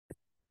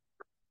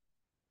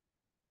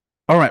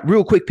All right,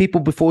 real quick, people,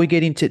 before we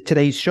get into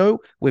today's show,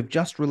 we've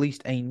just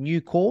released a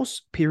new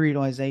course,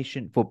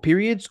 Periodization for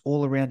Periods,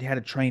 all around how to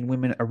train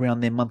women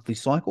around their monthly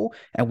cycle,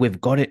 and we've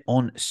got it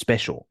on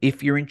special.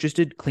 If you're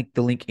interested, click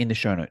the link in the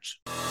show notes.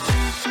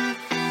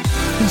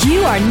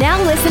 You are now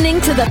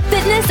listening to the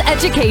Fitness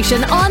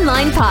Education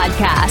Online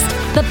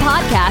Podcast, the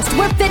podcast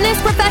where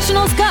fitness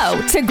professionals go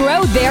to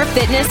grow their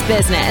fitness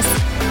business.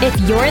 If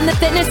you're in the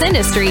fitness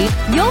industry,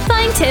 you'll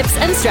find tips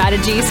and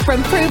strategies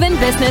from proven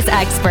business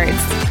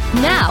experts.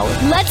 Now,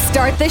 let's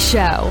start the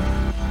show.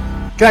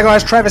 G'day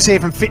guys, Travis here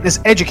from Fitness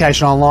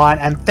Education Online,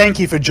 and thank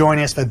you for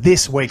joining us for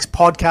this week's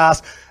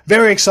podcast.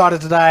 Very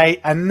excited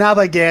today,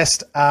 another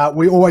guest.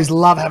 We always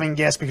love having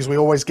guests because we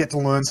always get to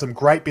learn some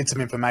great bits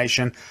of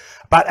information.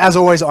 But as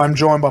always, I'm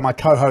joined by my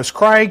co-host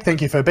Craig.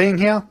 Thank you for being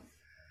here.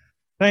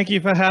 Thank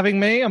you for having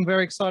me. I'm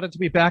very excited to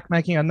be back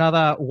making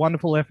another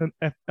wonderful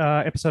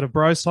episode of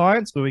Bro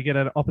Science, where we get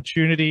an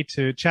opportunity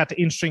to chat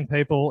to interesting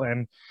people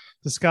and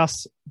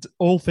discuss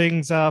all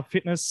things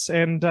fitness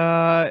and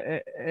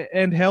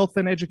health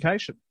and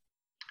education.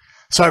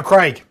 So,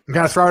 Craig, I'm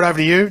going to throw it over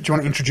to you. Do you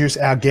want to introduce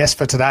our guest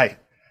for today?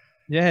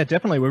 Yeah,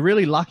 definitely. We're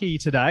really lucky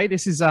today.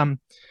 This is an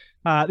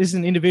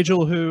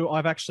individual who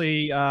I've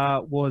actually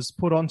was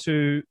put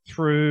onto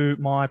through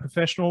my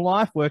professional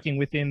life, working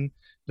within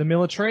the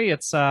military.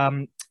 It's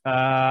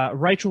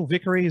Rachel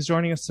Vickery is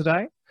joining us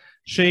today.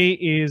 She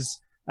is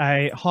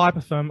a high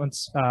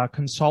performance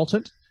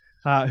consultant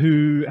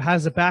who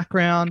has a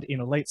background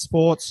in elite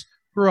sports,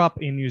 grew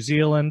up in New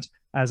Zealand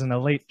as an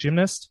elite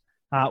gymnast,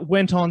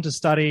 went on to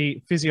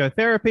study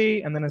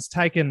physiotherapy, and then has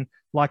taken,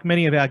 like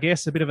many of our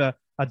guests, a bit of a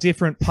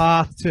different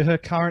path to her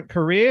current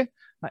career,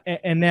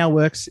 and now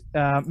works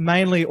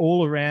mainly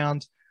all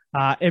around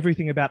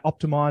everything about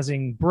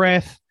optimizing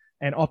breath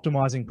and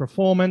optimizing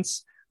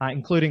performance,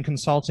 including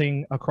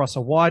consulting across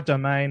a wide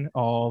domain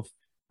of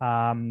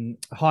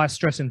high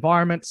stress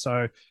environments.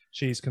 So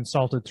she's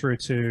consulted through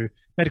to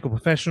medical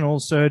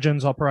professionals,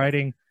 surgeons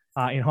operating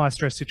in high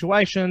stress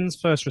situations,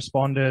 first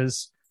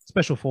responders,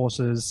 special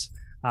forces,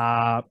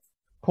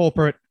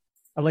 corporate,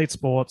 elite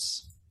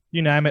sports,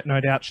 you name it.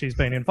 No doubt she's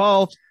been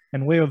involved.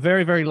 And we were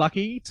very, very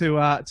lucky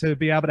to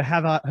be able to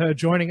have her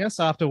joining us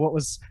after what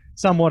was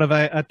somewhat of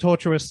a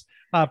torturous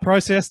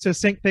process to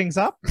sync things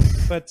up.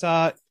 But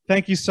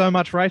thank you so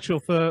much, Rachel,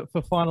 for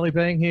finally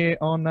being here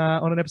on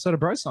an episode of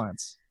Bro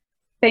Science.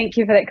 Thank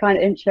you for that kind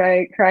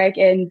intro, Craig,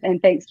 and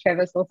thanks,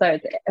 Travis. Also,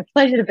 it's a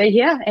pleasure to be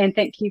here, and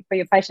thank you for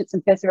your patience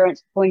and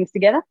perseverance pulling us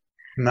together.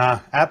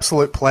 Nah,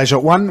 absolute pleasure.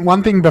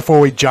 One thing before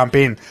we jump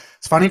in,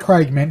 it's funny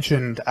Craig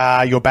mentioned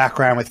your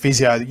background with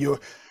physio.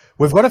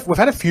 We've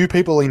had a few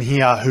people in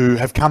here who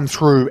have come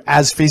through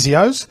as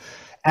physios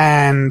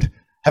and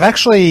have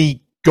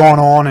actually gone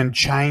on and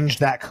changed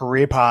that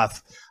career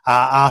path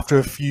after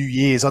a few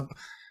years.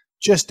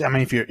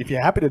 If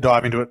you're happy to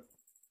dive into it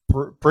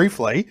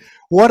briefly,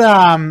 what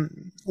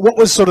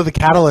was sort of the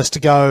catalyst to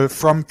go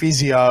from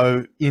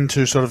physio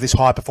into sort of this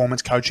high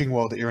performance coaching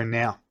world that you're in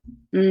now?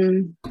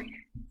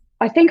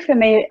 I think for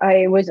me,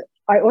 I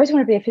always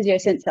wanted to be a physio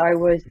since I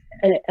was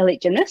an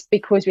elite gymnast,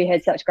 because we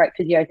had such great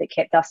physios that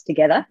kept us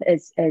together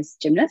as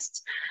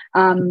gymnasts.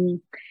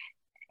 And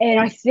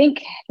I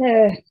think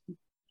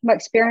my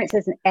experience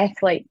as an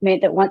athlete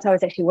meant that once I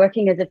was actually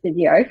working as a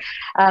physio,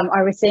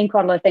 I was seeing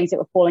quite a lot of things that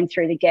were falling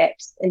through the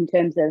gaps in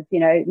terms of,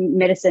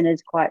 medicine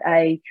is quite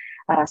a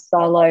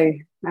silo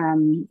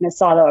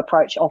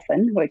approach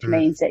often, which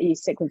means that you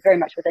stick very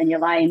much within your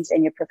lanes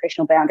and your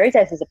professional boundaries,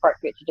 as is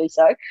appropriate to do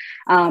so.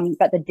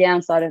 But the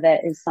downside of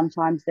that is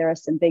sometimes there are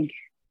some big,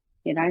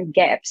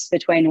 gaps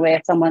between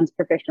where someone's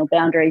professional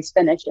boundaries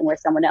finish and where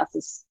someone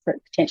else's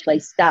potentially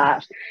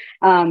start,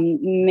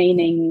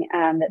 meaning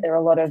that there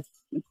are a lot of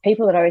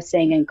people that I was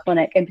seeing in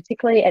clinic, and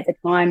particularly at the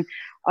time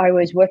I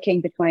was working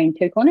between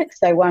two clinics.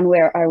 So one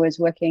where I was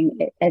working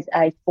as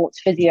a sports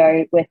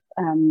physio with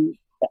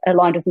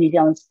aligned with New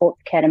Zealand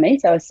Sports Academy,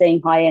 so I was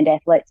seeing high-end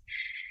athletes,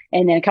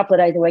 and then a couple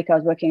of days a week I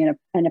was working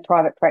in a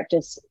private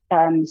practice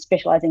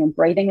specialising in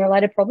breathing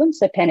related problems,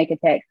 so panic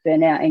attacks,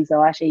 burnout,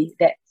 anxiety,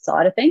 that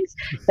side of things.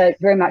 So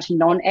very much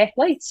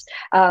non-athletes.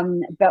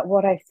 But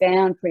what I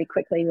found pretty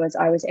quickly was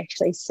I was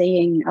actually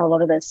seeing a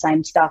lot of the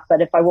same stuff,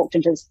 but if I walked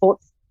into the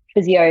sports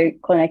physio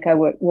clinic, I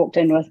walked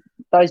in with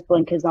those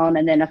blinkers on,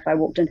 and then if I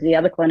walked into the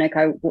other clinic,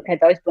 I had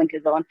those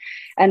blinkers on,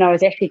 and I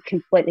was actually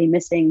completely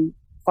missing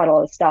quite a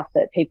lot of stuff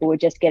that people were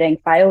just getting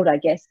failed, I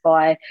guess,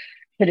 by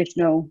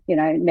traditional,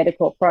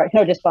 medical approach,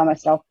 not just by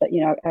myself, but,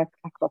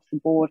 across the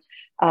board.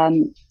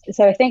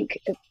 So I think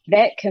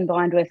that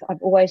combined with,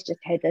 I've always just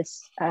had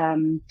this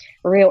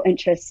real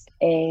interest,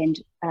 and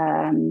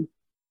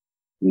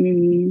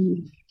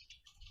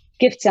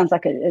gift sounds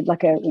like a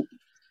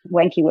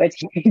wanky word,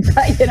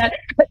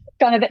 but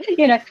kind of,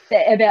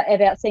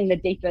 about seeing the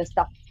deeper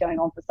stuff that's going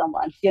on for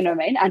someone, you know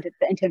what I mean? And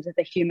in terms of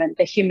the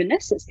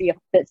humanness, it's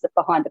that's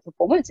behind the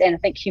performance. And I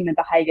think human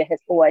behavior has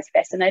always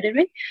fascinated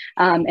me,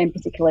 and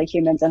particularly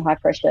humans in high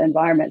pressure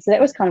environments. So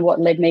that was kind of what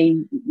led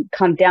me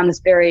kind of down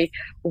this very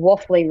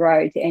waffly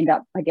road to end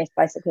up, I guess,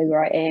 basically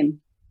where I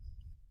am.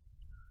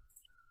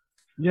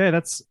 Yeah,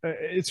 that's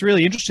it's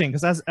really interesting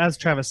because as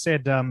Travis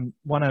said,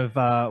 one of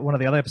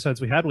the other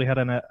episodes we had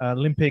an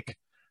Olympic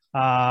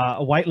a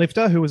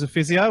weightlifter who was a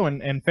physio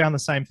and found the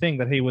same thing,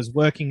 that he was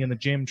working in the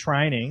gym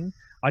training,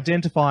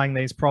 identifying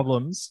these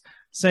problems,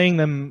 seeing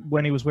them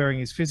when he was wearing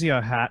his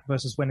physio hat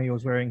versus when he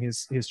was wearing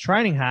his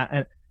training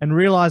hat, and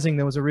realizing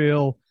there was a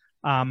real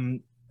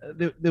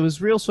there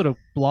was real sort of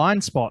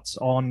blind spots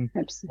on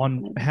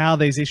how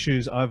these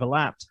issues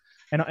overlapped.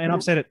 And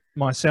I've said it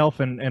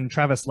myself, and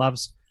Travis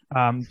loves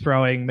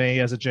throwing me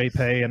as a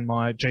GP and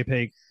my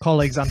GP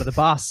colleagues under the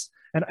bus.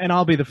 And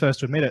I'll be the first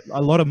to admit it.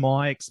 A lot of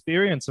my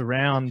experience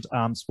around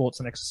sports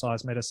and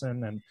exercise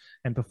medicine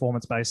and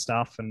performance-based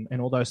stuff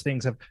and all those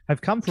things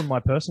have come from my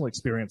personal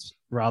experience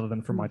rather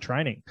than from my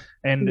training.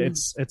 And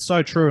it's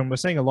so true. And we're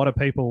seeing a lot of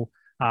people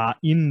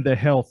in the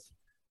health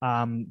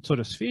sort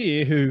of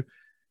sphere who,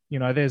 you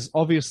know, there's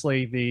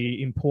obviously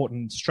the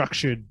important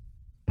structured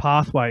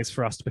pathways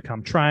for us to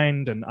become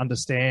trained and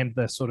understand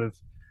the sort of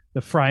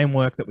the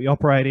framework that we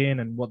operate in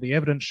and what the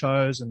evidence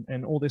shows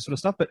and all this sort of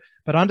stuff.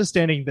 But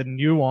understanding the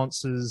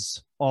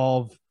nuances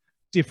of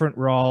different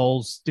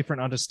roles,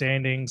 different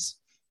understandings,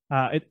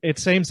 it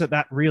seems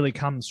that really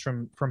comes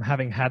from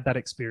having had that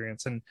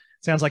experience. And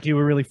it sounds like you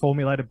were really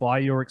formulated by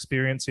your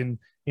experience in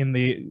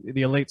the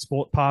elite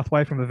sport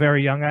pathway from a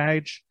very young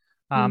age.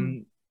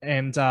 I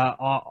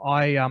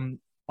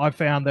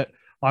found that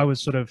I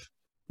was sort of,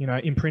 you know,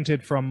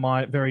 imprinted from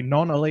my very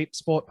non-elite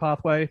sport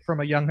pathway from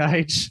a young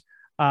age.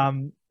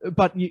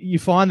 But you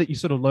find that you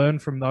sort of learn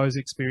from those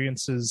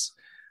experiences,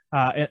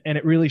 and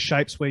it really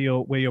shapes where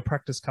your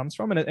practice comes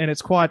from. And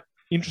it's quite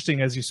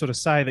interesting, as you sort of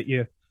say, that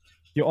you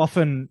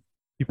often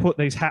put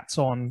these hats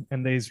on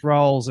and these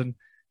roles, and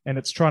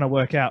it's trying to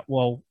work out,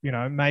 well, you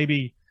know,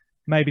 maybe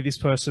this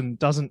person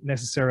doesn't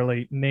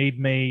necessarily need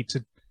me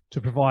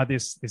to provide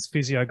this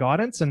physio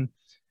guidance. And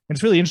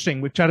it's really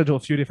interesting. We've chatted to a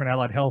few different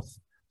allied health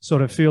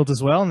sort of fields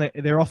as well, and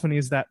there often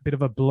is that bit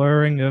of a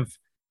blurring of,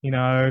 you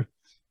know,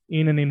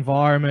 in an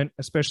environment,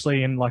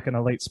 especially in like an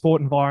elite sport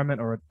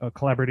environment or a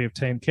collaborative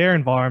team care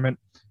environment,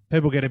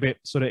 people get a bit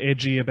sort of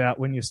edgy about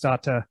when you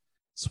start to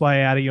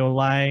sway out of your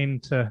lane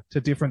to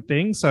different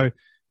things. So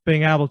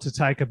being able to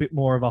take a bit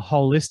more of a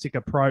holistic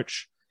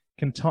approach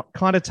can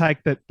kind of take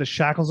the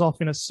shackles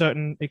off in a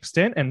certain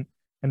extent and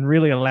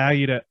really allow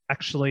you to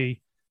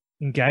actually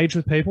engage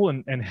with people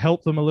and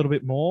help them a little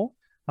bit more.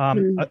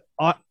 I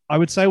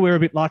would say we're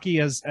a bit lucky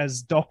as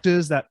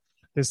doctors that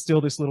there's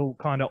still this little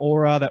kind of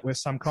aura that we're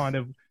some kind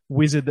of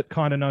wizard that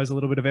kind of knows a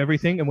little bit of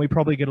everything, and we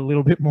probably get a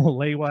little bit more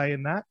leeway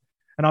in that.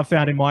 And I've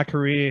found in my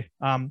career,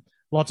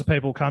 lots of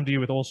people come to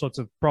you with all sorts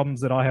of problems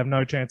that I have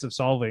no chance of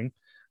solving,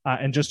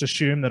 and just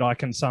assume that I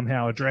can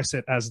somehow address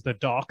it as the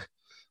doc.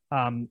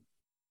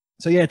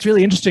 So yeah, it's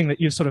really interesting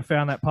that you've sort of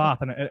found that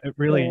path, and it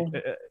really,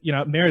 you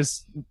know,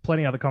 mirrors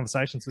plenty of other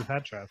conversations we've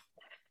had, Trav.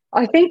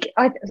 I think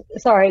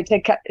sorry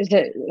to cut.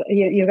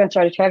 You're going to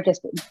try to Trav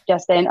just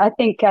then. I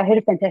think I heard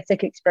a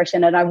fantastic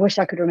expression, and I wish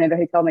I could remember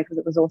who told me because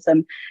it was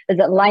awesome. Is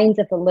that lanes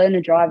are for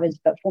learner drivers,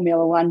 but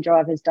Formula One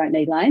drivers don't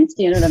need lanes?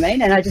 Do you know what I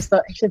mean? And I just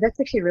thought, actually, that's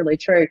actually really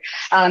true.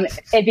 And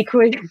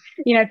because,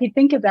 you know, if you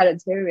think about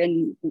it too,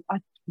 and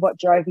what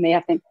drove me,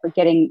 I think, for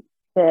getting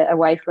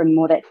away from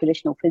more that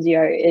traditional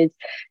physio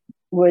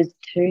was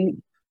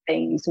two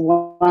things.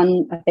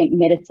 One, I think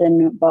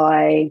medicine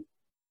by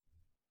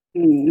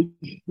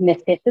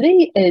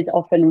necessity is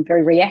often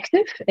very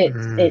reactive.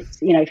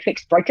 It's you know,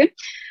 fixed broken,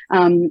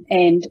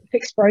 and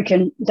fixed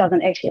broken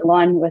doesn't actually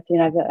align with, you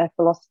know, the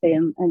philosophy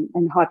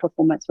and high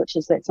performance, which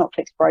is let's not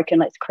fix broken,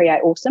 let's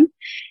create awesome.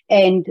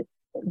 And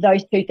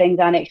those two things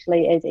aren't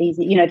actually as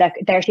easy. You know,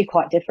 they're actually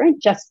quite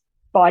different. Just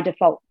by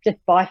default,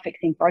 just by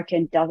fixing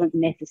broken doesn't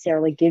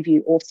necessarily give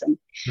you awesome.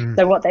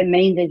 So what that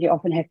means is you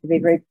often have to be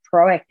very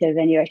proactive,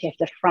 and you actually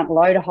have to front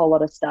load a whole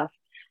lot of stuff.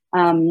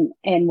 And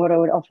what I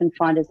would often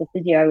find as a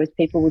physio is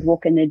people would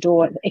walk in their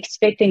door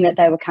expecting that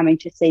they were coming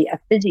to see a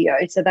physio.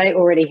 So they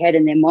already had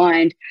in their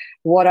mind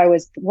what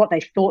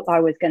they thought I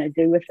was going to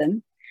do with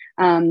them,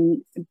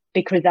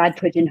 because I'd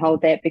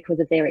pigeonholed that because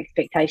of their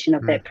expectation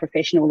of that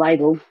professional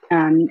label.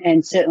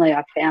 And certainly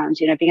I found,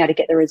 you know, being able to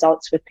get the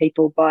results with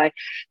people by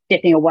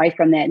stepping away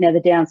from that. Now,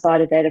 the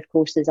downside of that, of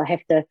course, is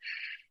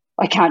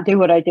I can't do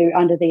what I do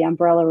under the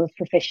umbrella of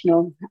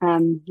professional,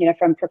 you know,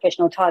 from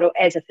professional title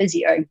as a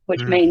physio,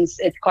 which means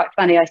it's quite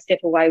funny. I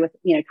step away with,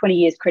 you know, 20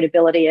 years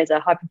credibility as a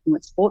high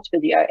performance sports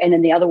physio. And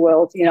in the other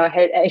world, you know,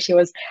 I actually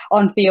was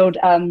on field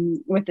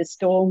with the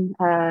Storm,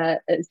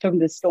 talking to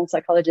the Storm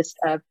psychologist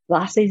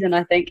last season,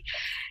 I think.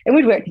 And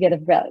we'd worked together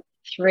for about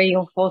 3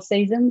 or 4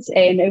 seasons.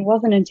 And it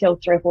wasn't until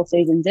 3 or 4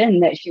 seasons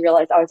in that she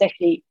realized I was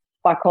actually,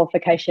 by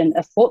qualification,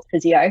 a sports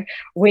physio.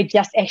 We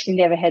just actually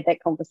never had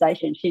that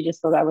conversation. She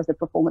just thought I was a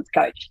performance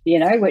coach, you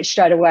know, which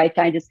straight away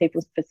changes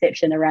people's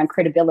perception around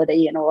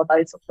credibility and all of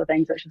those sorts of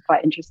things, which is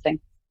quite interesting.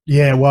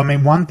 Yeah, well, I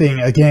mean, one thing,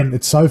 again,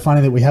 it's so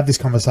funny that we have this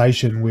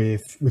conversation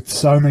with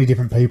so many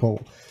different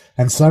people,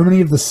 and so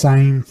many of the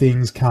same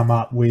things come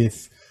up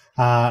with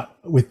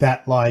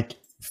that, like,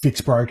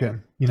 fix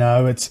broken. You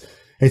know, it's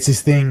it's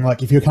this thing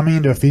like if you're coming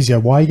into a physio,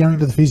 why are you going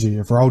to the physio?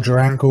 You've rolled your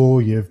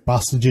ankle, you've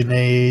busted your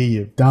knee,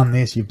 you've done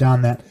this, you've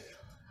done that.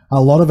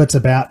 A lot of it's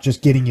about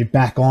just getting you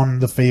back on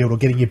the field or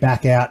getting you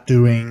back out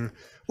doing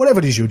whatever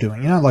it is you're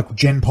doing, like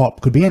Gen Pop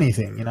could be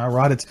anything,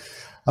 right? It's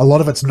a lot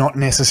of it's not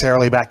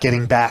necessarily about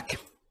getting back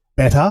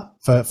better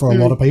for a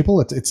lot of people.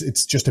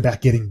 It's just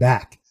about getting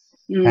back.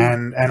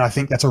 And I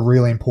think that's a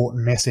really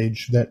important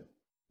message that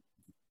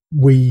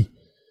we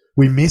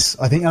miss.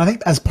 I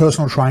think as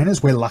personal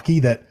trainers, we're lucky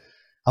that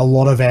a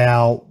lot of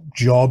our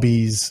job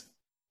is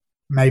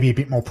maybe a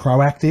bit more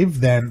proactive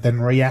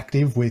than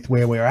reactive with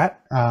where we're at.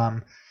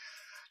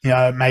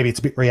 Maybe it's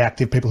a bit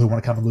reactive, people who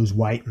want to come and lose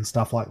weight and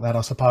stuff like that,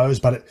 I suppose,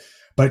 but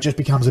it just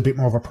becomes a bit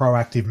more of a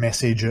proactive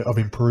message of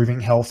improving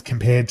health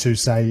compared to,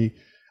 say,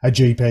 a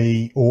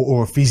GP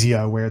or a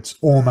physio where it's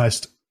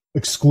almost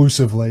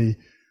exclusively,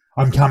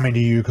 I'm coming to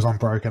you because I'm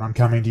broken, I'm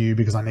coming to you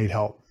because I need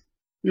help.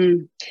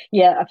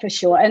 Yeah, for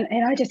sure. And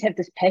I just have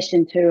this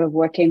passion too of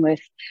working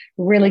with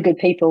really good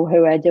people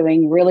who are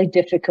doing really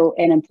difficult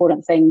and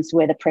important things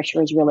where the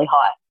pressure is really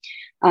high.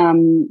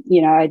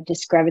 I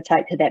just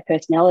gravitate to that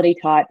personality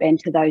type and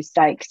to those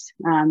stakes.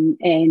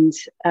 And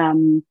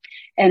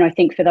I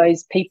think for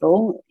those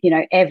people,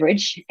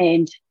 average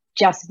and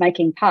just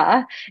making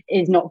par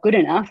is not good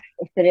enough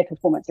for their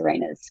performance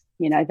arenas.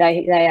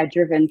 They are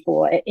driven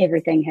for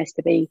everything has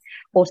to be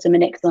awesome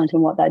and excellent in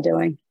what they're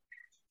doing.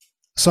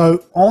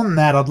 So on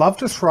that, I'd love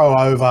to throw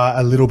over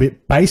a little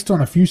bit based on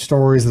a few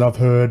stories that I've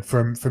heard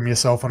from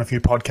yourself on a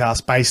few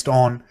podcasts based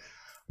on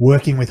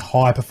working with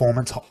high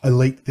performance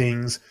elite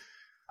things.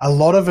 A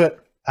lot of it,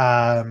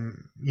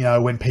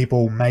 when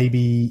people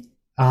maybe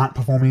aren't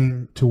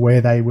performing to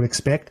where they would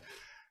expect,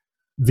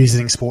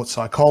 visiting sports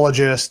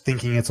psychologists,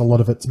 thinking a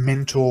lot of it's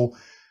mental.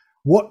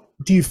 What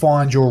do you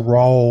find your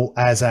role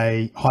as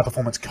a high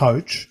performance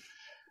coach?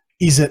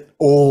 Is it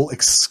all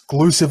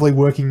exclusively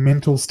working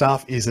mental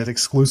stuff? Is it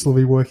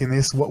exclusively working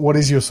this? What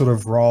is your sort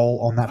of role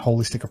on that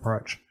holistic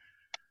approach?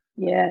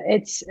 Yeah,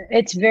 it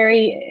is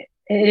very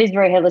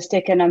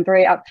holistic, and I'm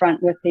very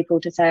upfront with people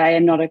to say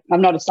I'm not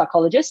a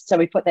psychologist, so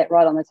we put that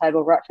right on the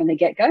table right from the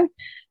get-go.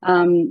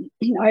 I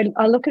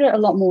look at it a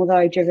lot more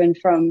though, driven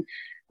from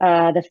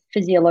the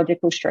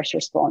physiological stress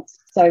response.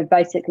 So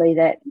basically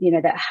that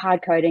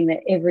hard coding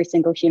that every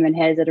single human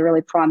has at a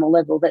really primal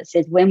level that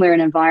says when we're in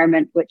an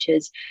environment which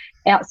is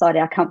outside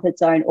our comfort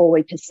zone or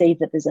we perceive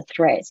that there's a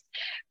threat,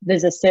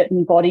 there's a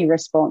certain body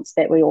response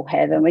that we all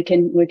have, and we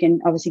can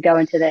obviously go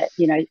into that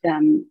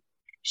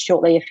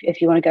shortly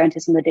if you want to go into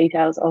some of the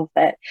details of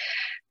that.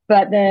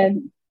 But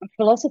the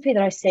philosophy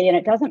that I see, and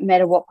it doesn't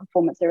matter what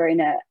performance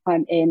arena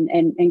I'm in,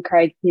 and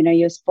Craig,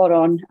 you're spot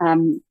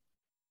on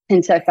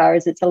insofar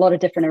as it's a lot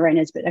of different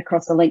arenas, but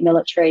across elite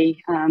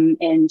military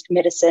and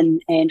medicine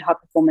and high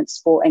performance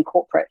sport and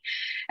corporate.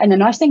 And the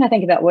nice thing I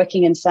think about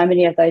working in so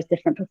many of those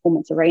different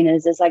performance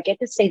arenas is I get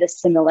to see the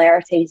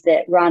similarities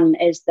that run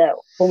as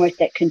almost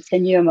that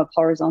continuum of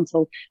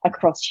horizontal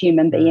across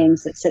human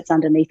beings that sits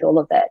underneath all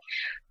of that.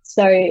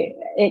 So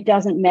it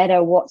doesn't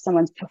matter what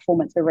someone's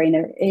performance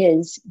arena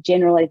is.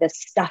 Generally, the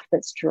stuff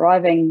that's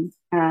driving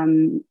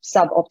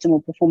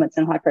suboptimal performance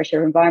in high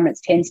pressure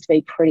environments tends to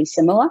be pretty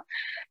similar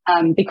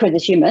because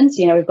as humans,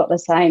 we've got the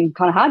same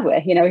kind of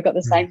hardware. We've got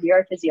the same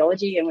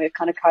neurophysiology, and we're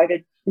kind of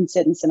coded in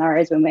certain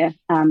scenarios when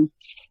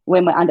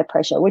we're under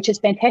pressure, which is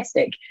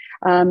fantastic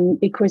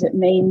because it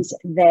means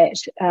that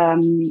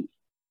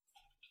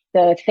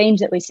the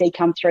themes that we see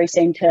come through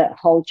seem to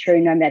hold true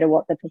no matter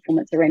what the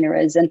performance arena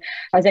is. And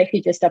I was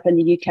actually just up in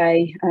the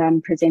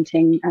UK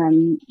presenting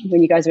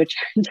when you guys were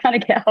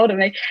trying to get hold of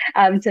me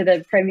to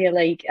the Premier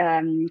League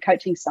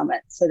coaching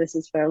summit. So this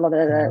is for a lot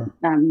of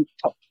the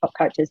top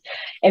coaches.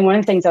 And one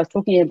of the things I was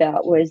talking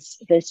about was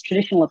this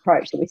traditional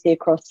approach that we see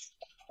across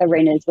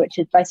arenas, which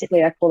is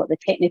basically, I call it the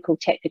technical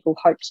tactical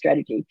hope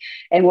strategy.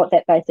 And what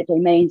that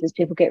basically means is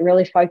people get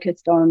really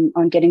focused on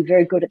getting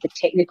very good at the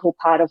technical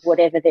part of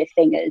whatever their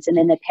thing is, and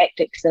then the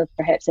tactics of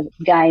perhaps if it's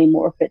game,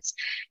 or if it's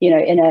in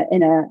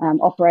a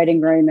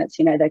operating room, it's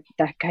the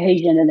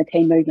cohesion and the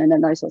team movement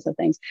and those sorts of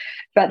things.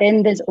 But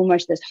then there's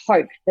almost this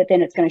hope that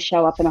then it's going to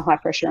show up in a high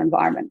pressure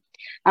environment,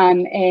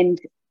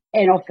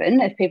 and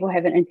often, if people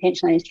haven't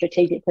intentionally and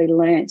strategically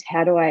learnt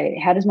how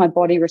does my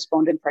body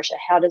respond in pressure?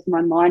 How does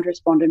my mind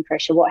respond in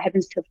pressure? What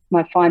happens to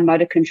my fine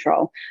motor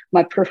control,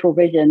 my peripheral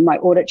vision, my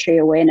auditory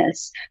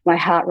awareness, my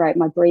heart rate,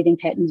 my breathing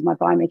patterns, my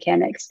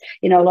biomechanics?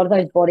 A lot of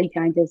those body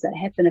changes that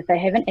happen, if they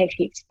haven't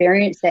actually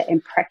experienced that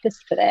and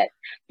practiced for that,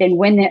 then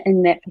when they're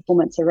in that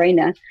performance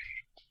arena,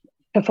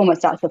 performance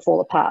starts to fall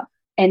apart.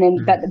 And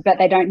then, but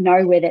they don't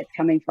know where that's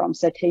coming from.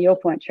 So to your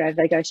point, Trav,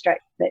 they go straight.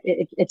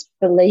 It's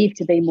believed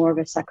to be more of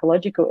a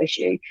psychological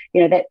issue.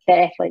 That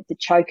athlete's a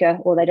choker,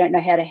 or they don't know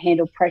how to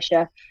handle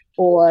pressure,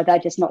 or they're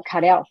just not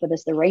cut out for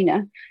this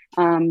arena.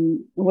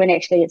 When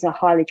actually it's a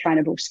highly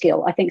trainable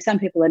skill. I think some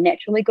people are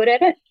naturally good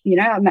at it.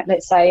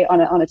 Let's say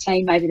on a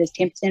team, maybe there's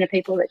 10% of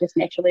people that just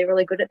naturally are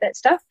really good at that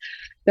stuff.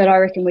 But I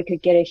reckon we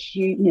could get a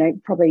huge,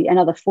 probably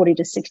another 40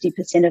 to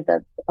 60% of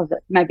the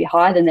maybe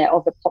higher than that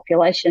of the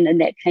population,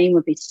 and that team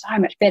would be so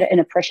much better in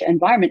a pressure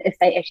environment if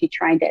they actually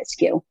trained that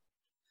skill.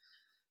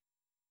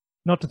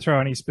 not to throw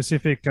any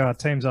specific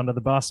teams under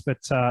the bus,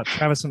 but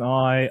Travis and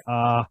I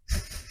are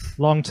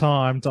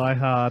long-time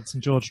diehard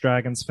St George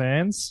Dragons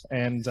fans,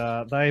 and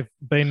they've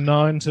been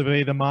known to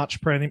be the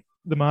March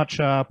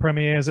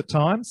premiers at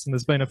times, and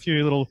there's been a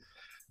few little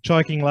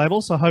choking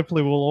labels. So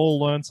hopefully we'll all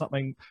learn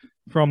something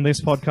from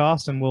this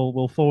podcast, and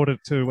we'll forward it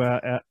to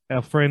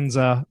our friends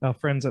at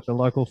the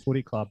local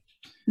footy club.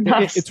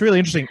 Nice. It's really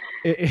interesting.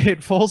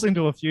 It falls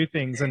into a few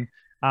things, and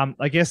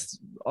I guess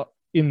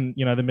in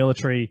the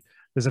military,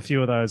 there's a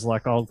few of those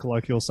like old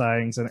colloquial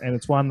sayings, and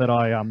it's one that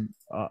I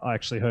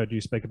actually heard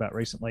you speak about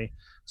recently.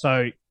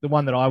 So the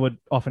one that I would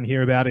often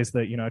hear about is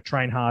the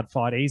train hard,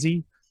 fight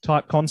easy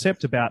type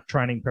concept about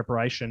training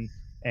preparation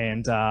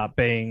and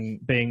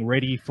being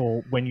ready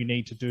for when you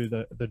need to do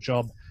the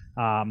job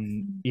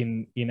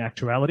in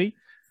actuality.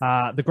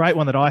 The great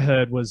one that I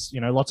heard was,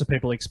 lots of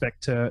people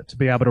expect to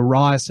be able to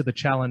rise to the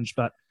challenge,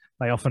 but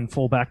they often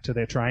fall back to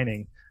their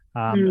training.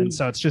 And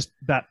so it's just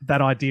that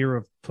idea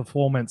of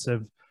performance,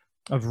 of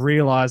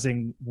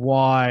realizing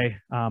why,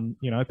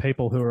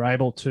 people who are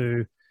able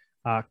to,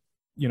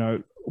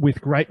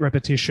 with great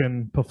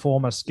repetition,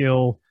 perform a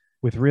skill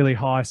with really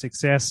high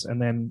success.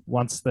 And then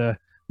once the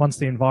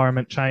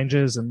environment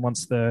changes and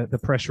once the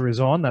pressure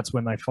is on, that's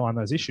when they find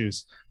those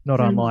issues,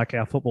 not unlike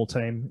our football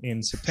team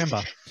in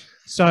September.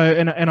 So,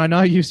 and I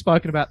know you've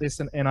spoken about this,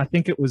 and I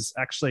think it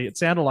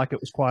sounded like it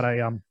was quite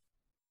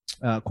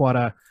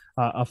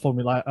a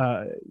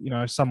formula,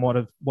 somewhat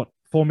of what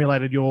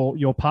formulated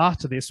your path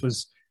to this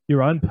was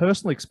your own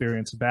personal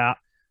experience about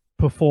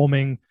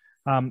performing,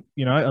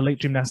 elite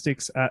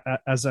gymnastics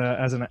as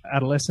an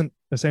adolescent,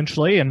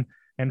 essentially,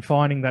 and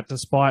finding that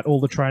despite all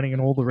the training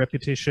and all the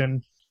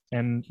repetition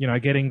and,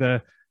 getting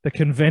the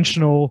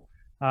conventional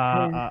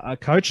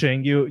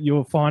coaching, you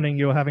were finding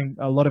you were having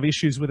a lot of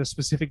issues with a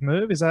specific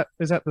move. Is that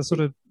the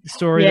sort of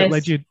story that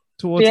led you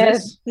towards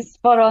this?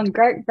 Spot on.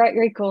 Great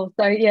recall.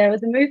 So it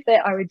was a move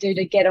that I would do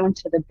to get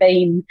onto the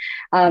beam.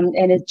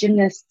 And as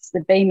gymnasts,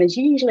 the beam is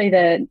usually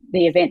the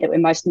event that we're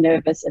most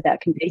nervous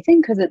about competing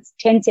because it's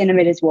 10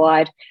 centimeters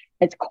wide.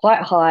 It's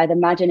quite high. The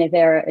margin of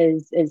error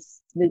is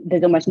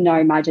there's almost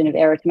no margin of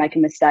error to make a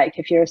mistake.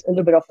 If you're a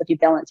little bit off with your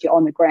balance, you're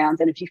on the ground.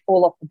 And if you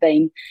fall off the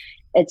beam,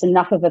 it's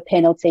enough of a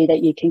penalty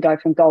that you can go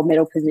from gold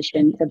medal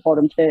position to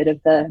bottom third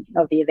of the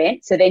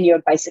event. So then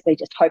you're basically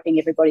just hoping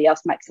everybody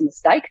else makes a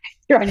mistake.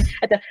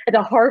 It's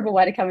a horrible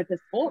way to come into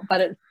sport,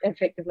 but it's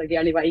effectively the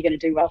only way you're going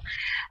to do well.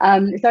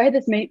 So I had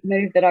this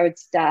move that I would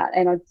start,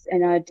 and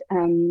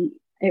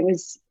it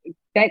was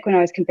back when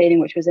I was competing,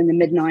 which was in the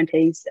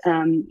mid-90s.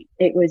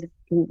 It was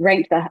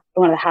ranked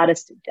one of the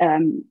hardest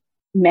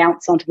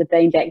mounts onto the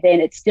beam back then.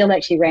 It's still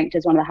actually ranked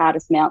as one of the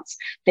hardest mounts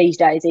these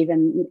days,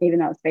 even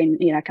though it's been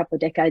a couple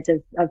of decades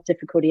of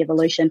difficulty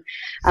evolution.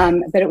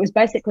 But it was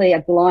basically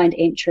a blind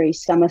entry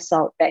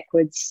somersault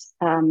backwards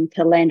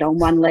to land on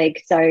one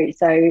leg. So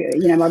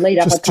my lead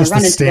up, I'd kind of run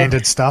into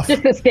standard stuff.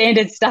 Just the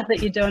standard stuff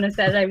that you do on a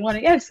Saturday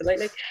morning.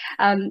 Absolutely.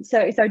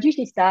 So I'd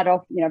usually start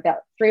off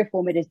about 3 or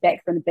 4 meters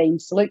back from the beam,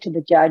 salute to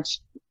the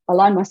judge,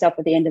 align myself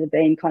at the end of the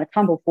beam, kind of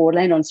tumble forward,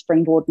 land on a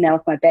springboard, now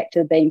with my back to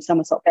the beam,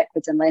 somersault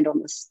backwards and land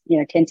on this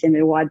 10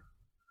 centimeter wide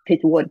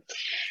piece of wood.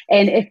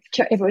 And if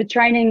it was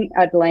training,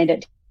 I'd land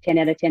it 10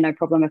 out of 10, no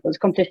problem. If it was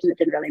competition, it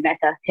didn't really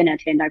matter, 10 out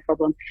of 10, no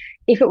problem.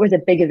 If it was a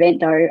big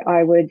event though,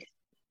 I would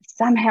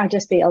somehow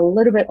just be a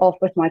little bit off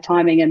with my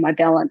timing and my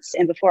balance,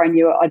 and before I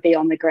knew it, I'd be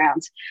on the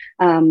ground.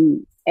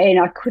 And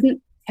I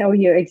couldn't tell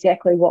you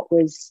exactly what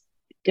was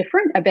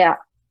different about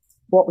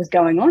what was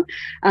going on.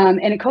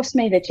 And it cost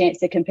me the chance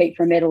to compete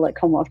for a medal at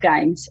Commonwealth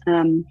Games.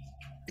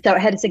 So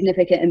it had a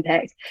significant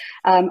impact.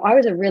 I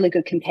was a really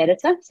good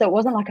competitor, so it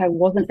wasn't like I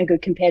wasn't a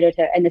good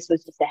competitor and this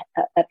was just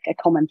a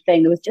common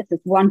thing. There was just this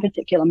one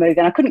particular move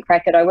and I couldn't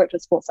crack it. I worked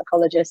with sports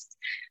psychologists.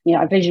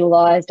 I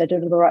visualized, I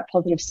did all the right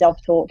positive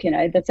self-talk.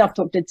 The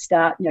self-talk did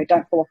start,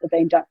 don't fall off the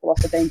beam, don't fall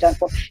off the beam, don't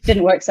fall.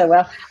 Didn't work so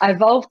well. I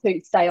evolved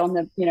to stay on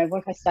the,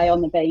 what if I stay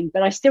on the beam?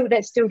 But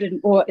that still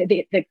didn't, or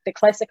the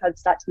classic I'd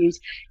start to use,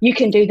 you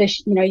can do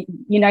this,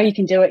 you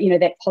can do it,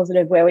 that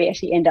positive where we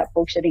actually end up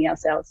bullshitting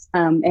ourselves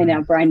and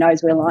our brain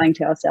knows we're lying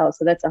to ourselves.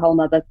 So that's a whole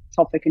nother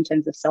topic in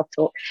terms of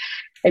self-talk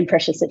in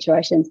pressure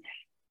situations.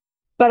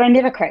 But I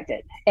never cracked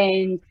it.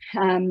 And,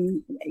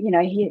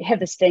 you have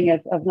the sting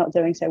of not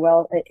doing so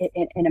well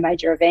in a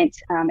major event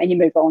and you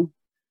move on.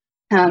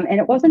 And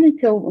it wasn't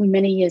until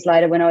many years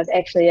later when I was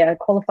actually a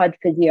qualified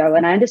physio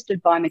and I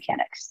understood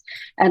biomechanics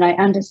and I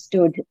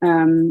understood,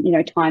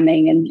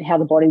 timing and how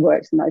the body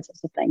works and those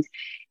sorts of things.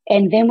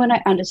 And then when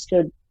I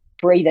understood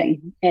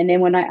breathing, and then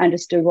when I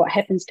understood what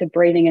happens to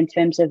breathing in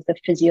terms of the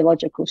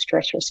physiological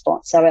stress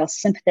response, so our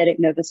sympathetic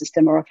nervous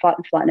system or our fight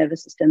and flight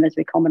nervous system, as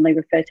we commonly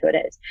refer to it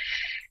as,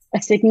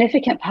 a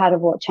significant part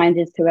of what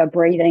changes to our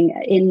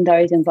breathing in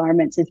those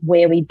environments is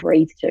where we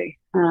breathe to.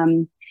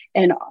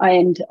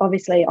 And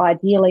obviously,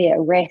 ideally at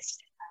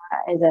rest,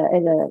 as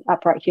a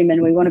upright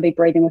human, we want to be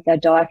breathing with our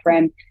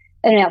diaphragm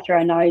in and out through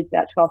our nose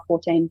about 12,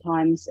 14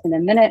 times in a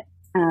minute.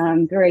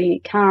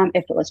 very calm,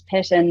 effortless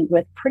pattern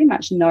with pretty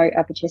much no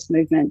upper chest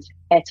movement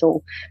at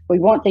all. We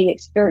want the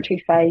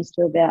expiratory phase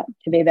to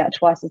be about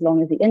twice as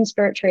long as the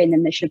inspiratory, and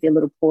then there should be a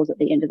little pause at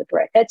the end of the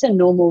breath. That's a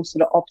normal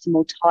sort of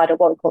optimal tidal,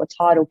 what we call a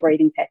tidal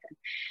breathing pattern.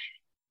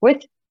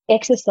 With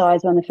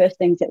exercise, one of the first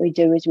things that we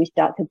do is we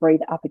start to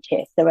breathe upper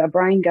chest. So our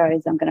brain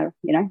goes,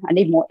 I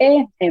need more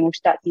air, and we'll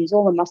start to use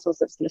all the muscles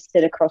that sort of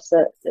sit across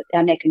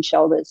our neck and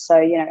shoulders. So,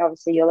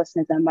 obviously your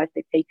listeners are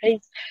mostly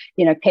PPs,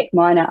 pec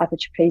minor, upper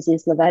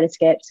trapezius, levator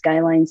scap,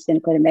 scalene,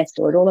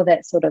 sternocleidomastoid, all of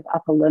that sort of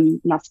upper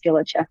limb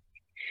musculature.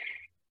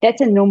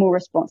 That's a normal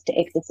response to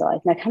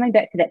exercise. Now, coming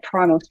back to that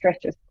primal stress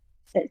response,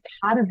 that's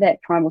part of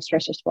that primal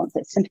stress response.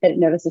 That sympathetic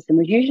nervous system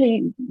was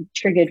usually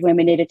triggered when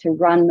we needed to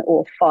run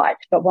or fight,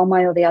 but one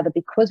way or the other,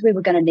 because we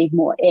were going to need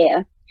more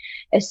air,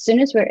 as soon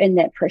as we're in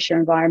that pressure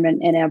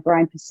environment and our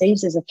brain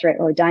perceives as a threat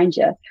or a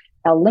danger,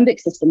 our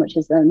limbic system, which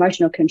is the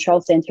emotional control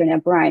center in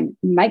our brain,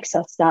 makes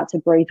us start to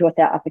breathe with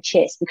our upper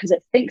chest because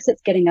it thinks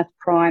it's getting us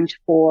primed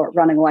for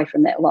running away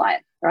from that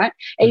lion, right?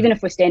 Even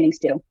if we're standing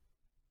still.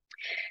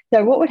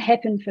 So what would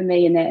happen for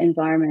me in that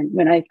environment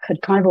when I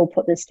could kind of all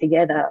put this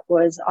together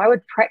was I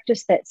would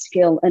practice that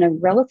skill in a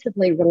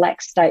relatively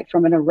relaxed state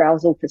from an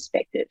arousal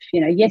perspective.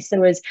 Yes,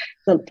 there was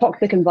the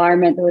toxic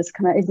environment. There was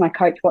is my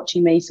coach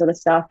watching me sort of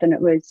stuff, and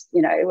it was,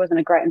 it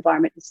wasn't a great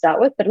environment to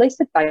start with, but at least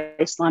the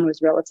baseline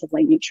was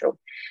relatively neutral.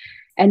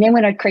 And then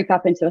when I'd creep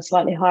up into a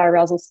slightly higher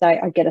arousal state,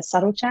 I'd get a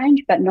subtle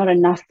change, but not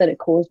enough that it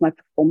caused my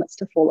performance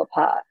to fall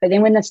apart. But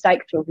then when the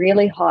stakes were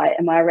really high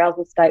and my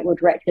arousal state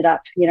would ratchet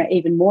up,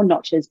 even more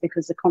notches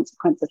because the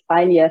consequence of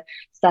failure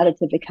started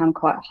to become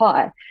quite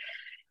high,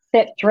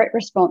 that threat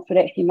response would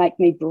actually make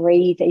me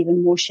breathe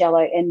even more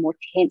shallow and more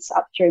tense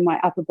up through my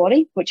upper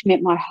body, which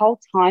meant my whole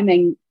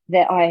timing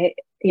that I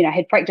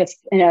had practiced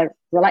in a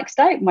relaxed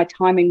state, my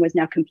timing was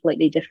now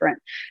completely different.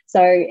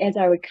 So as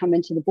I would come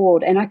into the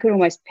board, and I could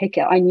almost pick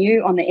it, I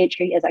knew on the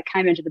entry as I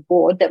came into the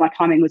board that my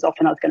timing was off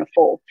and I was going to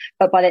fall.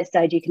 But by that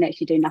stage, you can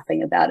actually do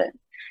nothing about it.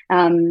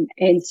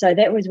 And so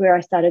that was where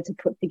I started to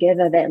put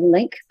together that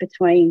link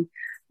between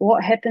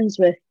what happens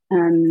with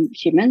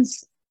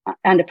humans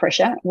under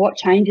pressure, what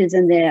changes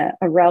in their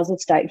arousal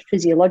state,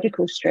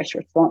 physiological stress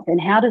response,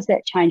 and how does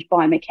that change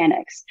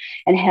biomechanics,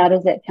 and how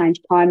does that change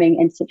timing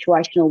and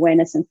situational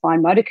awareness and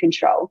fine motor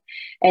control.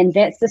 And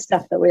that's the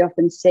stuff that we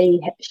often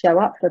see show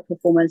up for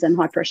performers in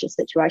high pressure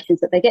situations,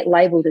 that they get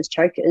labelled as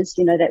chokers,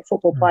 that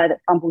football player that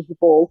fumbles the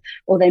ball,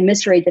 or they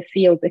misread the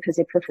field because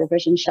their peripheral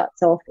vision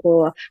shuts off,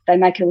 or they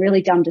make a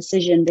really dumb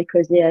decision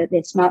because their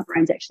smart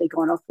brain's actually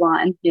gone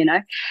offline,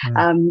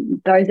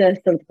 Those are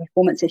sort of the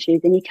performance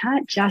issues, and you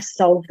can't just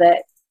solve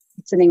that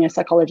sitting in a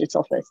psychologist's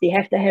office. You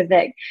have to have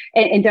that,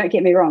 and don't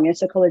get me wrong,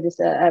 psychologists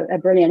are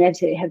brilliant,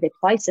 absolutely have their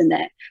place in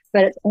that,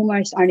 but it's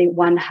almost only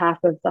one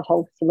half of the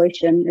whole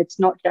solution. It's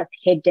not just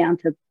head down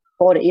to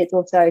body, it's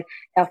also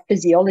our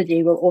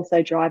physiology will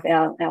also drive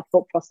our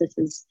thought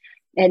processes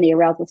and the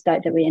arousal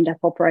state that we end up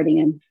operating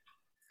in.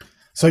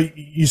 So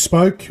you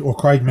spoke, or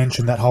Craig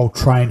mentioned, that whole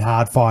train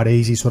hard, fight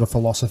easy sort of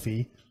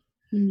philosophy.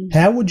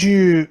 How would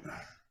you,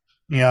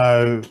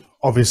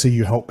 obviously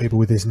you help people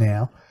with this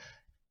now,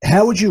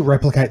 how would you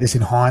replicate this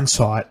in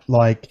hindsight,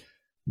 like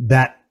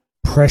that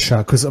pressure?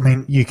 Because,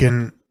 you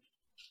can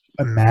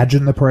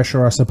imagine the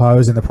pressure, I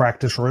suppose, in the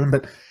practice room,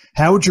 but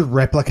how would you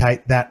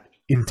replicate that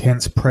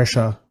intense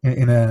pressure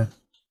in a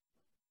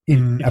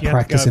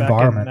practice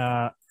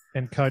environment?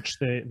 And coach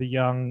the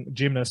young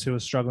gymnast who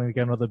is struggling to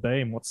get onto the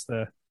beam, what's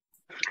the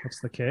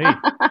key?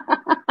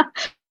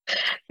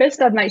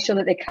 First, I'd make sure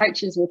that their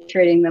coaches were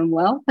treating them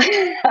well.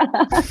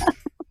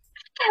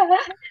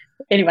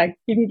 Anyway,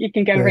 you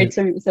can go read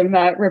some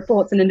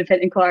reports and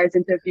independent inquiries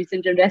into abuse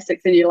in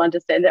gymnastics, and you'll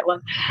understand that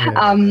one.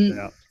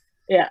 And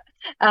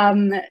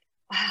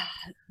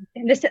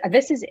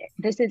this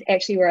is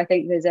actually where I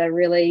think there's a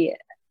really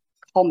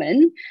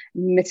common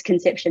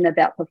misconception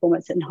about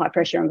performance in high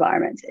pressure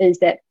environments, is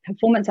that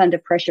performance under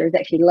pressure is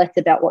actually less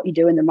about what you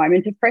do in the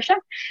moment of pressure,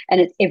 and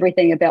it's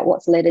everything about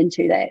what's led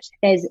into that,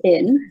 as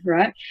in,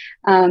 right?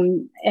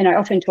 And I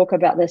often talk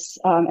about this,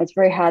 it's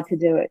very hard to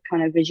do it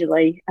kind of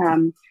visually,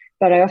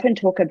 but I often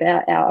talk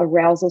about our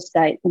arousal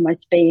state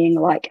almost being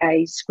like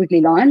a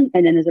squiggly line,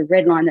 and then there's a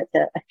red line that's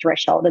a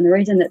threshold. And the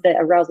reason that the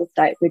arousal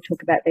state we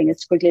talk about being a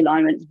squiggly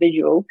line when it's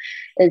visual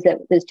is that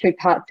there's two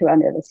parts to our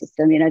nervous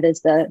system. There's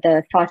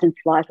the fight and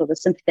flight, or the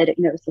sympathetic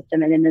nervous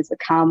system, and then there's the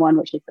calm one,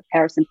 which is the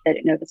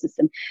parasympathetic nervous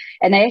system.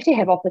 And they actually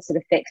have opposite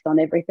effects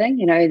on everything.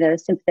 The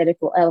sympathetic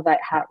will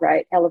elevate heart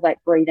rate, elevate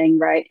breathing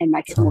rate, and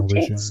make it more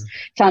tense.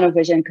 Tunnel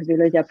vision, because we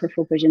lose our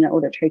peripheral vision and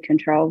auditory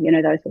control,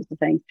 those sorts of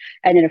things.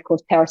 And then, of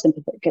course,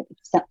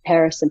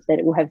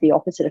 parasympathetic will have the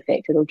opposite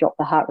effect. It'll drop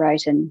the heart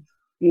rate, and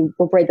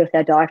we'll breathe with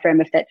our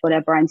diaphragm if that's what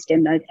our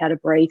brainstem knows how to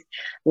breathe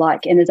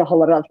like. And there's a whole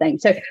lot of other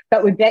things.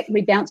 But we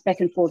bounce back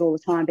and forth all the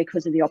time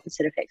because of the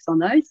opposite effects on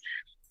those.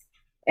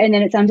 And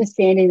then it's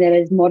understanding that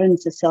as modern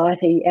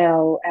society,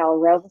 our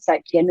arousal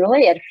state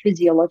generally at a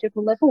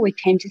physiological level, we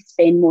tend to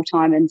spend more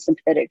time in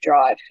sympathetic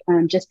drive,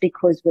 just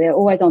because we're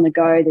always on the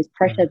go. There's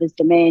pressure, there's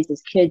demands,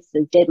 there's kids,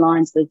 there's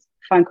deadlines, there's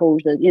phone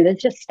calls,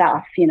 there's just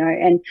stuff,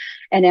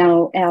 and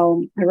our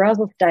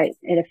arousal state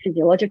at a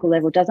physiological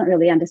level doesn't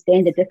really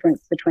understand the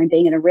difference between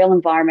being in a real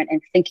environment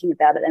and thinking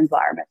about an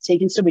environment. So you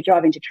can still be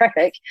driving to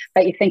traffic,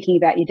 but you're thinking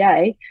about your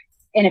day.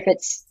 And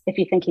if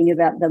you're thinking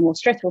about the more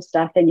stressful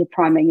stuff, then you're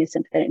priming your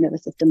sympathetic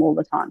nervous system all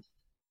the time,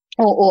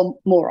 or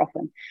more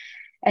often.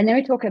 And then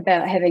we talk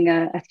about having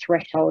a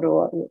threshold,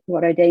 or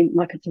what I deem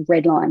like it's a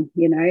red line,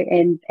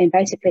 and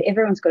basically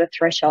everyone's got a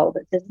threshold.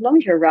 But as long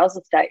as your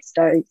arousal state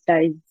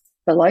stays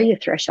below your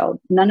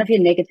threshold, none of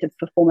your negative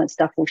performance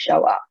stuff will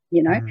show up,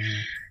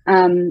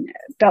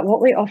 But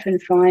what we often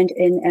find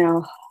in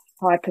our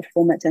high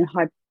performance and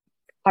high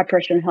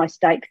pressure and high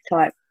stake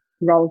type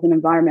roles and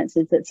environments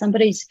is that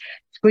somebody's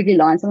squiggly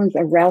line, someone's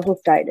arousal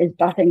state is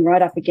butting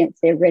right up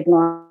against their red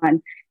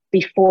line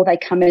before they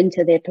come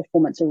into their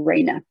performance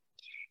arena.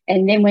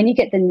 And then when you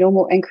get the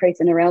normal increase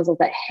in arousal,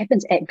 that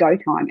happens at go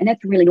time. And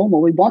that's really normal.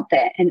 We want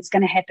that, and it's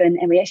going to happen,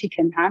 and we actually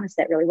can harness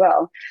that really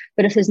well.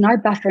 But if there's no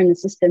buffer in the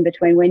system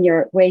between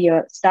where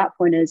your start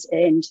point is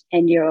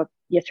and your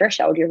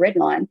threshold, your red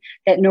line,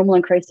 that normal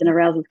increase in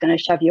arousal is going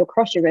to shove you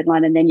across your red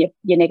line, and then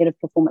your negative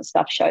performance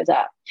stuff shows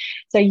up.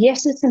 So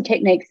yes, there's some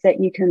techniques that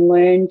you can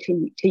learn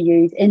to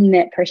use in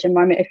that pressure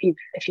moment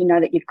if you know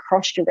that you've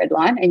crossed your red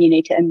line and you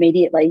need to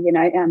immediately,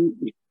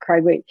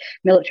 Craig,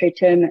 military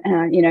term,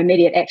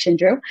 immediate action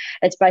drill.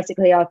 It's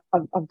basically I've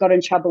got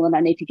in trouble and I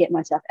need to get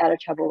myself out of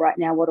trouble right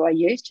now. What do I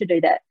use to do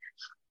that?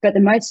 But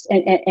the most,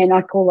 and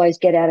I call those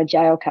get out of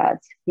jail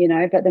cards,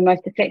 but the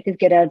most effective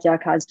get out of jail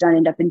cards don't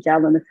end up in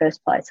jail in the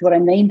first place. What I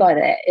mean by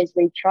that is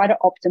we try to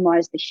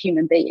optimize the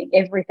human being,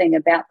 everything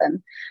about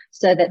them,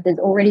 so that there's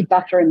already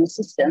buffer in the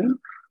system,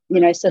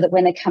 so that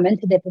when they come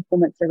into their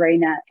performance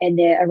arena and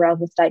their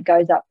arousal state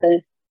goes up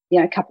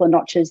a couple of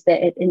notches,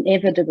 that it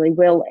inevitably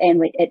will,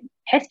 and it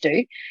has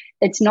to,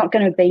 it's not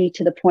going to be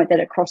to the point that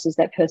it crosses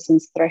that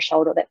person's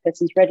threshold or that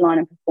person's red line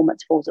and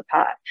performance falls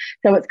apart.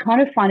 So it's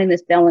kind of finding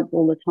this balance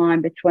all the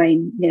time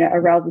between,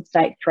 arousal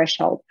state,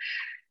 threshold.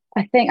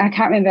 I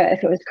can't remember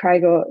if it was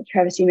Craig or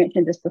Travis, you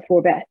mentioned this before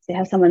about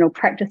how someone will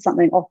practice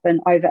something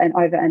often over and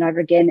over and over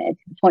again at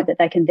the point that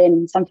they can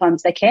then,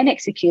 sometimes they can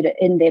execute it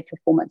in their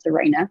performance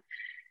arena.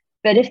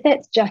 But if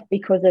that's just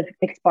because of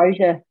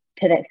exposure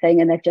to that thing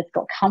and they've just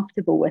got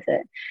comfortable with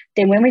it,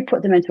 then when we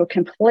put them into a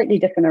completely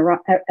different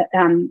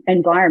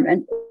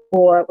environment,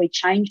 or we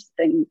change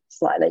things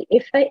slightly,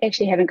 if they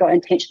actually haven't got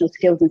intentional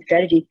skills and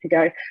strategies to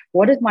go,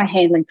 what is my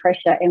handling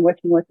pressure and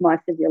working with my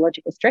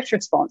physiological stress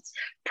response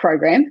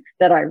program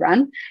that I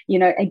run,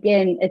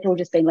 again, it's all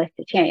just been left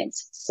to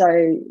chance.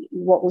 So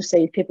what we'll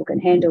see is people can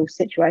handle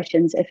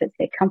situations if it's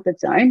their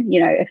comfort zone,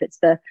 if it's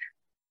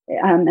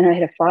and I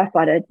had a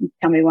firefighter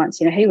tell me once,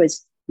 he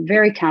was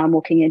very calm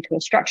walking into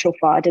a structural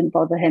fire, didn't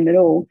bother him at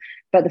all.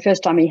 But the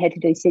first time he had to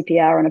do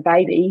CPR on a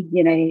baby,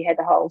 he had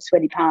the whole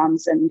sweaty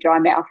palms and dry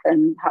mouth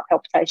and heart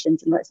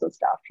palpitations and that sort of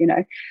stuff,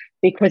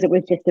 because it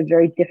was just a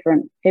very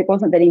different, it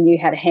wasn't that he knew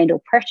how to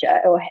handle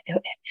pressure, or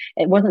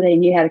it wasn't that he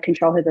knew how to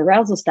control his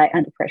arousal state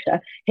under pressure.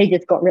 He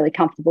just got really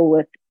comfortable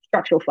with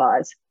structural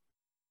fires.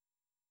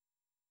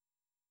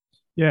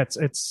 Yeah,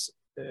 it's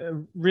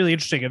really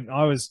interesting. And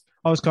I was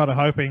kind of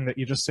hoping that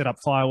you just set up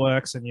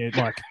fireworks and you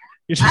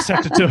just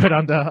have to do it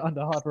under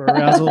hyper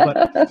arousal.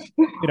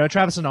 But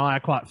Travis and I are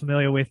quite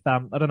familiar with. I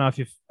don't know if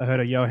you've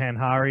heard of Johann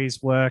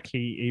Hari's work.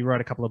 He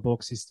wrote a couple of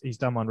books. He's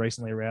done one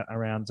recently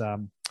around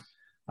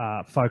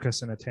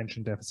focus and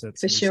attention deficits.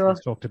 For sure,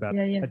 he's talked about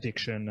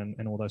addiction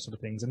and all those sort of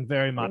things, and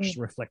very much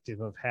reflective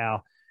of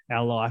how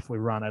our life we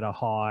run at a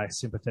high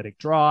sympathetic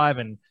drive,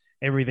 and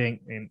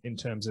everything in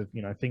terms of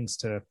things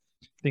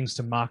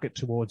to market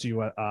towards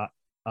you are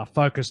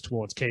focused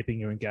towards keeping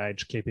you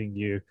engaged, keeping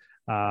you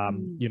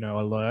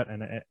alert,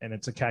 and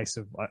it's a case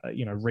of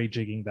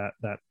rejigging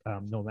that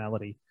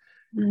normality.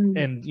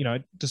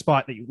 And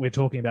despite that we're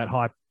talking about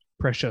high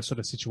pressure sort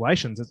of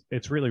situations,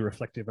 it's really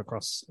reflective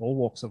across all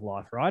walks of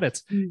life,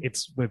 right?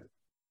 We've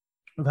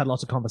had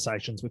lots of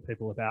conversations with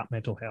people about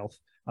mental health,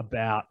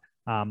 about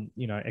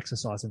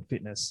exercise and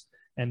fitness,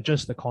 and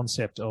just the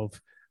concept of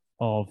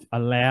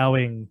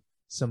allowing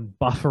some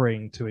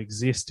buffering to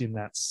exist in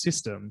that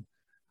system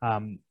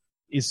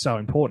is so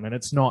important. And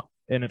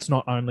it's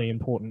not only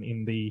important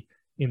in the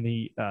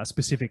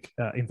specific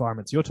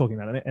environments you're talking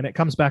about, and it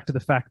comes back to the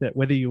fact that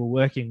whether you're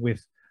working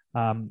with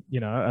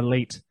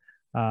elite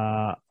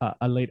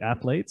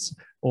athletes,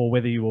 or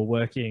whether you were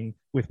working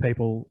with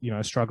people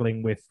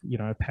struggling with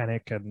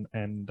panic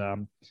and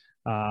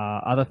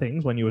other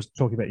things, when you were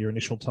talking about your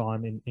initial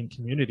time in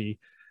community,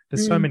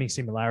 there's so many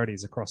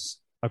similarities across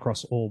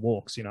all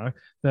walks.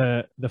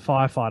 The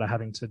firefighter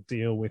having to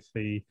deal with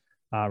the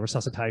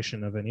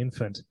resuscitation of an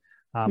infant.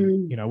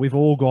 We've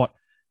all got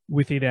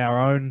within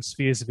our own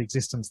spheres of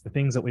existence the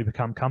things that we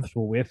become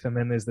comfortable with, and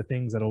then there's the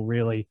things that'll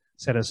really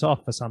set us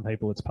off. For some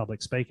people it's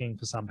public speaking,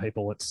 for some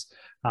people it's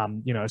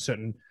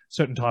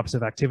certain types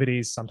of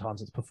activities,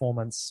 sometimes it's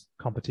performance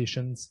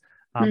competitions.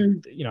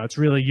 It's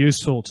really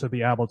useful to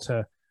be able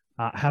to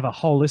have a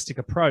holistic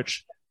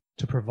approach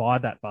to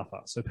provide that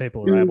buffer, so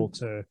people are able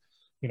to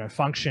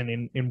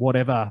function in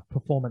whatever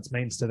performance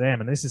means to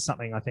them. And this is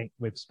something I think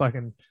we've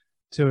spoken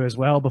to as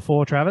well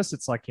before, Travis.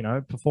 It's like,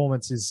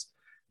 performance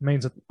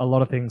means a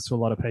lot of things to a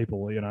lot of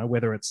people,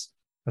 whether it's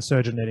a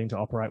surgeon needing to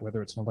operate,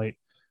 whether it's an elite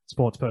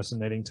sports person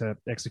needing to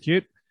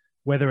execute,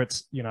 whether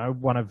it's,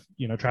 one of,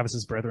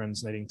 Travis's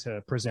brethren's needing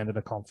to present at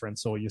a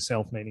conference, or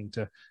yourself needing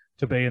to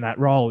be in that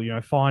role,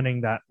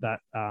 finding that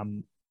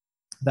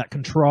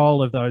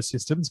control of those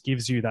systems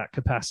gives you that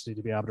capacity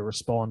to be able to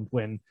respond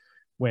when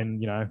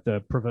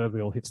the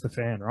proverbial hits the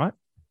fan, right?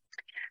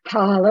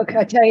 Oh, look,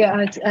 I tell you,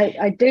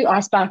 I do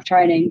ice bath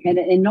training,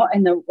 and not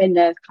in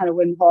the kind of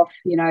Wim Hof,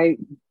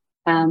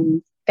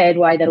 bad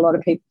way that a lot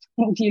of people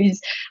use.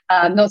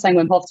 Not saying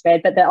Wim Hof's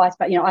bad, but the ice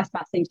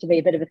bath seems to be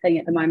a bit of a thing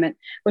at the moment,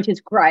 which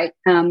is great.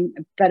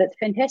 But it's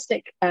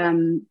fantastic. I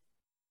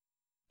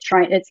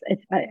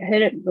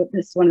heard it.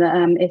 This one of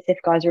the SF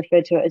guys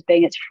referred to it as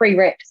being it's free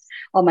reps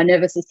on my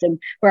nervous system,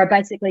 where I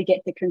basically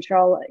get to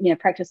control,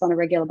 practice on a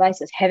regular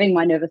basis, having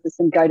my nervous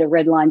system go to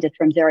red line just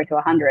from 0 to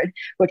 100,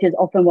 which is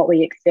often what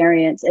we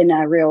experience in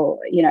a real,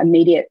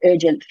 immediate,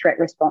 urgent threat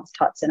response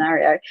type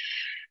scenario.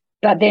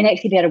 But then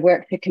actually be able to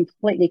work to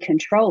completely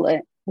control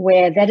it,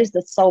 where that is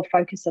the sole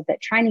focus of that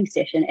training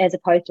session, as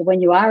opposed to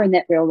when you are in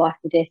that real life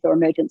or death or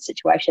emergent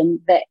situation,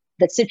 that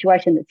the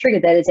situation that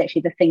triggered that is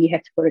actually the thing you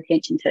have to put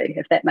attention to,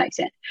 if that makes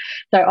sense.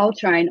 So I'll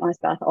train ice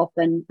bath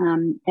often,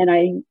 and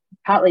I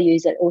partly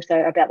use it also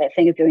about that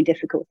thing of doing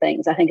difficult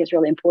things. I think it's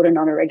really important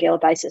on a regular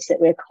basis that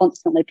we're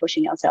constantly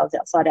pushing ourselves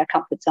outside our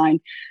comfort zone.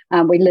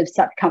 We live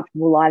such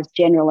comfortable lives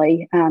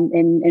generally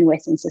in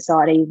Western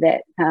society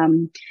that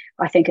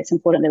I think it's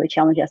important that we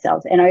challenge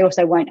ourselves. And I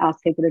also won't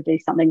ask people to do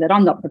something that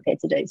I'm not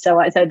prepared to do.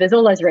 So there's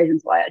all those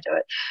reasons why I do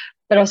it.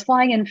 But I was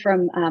flying in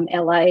from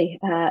LA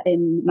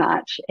in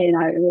March,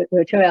 and we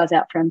were 2 hours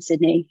out from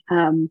Sydney,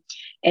 and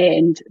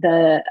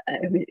the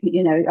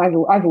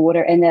over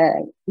water, and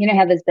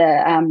how there's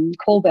the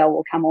call bell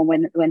will come on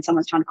when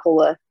someone's trying to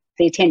call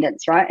the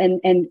attendants, right?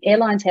 And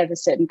airlines have a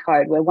certain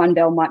code where one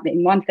bell might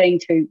mean one thing,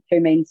 two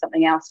means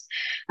something else,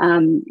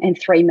 and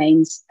 3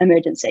 means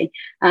emergency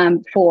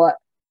for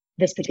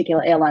this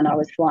particular airline I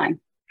was flying.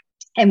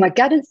 And my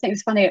gut instinct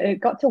was funny. It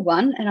got to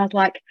 1, and I was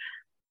like,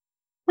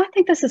 I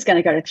think this is going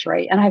to go to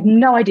 3, and I have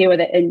no idea where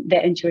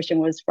that intuition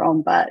was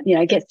from, but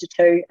it gets to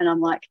 2, and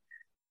I'm like,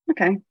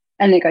 okay, and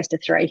then it goes to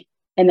 3,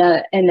 and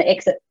the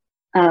exit,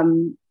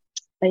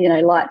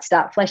 lights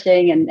start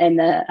flashing, and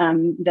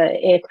the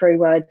air crew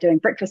were doing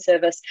breakfast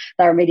service.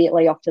 They're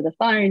immediately off to the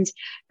phones,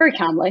 very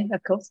calmly,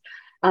 of course,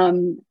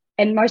 and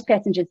most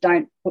passengers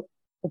don't.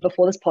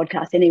 Before this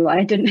podcast,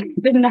 anyway, didn't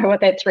know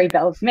what that 3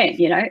 bells meant.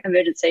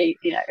 Emergency,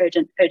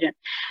 urgent.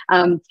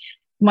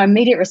 My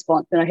immediate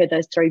response when I heard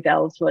those 3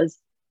 bells was,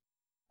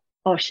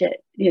 oh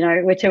shit,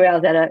 we're 2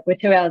 hours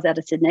out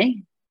of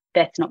Sydney.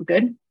 That's not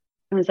good.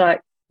 I was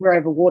like, we're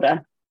over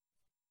water.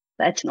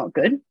 That's not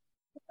good.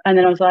 And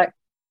then I was like,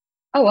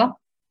 oh well,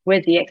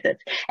 where's the exit?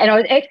 And I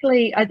was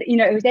actually,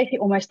 it was actually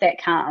almost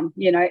that calm,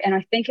 and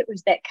I think it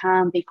was that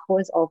calm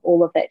because of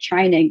all of that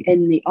training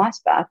in the ice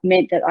bath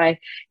meant that I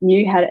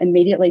knew how to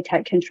immediately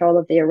take control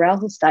of the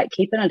arousal state,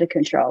 keep it under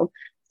control,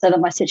 so that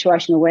my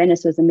situational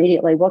awareness was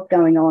immediately what's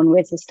going on,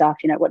 where's the stuff,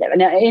 whatever.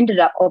 Now, it ended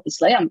up,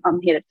 obviously,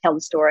 I'm here to tell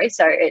the story,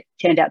 so it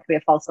turned out to be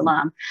a false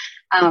alarm.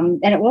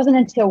 And it wasn't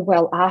until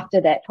well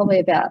after that, probably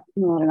about,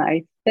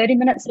 30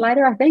 minutes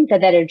later, I think,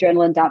 that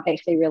adrenaline dump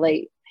actually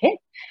really hit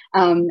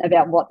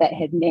about what that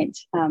had meant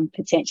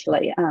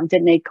potentially.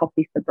 Didn't need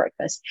coffee for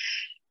breakfast.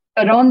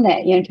 But on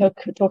that,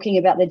 talking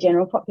about the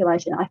general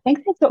population, I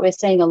think that's what we're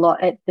seeing a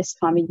lot at this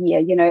time of year,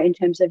 in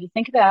terms of you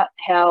think about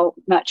how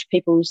much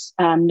people's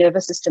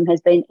nervous system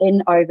has been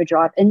in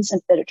overdrive, in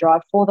sympathetic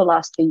drive for the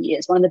last 2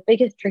 years. One of the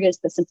biggest triggers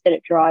for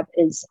sympathetic drive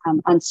is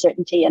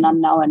uncertainty and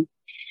unknown.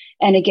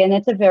 And again,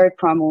 that's a very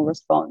primal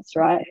response,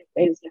 right?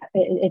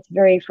 It's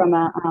very from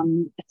a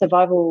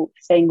survival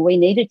thing. We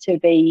needed to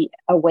be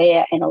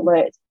aware and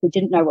alert. We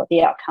didn't know what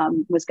the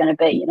outcome was going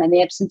to be. In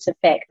the absence of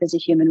fact, as a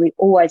human, we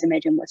always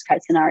imagine worst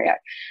case scenario.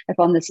 If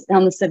I'm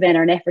on the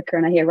savannah in Africa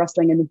and I hear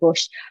rustling in the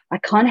bush, I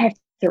kind of have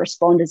to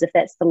respond as if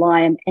that's the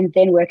lion, and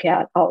then work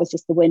out, oh, it was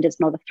just the wind, it's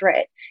not a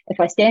threat. If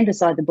I stand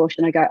beside the bush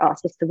and I go, oh,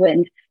 it's just the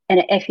wind, and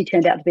it actually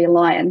turned out to be a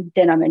lion,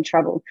 then I'm in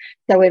trouble.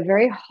 So we're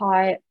very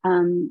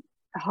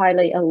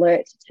highly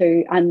alert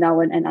to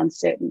unknown and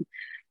uncertain.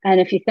 And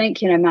if you think,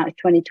 March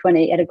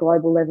 2020 at a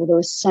global level, there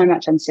was so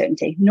much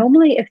uncertainty.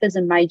 Normally, if there's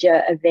a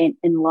major event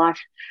in life,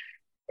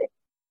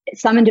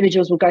 some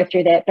individuals will go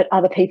through that, but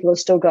other people have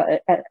still got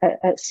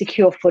a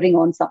secure footing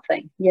on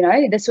something.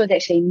 This was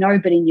actually,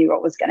 nobody knew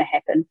what was going to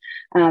happen.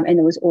 And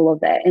there was all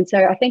of that. And so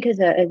I think as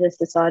a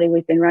society,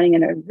 we've been running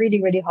in a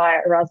really, really high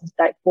arousal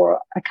state for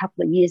a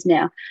couple of years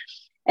now.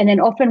 And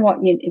then often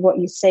what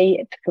you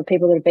see for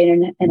people that have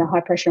been in a high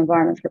pressure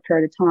environment for a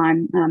period of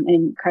time,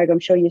 and Craig, I'm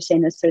sure you've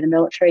seen this through the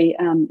military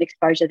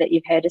exposure that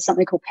you've had, is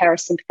something called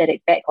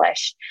parasympathetic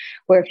backlash,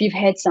 where if you've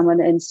had someone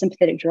in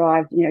sympathetic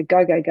drive,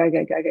 go,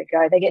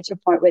 they get to a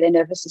point where their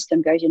nervous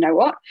system goes, you know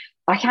what,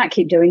 I can't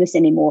keep doing this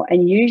anymore.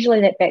 And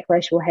usually that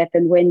backlash will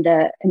happen when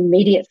the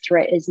immediate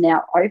threat is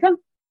now over.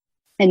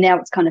 And now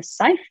it's kind of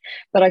safe,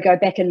 but I go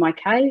back in my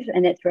cave,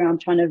 and that's where I'm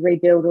trying to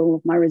rebuild all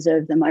of my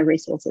reserves and my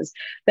resources.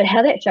 But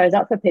how that shows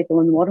up for people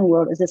in the modern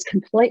world is this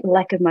complete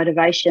lack of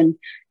motivation.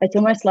 It's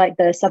almost like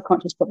the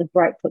subconscious puts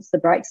the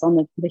brakes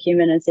on the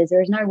human and says,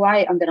 there is no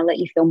way I'm going to let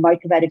you feel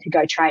motivated to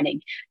go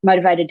training,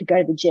 motivated to go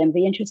to the gym. It'd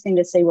be interesting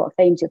to see what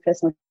themes your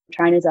personal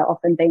trainers are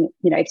often being,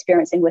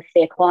 experiencing with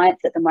their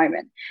clients at the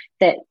moment.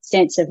 That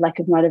sense of lack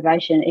of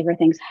motivation,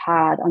 everything's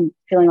hard. I'm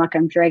feeling like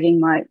I'm dragging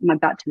my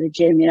butt to the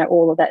gym,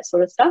 all of that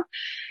sort of stuff.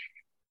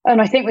 And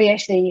I think we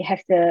actually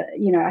have to,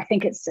 I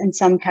think it's in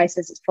some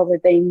cases it's probably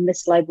been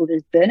mislabeled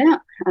as burnout.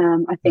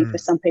 I think for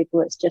some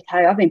people it's just,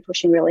 hey, I've been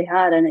pushing really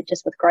hard, and it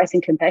just with grace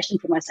and compassion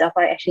for myself,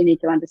 I actually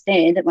need to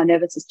understand that my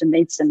nervous system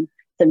needs some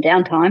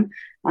downtime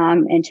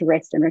and to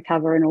rest and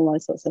recover and all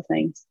those sorts of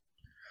things.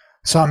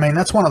 So, I mean,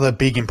 that's one of the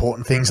big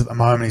important things at the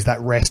moment is that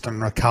rest and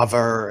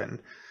recover. And,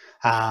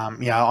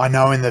 I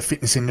know in the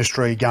fitness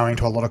industry, going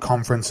to a lot of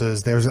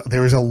conferences, there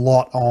is a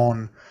lot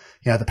on,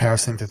 the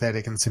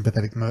parasympathetic and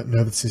sympathetic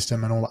nervous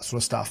system and all that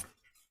sort of stuff.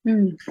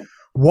 Mm.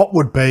 What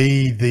would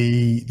be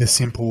the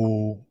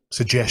simple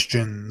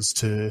suggestions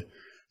to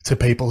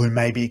people who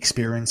may be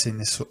experiencing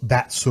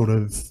those sort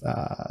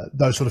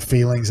of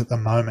feelings at the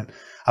moment,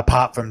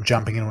 apart from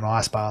jumping into an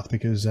ice bath?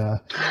 Because I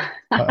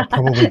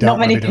probably don't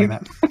want to be doing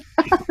that.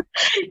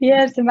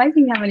 Yeah, it's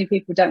amazing how many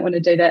people don't want to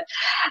do that.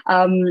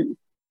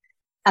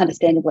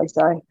 Understandably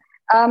so.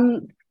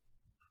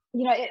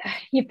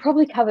 You've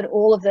probably covered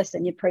all of this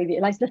in your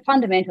previous, like the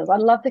fundamentals.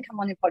 I'd love to come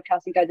on your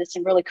podcast and go, there's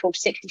some really cool,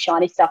 sexy,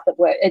 shiny stuff that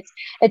works.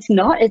 It's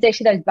not. It's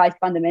actually those base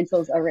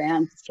fundamentals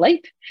around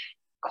sleep,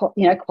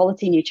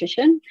 quality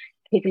nutrition,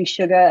 keeping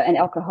sugar and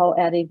alcohol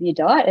out of your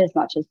diet as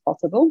much as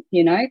possible.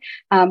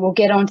 We'll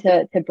get on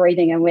to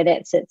breathing and where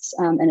that sits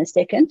in a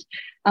second.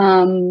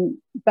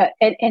 But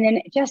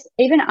then just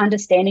even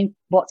understanding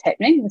what's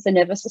happening with the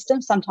nervous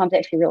system sometimes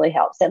actually really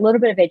helps. That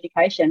little bit of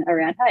education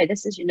around, hey,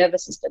 this is your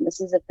nervous system.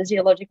 This is a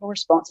physiological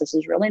response. This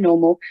is really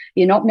normal.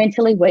 You're not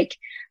mentally weak.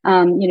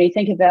 You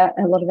think about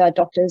a lot of our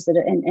doctors that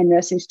are and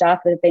nursing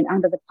staff that have been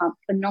under the pump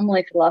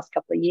phenomenally for the last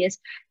couple of years.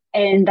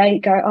 And they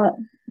go,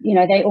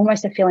 they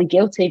almost are feeling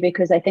guilty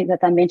because they think that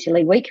they're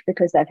mentally weak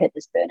because they've hit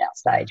this burnout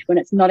stage, when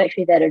it's not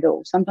actually that at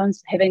all.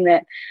 Sometimes giving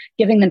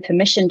them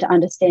permission to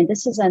understand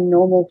this is a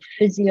normal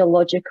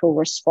physiological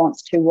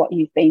response to what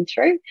you've been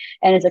through.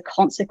 And as a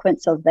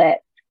consequence of that,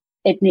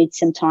 it needs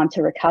some time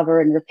to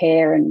recover and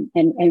repair and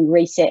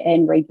reset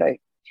and reboot.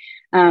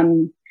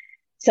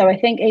 So I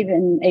think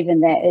even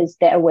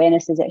that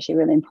awareness is actually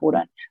really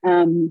important.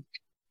 In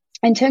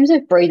terms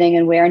of breathing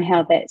and where and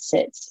how that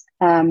sits,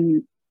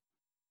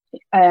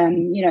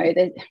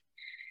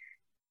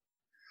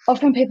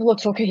 often people will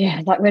talk,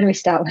 where do we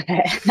start with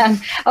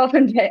that?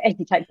 Often as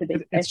you take to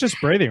these. It's just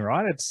breathing,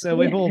 right? It's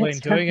we've all been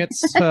doing it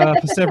for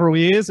several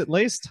years at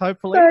least,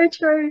 hopefully.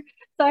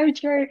 So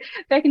true.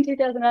 Back in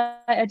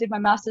 2008, I did my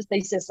master's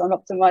thesis on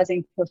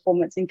optimizing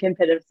performance in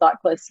competitive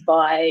cyclists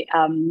by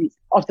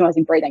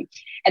optimizing breathing.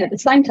 And at the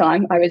same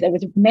time, it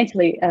was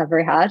mentally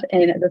very hard.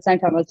 And at the same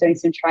time, I was doing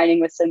some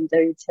training with some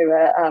dudes who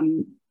are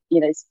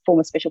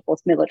former special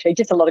force military,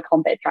 just a lot of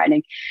combat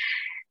training,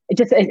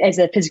 just as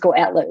a physical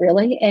outlet,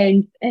 really.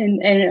 And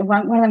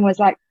one of them was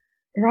like,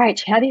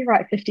 Rach, how do you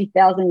write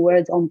 50,000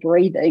 words on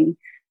breathing?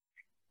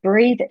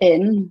 Breathe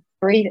in,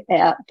 breathe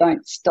out,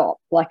 don't stop.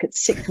 Like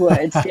it's 6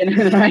 words, you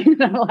know what I mean?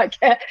 Like,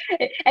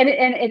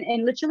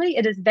 and literally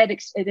it is that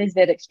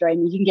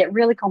extreme. You can get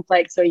really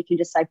complex, or you can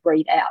just say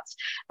breathe out.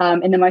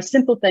 And the most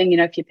simple thing,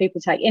 if your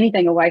people take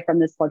anything away from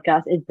this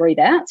podcast, is breathe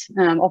out.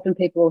 Often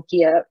people will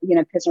hear,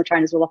 personal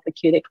trainers will often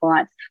cue their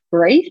clients,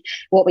 breathe.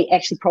 What we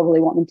actually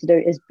probably want them to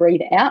do is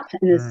breathe out.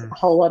 And there's a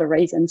whole lot of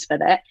reasons for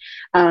that.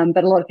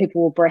 But a lot of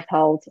people will breath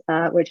hold,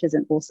 which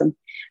isn't awesome.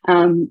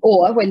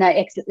 Or when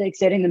they're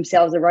exerting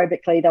themselves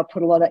aerobically, they'll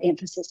put a lot of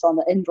emphasis on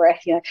the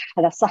in-breath, and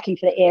they're sucking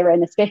for the air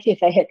in, especially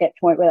if they hit that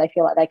point where they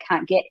feel like they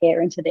can't get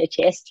air into their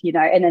chest,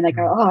 and then they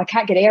go, I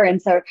can't get air in,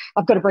 so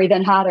I've got to breathe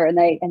in harder, and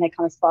they kind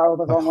of spiral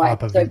the wrong way.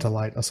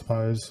 Hyperventilate, I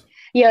suppose.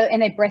 Yeah,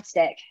 and they breath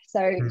stack.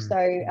 So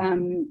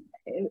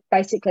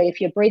basically, if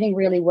you're breathing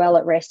really well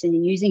at rest and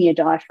you're using your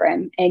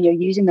diaphragm and you're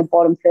using the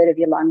bottom third of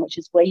your lung, which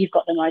is where you've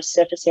got the most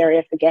surface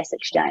area for gas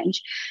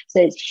exchange, so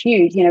it's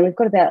huge. We've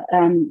got about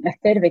a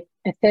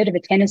third of a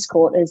tennis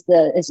court is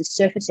a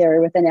surface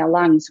area within our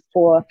lungs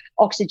for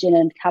oxygen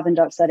and carbon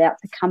dioxide out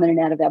to come in and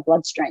out of our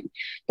bloodstream.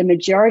 The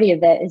majority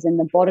of that is in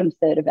the bottom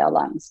third of our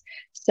lungs.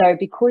 So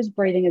because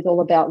breathing is all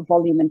about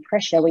volume and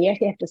pressure, we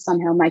actually have to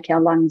somehow make our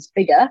lungs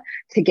bigger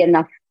to get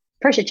enough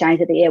pressure change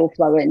that the air will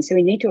flow in. So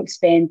we need to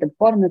expand the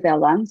bottom of our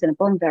lungs and the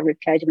bottom of our rib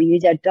cage, and we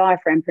use our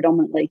diaphragm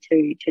predominantly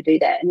to do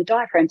that. And the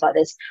diaphragm's like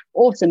this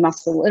awesome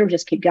muscle. It'll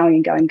just keep going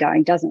and going and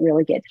going. Doesn't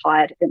really get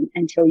tired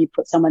until you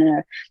put someone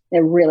in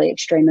a really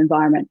extreme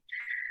environment.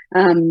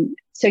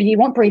 So you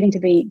want breathing to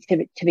be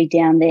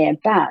down there.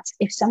 But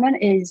if someone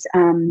is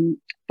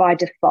by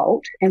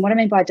default. And what I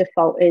mean by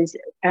default is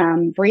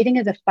breathing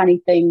is a funny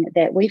thing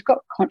that we've got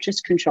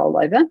conscious control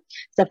over.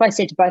 So if I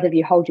said to both of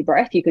you, hold your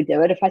breath, you could do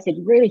it. If I said,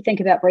 really think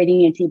about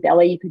breathing into your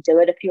belly, you could do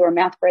it. If you were a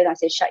mouth breather, I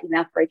said, shut your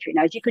mouth, breathe through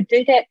your nose. You could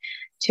do that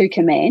to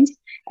command.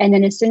 And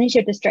then as soon as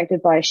you're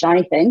distracted by a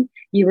shiny thing,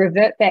 you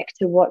revert back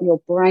to what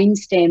your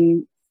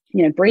brainstem,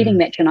 breathing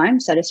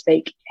metronome, so to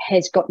speak,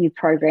 has got you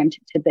programmed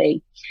to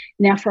be.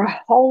 Now, for a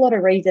whole lot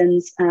of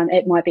reasons,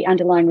 it might be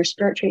underlying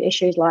respiratory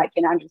issues like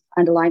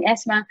underlying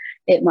asthma.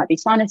 It might be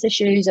sinus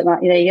issues. It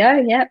might, there you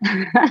go. Yep.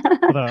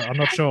 I'm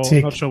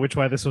not sure which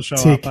way this will show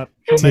up, but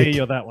for me,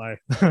 you're that way.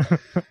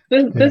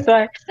 this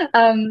way.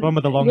 The one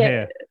with the long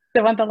hair.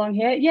 The one with the long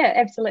hair. Yeah,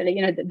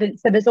 absolutely.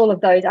 So there's all of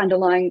those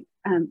underlying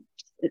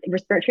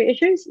respiratory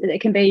issues. It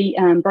can be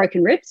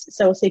broken ribs.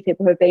 So we'll see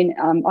people who have been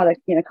either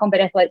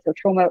combat athletes or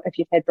trauma. If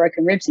you've had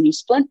broken ribs and you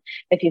splint,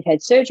 if you've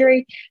had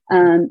surgery,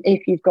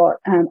 if you've got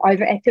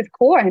overactive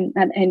core, and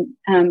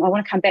I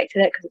want to come back to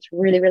that because it's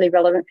really, really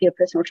relevant for your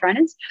personal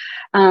trainers.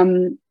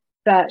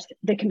 But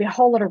there can be a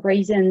whole lot of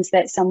reasons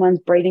that someone's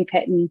breathing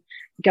pattern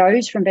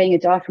goes from being a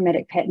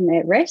diaphragmatic pattern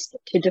at rest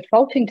to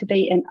defaulting to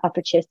be an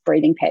upper chest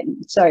breathing pattern.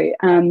 So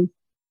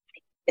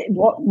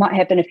what might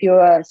happen if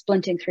you're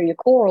splinting through your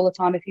core all the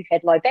time, if you've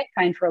had low back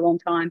pain for a long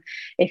time,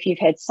 if you've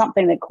had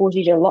something that causes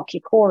you to lock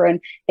your core in,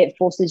 it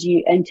forces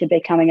you into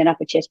becoming an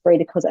upper chest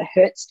breather because it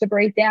hurts to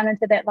breathe down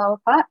into that lower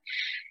part.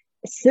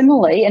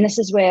 Similarly, and this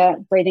is where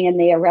breathing in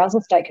the arousal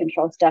state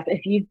control stuff,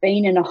 if you've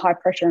been in a high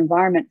pressure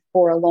environment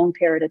for a long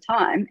period of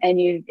time and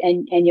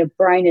your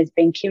brain has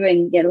been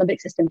cueing, your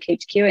limbic system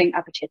keeps cueing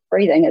upper chest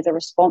breathing as a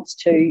response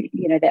to,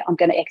 that I'm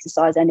going to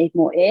exercise, I need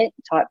more air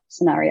type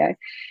scenario.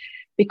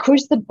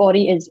 Because the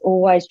body is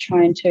always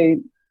trying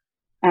to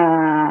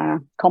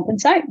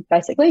compensate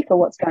basically for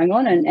what's going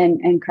on,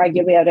 and Craig,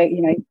 you'll be able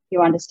to,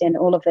 you understand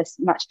all of this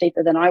much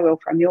deeper than I will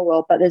from your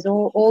world, but there's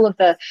all of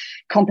the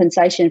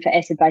compensation for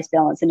acid-base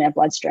balance in our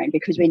bloodstream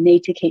because we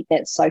need to keep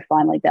that so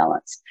finely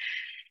balanced.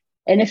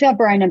 And if our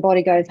brain and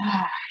body goes,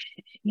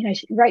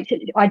 Rachel,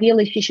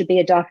 ideally she should be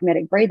a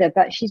diaphragmatic breather,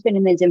 but she's been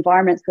in these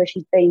environments where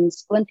she's been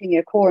splinting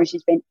her core and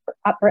she's been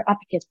upper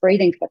chest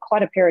breathing for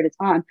quite a period of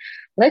time.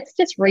 Let's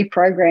just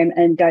reprogram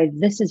and go,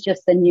 this is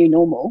just the new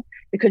normal.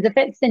 Because if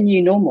that's the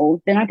new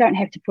normal, then I don't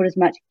have to put as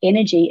much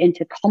energy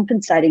into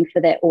compensating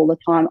for that all the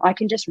time. I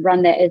can just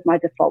run that as my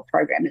default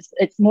program.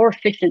 It's more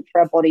efficient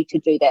for our body to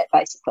do that,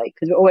 basically,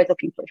 because we're always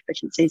looking for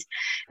efficiencies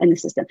in the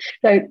system.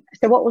 So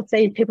what we'll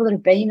see is people that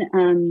have been,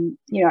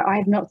 I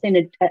have not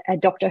seen a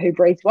doctor who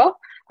breathes well,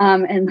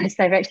 unless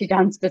they've actually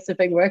done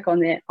specific work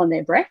on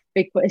their breath,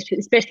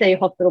 especially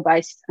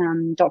hospital-based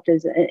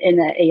doctors in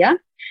the ER.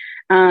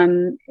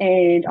 And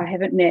I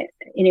haven't met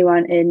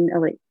anyone in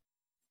elite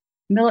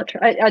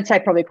military, I'd say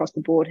probably across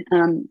the board,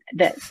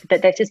 that's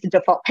just the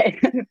default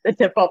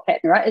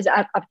pattern, right, is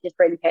up chest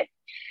breathing pattern.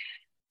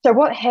 So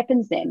what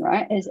happens then,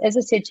 right, is, as I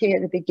said to you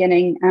at the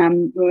beginning,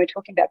 when we were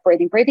talking about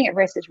breathing at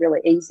rest is really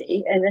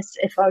easy. And this,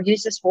 if I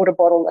use this water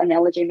bottle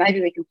analogy, maybe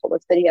we can pull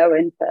this video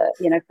in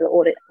for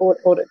audit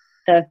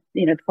the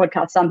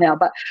podcast somehow.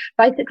 But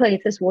basically,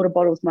 if this water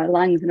bottle is my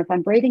lungs, and if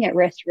I'm breathing at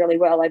rest really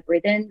well, I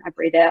breathe in, I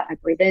breathe out, I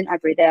breathe in, I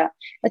breathe out.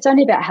 It's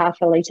only about half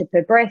a litre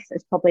per breath.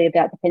 It's probably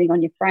about, depending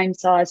on your frame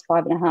size,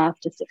 5.5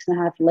 to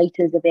 6.5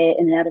 litres of air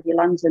in and out of your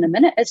lungs in a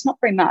minute. It's not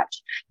very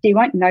much, so you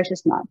won't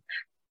notice much.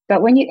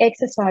 But when you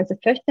exercise, the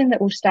first thing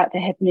that will start to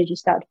happen is you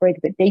start to breathe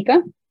a bit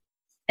deeper.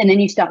 And then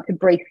you start to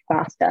breathe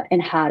faster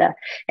and harder.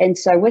 And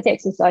so with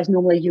exercise,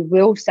 normally you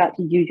will start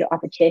to use your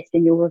upper chest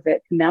and you'll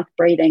revert to mouth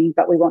breathing,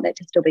 but we want that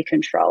to still be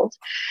controlled.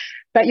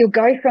 But you'll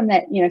go from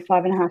that,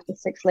 5.5 to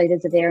 6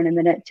 litres of air in a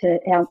minute to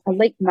our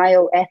elite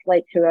male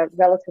athletes who are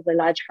relatively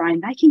large frame.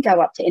 They can go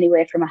up to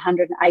anywhere from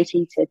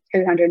 180 to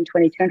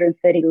 220,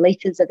 230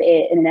 litres of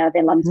air in and out of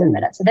their lungs in a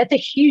minute. So that's a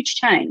huge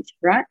change,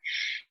 right?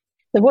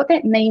 So what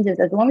that means is,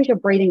 as long as you're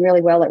breathing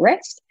really well at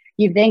rest,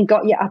 you've then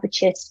got your upper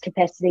chest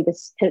capacity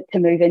to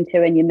move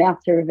into and your mouth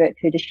to revert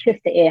to shift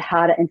the air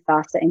harder and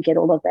faster and get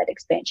all of that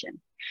expansion.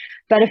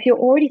 But if you're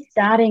already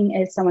starting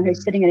as someone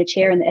who's sitting in a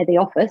chair at the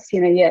office,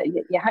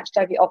 you're hunched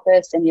over your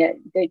office and you're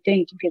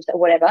doing computer or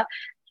whatever,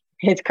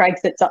 as Craig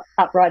sits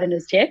upright in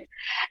his chair,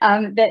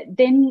 that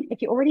then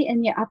if you're already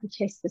in your upper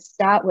chest to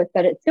start with,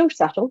 but it's still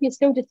subtle, you're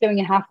still just doing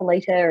a half a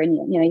litre and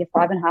your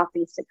 5.5 or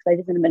your 6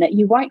 litres in a minute,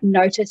 you won't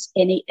notice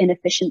any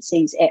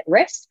inefficiencies at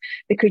rest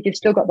because you've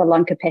still got the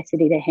lung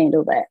capacity to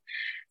handle that.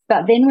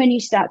 But then when you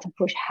start to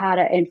push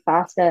harder and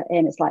faster,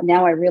 and it's like,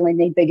 now I really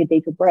need bigger,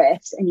 deeper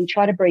breaths, and you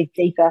try to breathe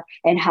deeper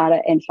and harder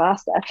and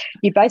faster,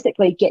 you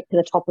basically get to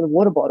the top of the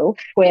water bottle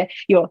where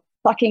you're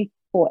sucking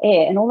for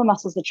air and all the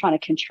muscles are trying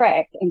to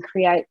contract and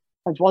create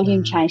a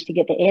volume change to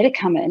get the air to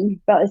come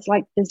in, but it's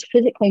like there's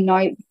physically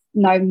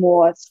no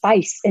more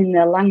space in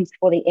the lungs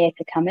for the air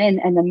to come in,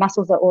 and the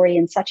muscles are already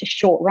in such a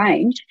short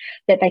range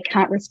that they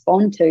can't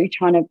respond to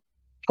trying to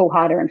pull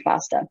harder and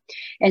faster.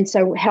 And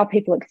so how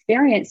people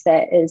experience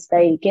that is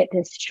they get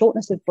this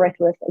shortness of breath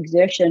with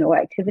exertion or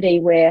activity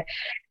where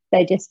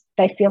they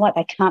feel like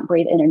they can't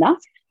breathe in enough.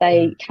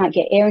 They can't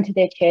get air into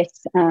their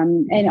chest,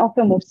 and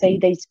often we'll see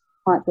these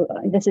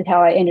this is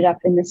how I ended up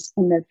in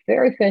the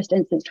very first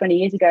instance 20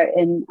 years ago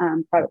in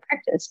private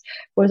practice,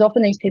 was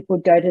often these people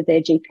would go to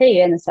their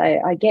GP and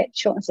say, I get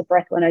shortness of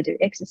breath when I do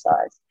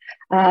exercise.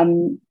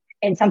 And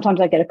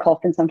sometimes I get a cough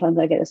and sometimes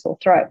I get a sore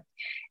throat.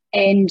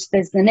 And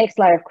there's the next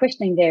layer of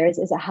questioning there is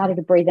it harder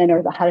to breathe in or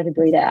is it harder to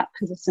breathe out?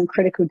 Because there's some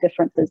critical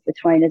differences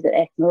between, is it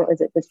asthma or is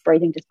it this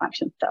breathing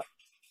dysfunction stuff?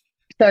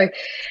 So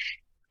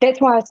that's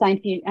why I was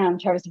saying to you,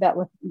 Travis, about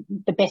with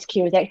the best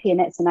cue is actually in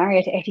that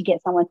scenario to actually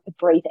get someone to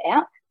breathe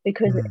out.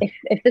 Because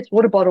if this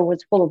water bottle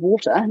was full of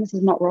water, and this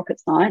is not rocket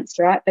science,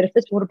 right? But if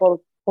this water bottle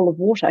is full of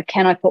water,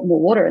 can I put more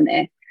water in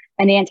there?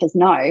 And the answer is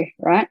no,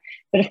 right?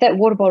 But if that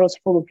water bottle is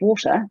full of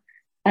water,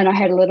 and I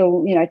had a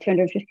little,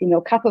 250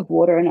 ml cup of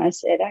water, and I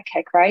said,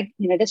 okay, Craig,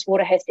 this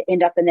water has to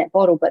end up in that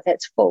bottle, but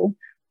that's full.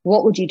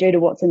 What would you do to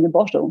what's in the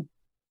bottle?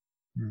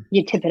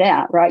 You'd tip it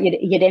out, right?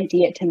 You'd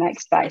empty it to make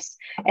space.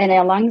 And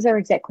our lungs are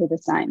exactly the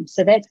same.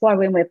 So that's why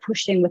when we're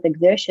pushing with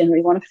exertion,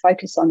 we want to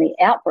focus on the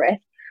out breath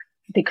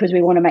because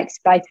we want to make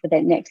space for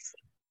that next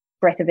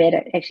breath of air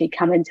to actually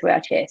come into our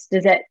chest.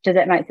 Does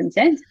that make some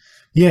sense?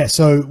 Yeah.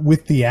 So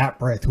with the out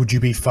breath, would you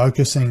be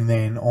focusing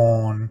then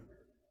on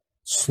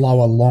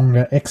slower,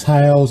 longer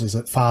exhales? Is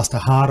it faster,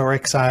 harder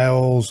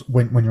exhales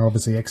when you're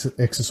obviously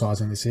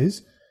exercising?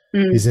 Is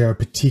there a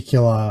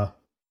particular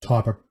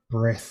type of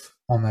breath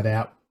on that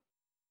out,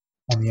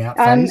 on the out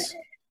phase?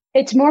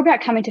 It's more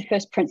about coming to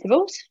first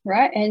principles,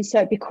 right? And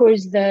so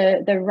because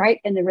the rate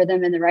and the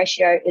rhythm and the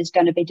ratio is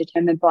going to be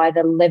determined by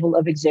the level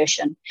of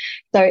exertion.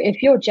 So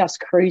if you're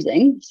just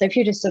cruising, so if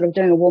you're just sort of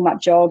doing a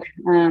warm-up jog,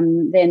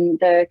 then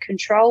the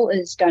control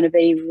is going to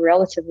be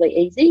relatively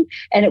easy,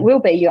 and it will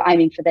be you're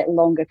aiming for that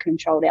longer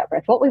controlled out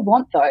breath. What we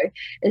want though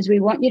is we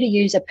want you to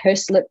use a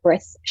pursed lip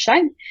breath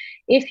shape.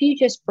 If you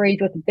just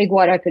breathe with a big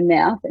wide open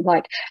mouth,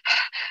 like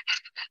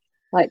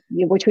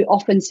which we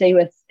often see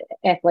with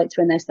athletes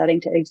when they're starting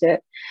to exert,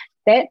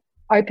 that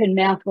open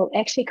mouth will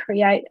actually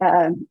create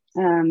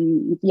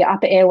your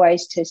upper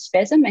airways to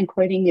spasm,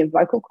 including your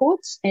vocal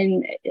cords.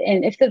 And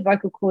if the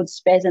vocal cords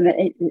spasm,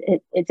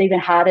 it's even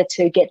harder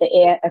to get the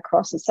air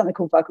across. It's something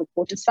called vocal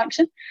cord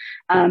dysfunction.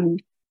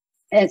 And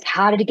it's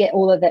harder to get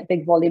all of that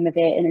big volume of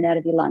air in and out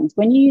of your lungs.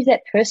 When you use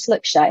that pursed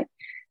lip shape,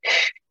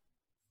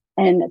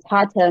 and it's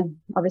hard to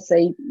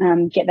obviously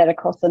get that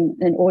across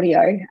in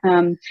audio,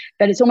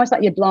 but it's almost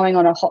like you're blowing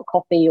on a hot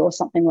coffee or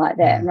something like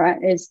that, right?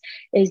 Is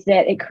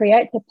that it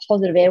creates a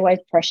positive airways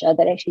pressure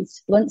that actually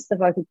splints the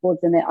vocal cords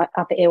and the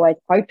upper airways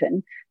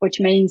open, which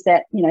means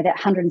that, that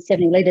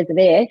 170 litres of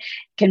air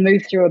can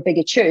move through a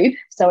bigger tube,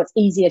 so it's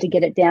easier to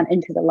get it down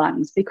into the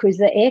lungs, because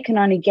the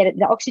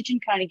oxygen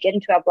can only get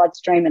into our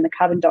bloodstream and the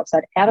carbon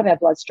dioxide out of our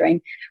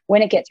bloodstream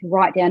when it gets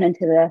right down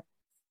into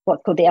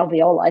what's called the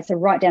alveoli, so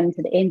right down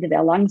into the ends of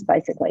our lungs,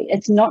 basically.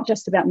 It's not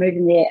just about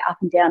moving the air up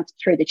and down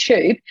through the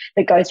tube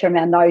that goes from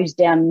our nose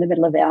down in the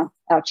middle of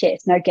our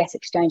chest. No gas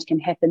exchange can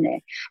happen there.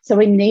 So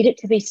we need it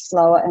to be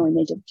slower and we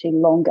need it to be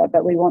longer,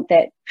 but we want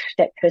that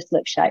pursed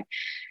lip shape.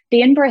 The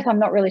in-breath, I'm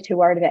not really too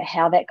worried about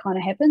how that kind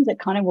of happens. It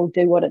kind of will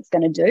do what it's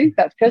going to do.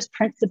 But first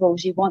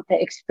principles, you want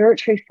the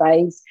expiratory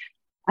phase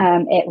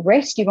at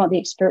rest. You want the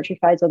expiratory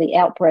phase or the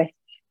out-breath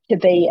to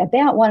be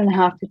about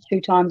 1.5 to 2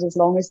 times as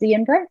long as the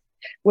in-breath.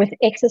 With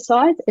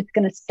exercise, it's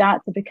going to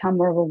start to become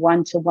more of a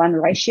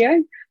 1-to-1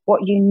 ratio.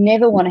 What you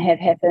never want to have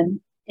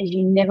happen is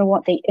you never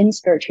want the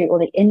inspiratory or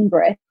the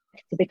in-breath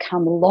to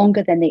become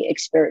longer than the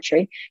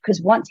expiratory,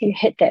 because once you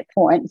hit that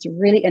point, it's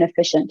really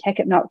inefficient.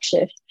 Tachypneic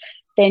shift,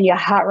 then your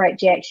heart rate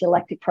jacks, your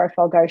lactic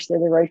profile goes through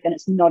the roof, and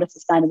it's not a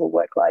sustainable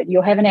workload.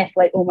 You'll have an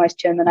athlete almost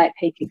terminate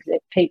peak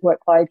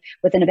workload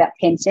within about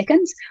 10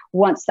 seconds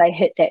once they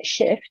hit that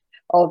shift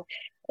of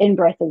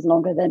in-breath is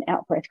longer than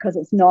out-breath, because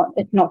it's not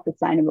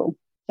sustainable.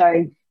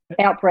 So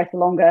out breath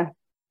longer,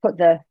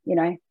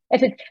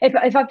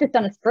 if I've just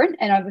done a sprint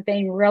and I've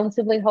been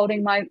relatively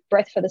holding my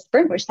breath for the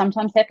sprint, which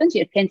sometimes happens,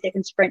 your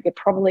 10-second sprint, you're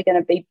probably going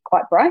to be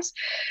quite braced.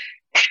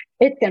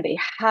 It's going to be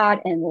hard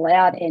and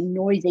loud and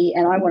noisy,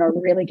 and I want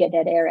to really get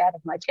that air out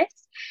of my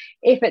chest.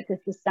 If it's a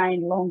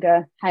sustained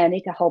longer, hey, I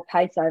need to hold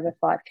pace over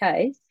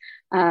 5Ks,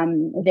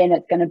 then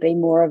it's going to be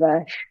more of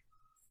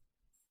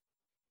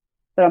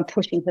but I'm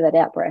pushing for that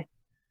out breath.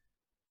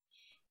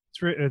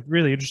 It's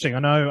really interesting. I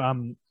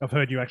know I've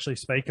heard you actually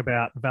speak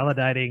about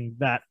validating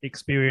that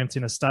experience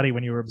in a study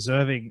when you were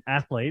observing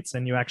athletes,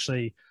 and you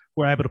actually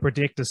were able to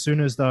predict as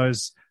soon as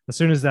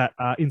that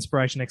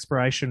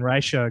inspiration-expiration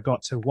ratio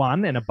got to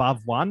 1 and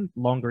above 1,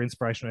 longer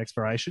inspiration or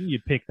expiration,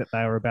 you'd pick that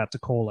they were about to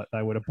call it.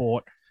 They would have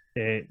bought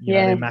their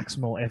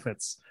maximal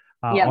efforts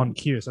on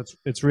cue. So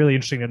it's really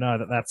interesting to know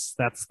that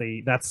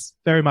that's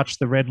very much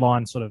the red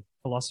line sort of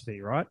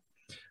philosophy, right?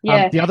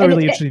 Yeah. The other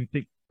really interesting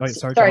thing. Oh,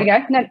 sorry, go.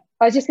 No,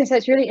 I was just going to say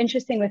it's really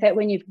interesting with that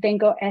when you've then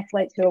got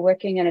athletes who are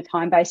working in a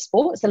time-based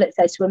sport. So let's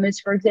say swimmers,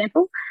 for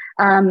example,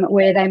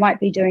 where they might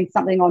be doing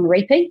something on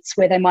repeats,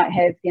 where they might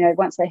have,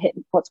 once they hit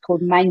what's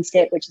called main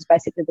step, which is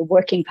basically the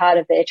working part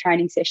of their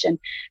training session,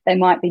 they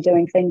might be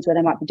doing things where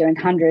they might be doing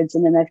hundreds,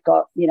 and then they've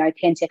got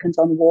 10 seconds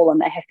on the wall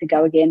and they have to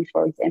go again,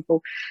 for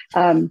example.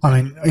 In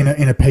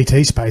a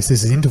PT space,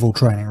 this is interval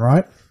training,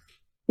 right?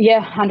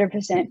 Yeah,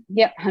 100%.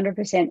 Yep,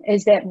 100%.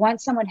 Is that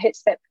once someone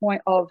hits that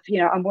point of,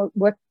 I'm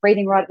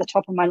breathing right at the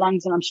top of my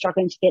lungs and I'm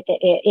struggling to get the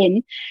air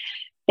in,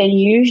 then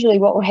usually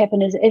what will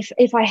happen is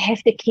if I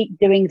have to keep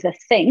doing the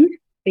thing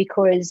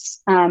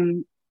because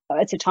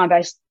it's a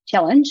time-based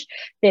challenge,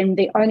 then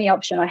the only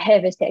option I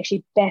have is to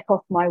actually back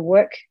off my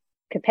work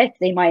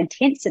capacity, my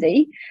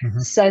intensity,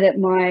 so that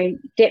my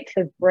depth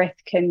of breath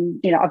can,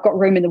 I've got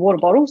room in the water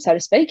bottle, so to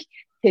speak,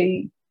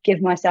 to give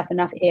myself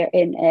enough air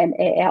in and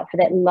air out for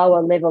that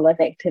lower level of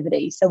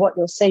activity. So what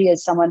you'll see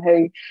is someone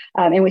who,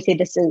 and we said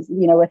this is,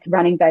 with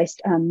running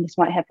based, this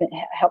might help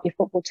your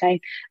football team,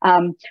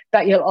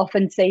 but you'll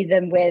often see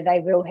them where they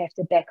will have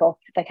to back off.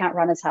 They can't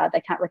run as hard.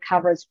 They can't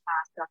recover as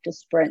fast after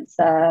sprints.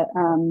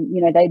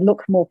 They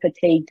look more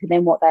fatigued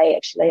than what they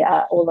actually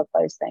are, all of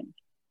those things.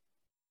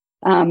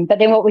 But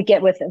then what we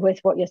get with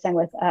what you're saying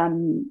with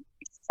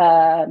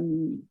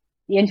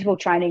the interval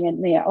training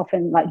and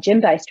often like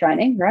gym-based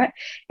training, right,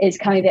 is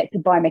coming back to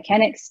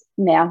biomechanics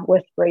now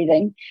with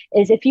breathing,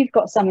 is if you've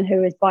got someone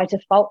who is by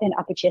default an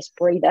upper chest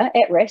breather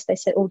at rest, they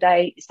sit all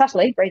day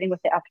subtly breathing with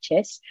their upper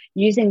chest,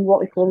 using what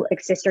we call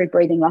accessory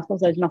breathing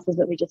muscles, those muscles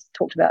that we just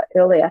talked about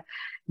earlier.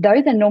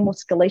 Those are normal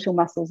skeletal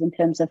muscles in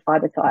terms of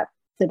fiber type.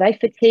 So they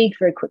fatigue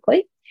very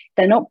quickly.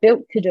 They're not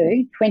built to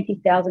do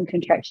 20,000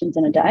 contractions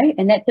in a day,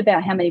 and that's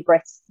about how many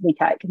breaths we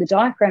take. The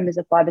diaphragm is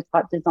a fiber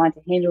type designed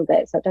to handle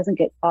that, so it doesn't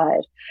get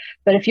tired.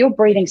 But if you're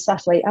breathing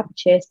subtly upper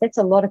chest, that's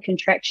a lot of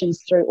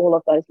contractions through all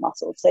of those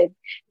muscles. So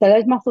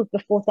those muscles,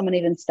 before someone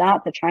even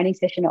starts a training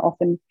session, are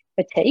often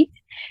fatigued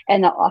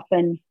and they're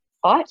often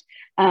tight.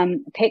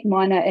 Pec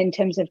minor, in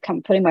terms of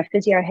putting my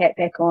physio hat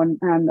back on,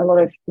 a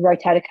lot of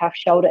rotator cuff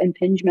shoulder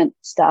impingement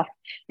stuff,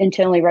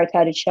 internally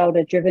rotated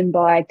shoulder driven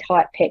by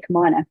tight pec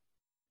minor,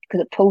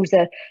 because it pulls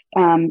the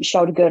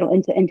shoulder girdle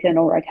into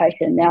internal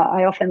rotation. Now,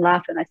 I often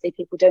laugh when I see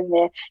people doing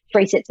their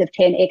 3 sets of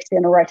 10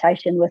 external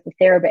rotation with the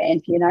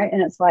TheraBand,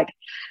 and it's like,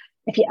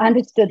 if you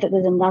understood that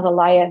there's another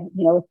layer,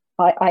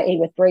 i.e.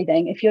 with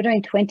breathing, if you're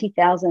doing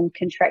 20,000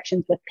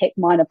 contractions with pec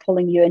minor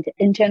pulling you into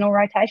internal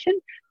rotation,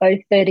 those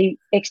 30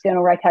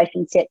 external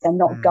rotation sets are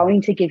not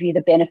going to give you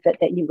the benefit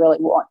that you really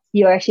want.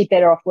 You're actually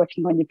better off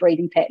working on your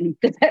breathing pattern.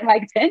 Does that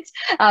make sense?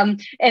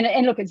 And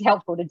look, it's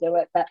helpful to do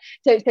it. But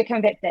so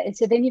coming back to that,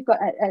 so then you've got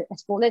a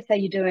sport. Let's say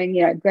you're doing,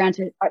 ground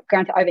to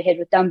overhead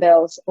with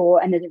dumbbells,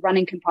 and there's a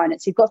running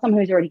component. So you've got someone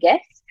who's already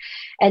gassed,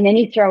 and then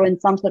you throw in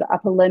some sort of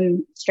upper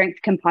limb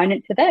strength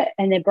component to that,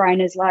 and their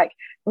brain is like,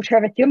 well,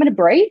 Travis, do you want me to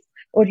breathe?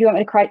 Or do you want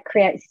me to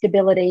create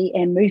stability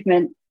and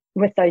movement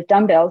with those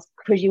dumbbells?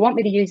 Because you want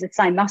me to use the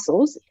same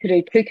muscles to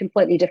do two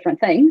completely different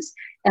things,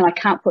 and I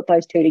can't put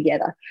those two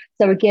together.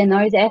 So again,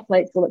 those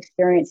athletes will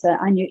experience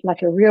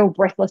like a real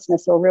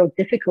breathlessness or real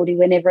difficulty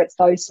whenever it's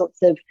those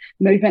sorts of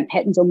movement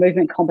patterns or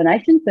movement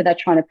combinations where they're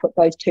trying to put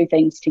those two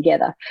things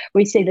together.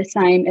 We see the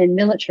same in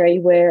military,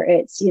 where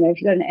it's,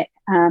 if you've got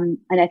an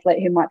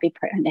athlete who might be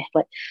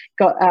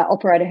got an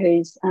operator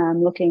who's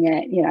looking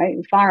at,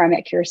 firearm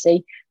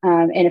accuracy,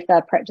 and if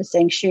they're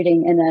practicing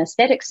shooting in a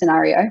static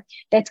scenario,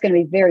 that's going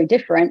to be very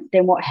different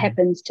than what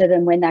happens to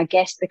them when they're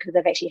gassed because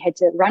they've actually had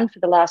to run for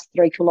the last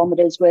 3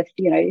 kilometers with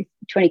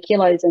 20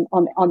 kilos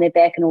on their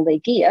back and all their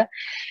gear,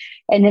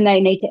 and then they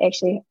need to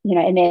actually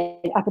and their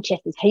upper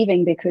chest is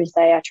heaving because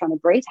they are trying to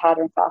breathe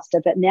harder and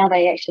faster, but now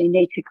they actually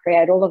need to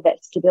create all of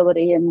that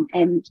stability and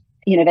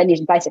they need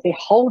to basically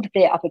hold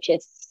their upper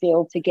chest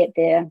still to get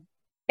their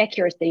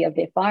accuracy of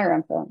their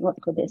firearm for what's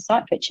called their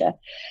sight picture.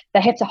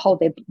 They have to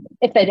hold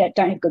if they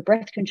don't have good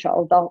breath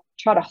control, they'll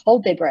try to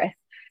hold their breath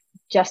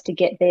just to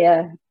get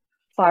their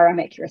firearm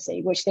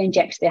accuracy, which then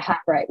jacks their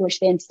heart rate, which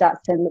then starts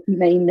to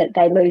mean that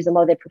they lose a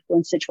lot of their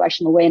peripheral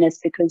situational awareness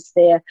because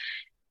their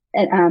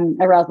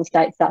arousal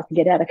state starts to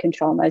get out of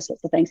control and those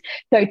sorts of things.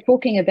 So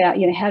talking about,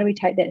 how do we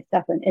take that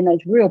stuff in those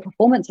real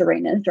performance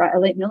arenas, right,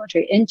 elite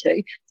military,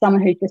 into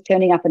someone who's just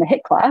turning up in a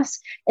HIIT class,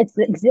 it's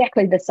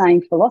exactly the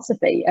same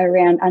philosophy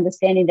around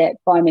understanding that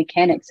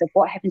biomechanics of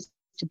what happens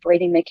to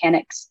breathing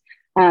mechanics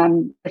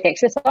with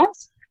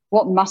exercise.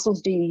 What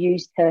muscles do you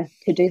use to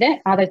do that?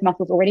 Are those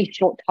muscles already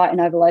short, tight,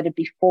 and overloaded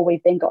before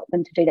we've then got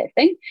them to do that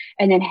thing?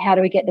 And then how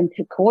do we get them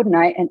to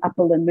coordinate an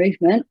upper limb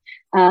movement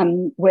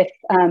with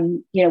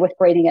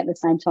breathing at the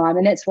same time?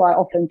 And that's why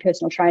often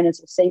personal trainers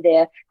will see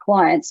their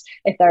clients,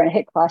 if they're in a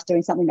HIIT class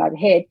doing something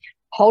overhead,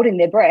 holding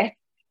their breath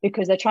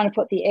because they're trying to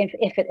put the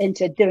effort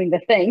into doing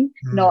the thing,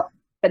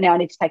 but now I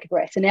need to take a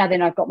breath. So now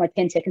then I've got my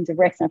 10 seconds of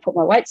rest and I put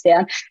my weights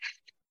down.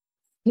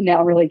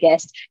 Now I'm really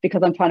gassed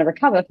because I'm trying to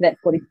recover for that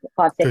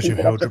 45 seconds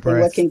that I've just been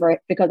working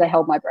because I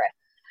held my breath.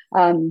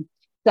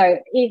 So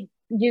if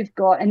you've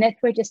got, and that's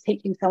where just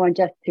teaching someone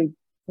just to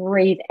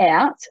breathe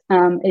out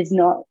is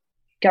not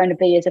going to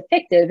be as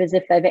effective as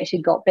if they've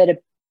actually got better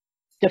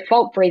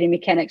default breathing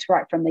mechanics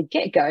right from the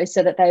get-go,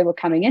 so that they were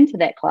coming into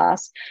that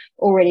class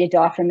already a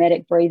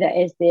diaphragmatic breather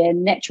as their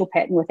natural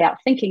pattern without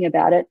thinking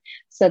about it,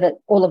 so that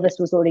all of this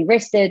was already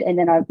rested, and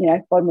then I,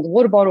 bottom of the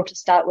water bottle to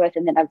start with,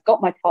 and then I've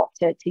got my top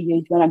to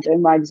use when I'm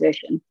doing my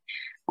exertion.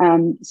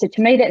 So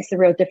to me, that's the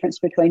real difference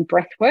between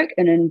breath work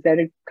and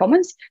inverted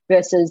commas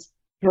versus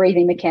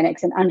breathing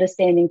mechanics and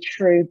understanding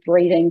true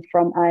breathing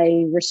from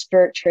a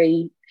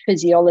respiratory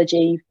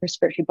physiology,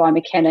 respiratory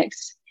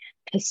biomechanics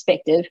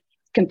perspective.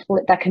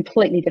 They're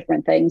completely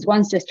different things.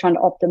 One's just trying to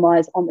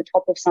optimize on the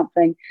top of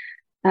something.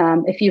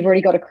 If you've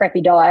already got a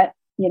crappy diet,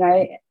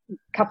 a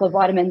couple of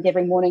vitamins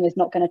every morning is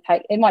not going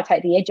to it might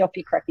take the edge off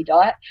your crappy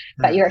diet,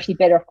 but you're actually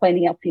better off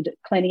cleaning out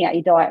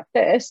your diet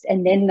first,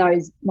 and then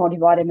those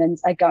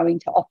multivitamins are going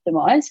to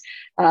optimize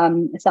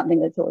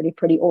something that's already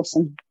pretty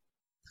awesome.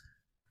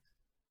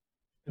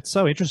 It's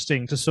so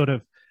interesting to sort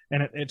of,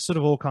 and it sort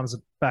of all comes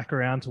back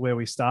around to where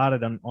we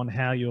started on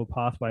how your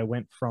pathway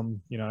went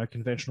from,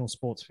 conventional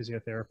sports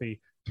physiotherapy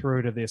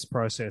through to this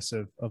process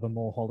of a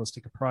more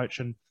holistic approach.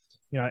 And,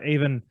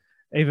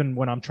 even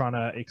when I'm trying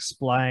to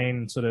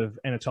explain sort of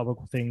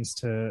anatomical things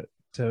to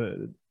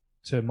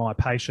my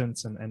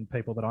patients and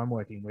people that I'm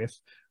working with,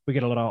 we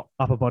get a lot of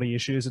upper body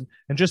issues and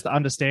just the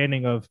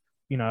understanding of,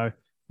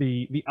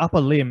 the upper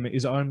limb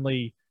is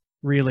only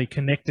really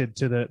connected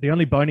to the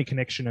only bony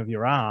connection of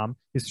your arm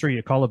is through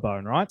your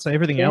collarbone, right? So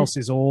everything else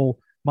is all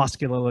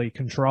muscularly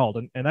controlled.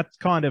 And that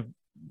kind of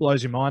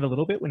blows your mind a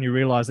little bit when you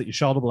realize that your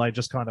shoulder blade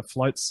just kind of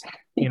floats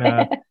in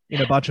a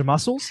bunch of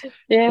muscles.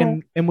 Yeah.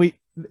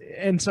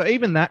 And so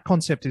even that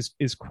concept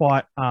is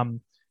quite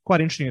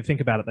interesting to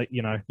think about it, that,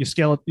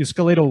 your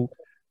skeletal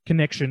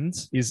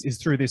connections is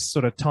through this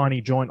sort of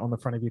tiny joint on the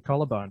front of your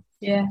collarbone.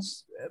 Yeah.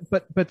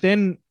 But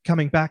then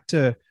coming back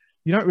to,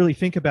 you don't really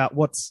think about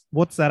what's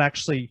that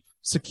actually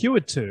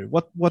secured to,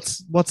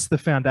 what's the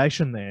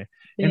foundation there.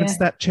 And it's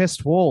that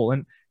chest wall,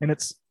 and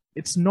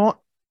it's not,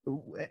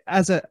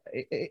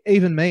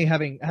 even me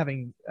having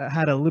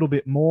had a little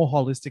bit more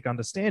holistic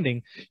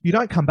understanding, you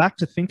don't come back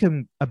to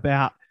thinking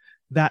about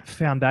that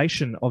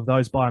foundation of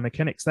those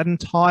biomechanics. That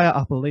entire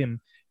upper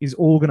limb is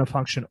all going to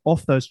function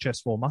off those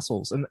chest wall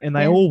muscles, and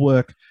they all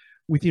work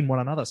within one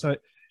another. So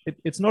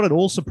it's not at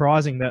all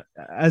surprising that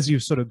as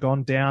you've sort of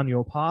gone down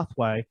your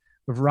pathway,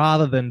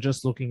 rather than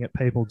just looking at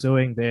people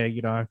doing their,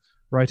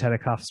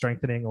 rotator cuff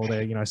strengthening or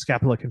their,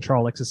 scapular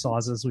control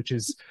exercises, which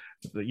is,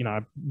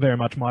 very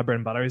much my bread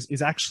and butter,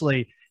 is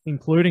actually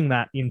including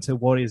that into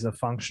what is a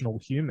functional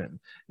human.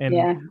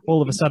 And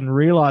all of a sudden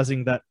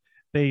realizing that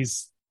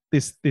this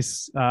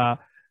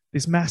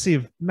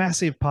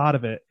massive part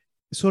of it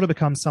sort of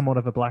becomes somewhat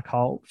of a black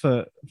hole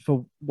for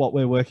what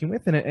we're working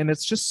with. And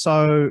it's just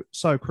so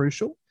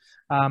crucial.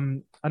 I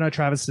know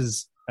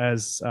Travis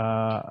has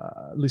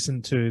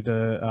listened to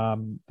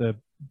the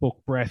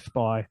book Breath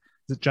by,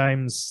 is it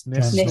James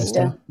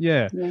Nestor?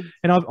 Yeah.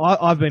 And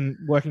I've been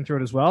working through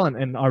it as well.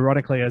 And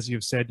ironically, as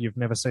you've said, you've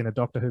never seen a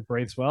doctor who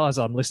breathes well. As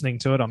I'm listening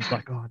to it, I'm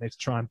like, I need to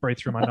try and breathe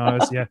through my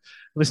nose. Yeah.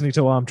 Listening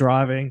to it while I'm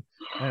driving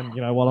and,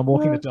 while I'm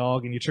walking the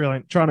dog, and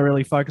you're trying to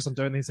really focus on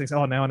doing these things.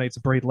 Oh, now I need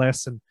to breathe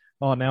less. And,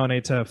 oh, now I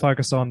need to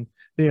focus on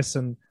this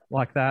and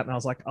like that. And I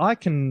was like, I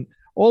can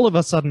all of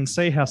a sudden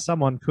see how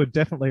someone could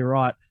definitely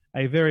write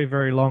a very,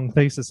 very long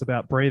thesis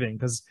about breathing,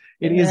 because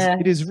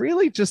it is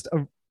really just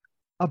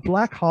a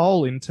black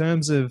hole in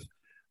terms of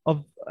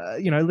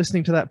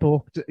listening to that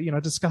book,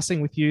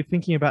 discussing with you,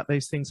 thinking about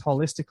these things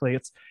holistically.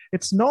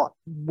 It's not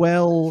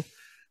well,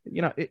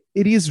 it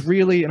is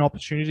really an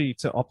opportunity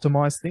to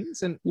optimize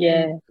things, and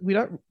we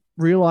don't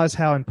realize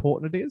how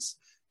important it is.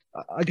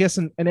 I guess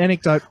an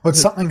anecdote. Well, it's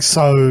something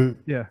so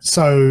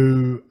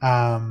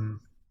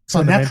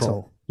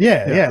natural.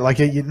 Yeah. Like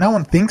no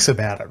one thinks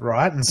about it,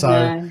 right? And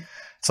so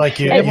it's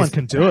like everyone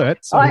can do it.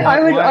 So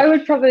I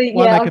would probably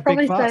I'd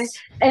probably say,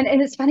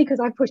 and it's funny because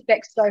I push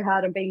back so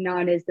hard on being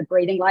known as the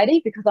breathing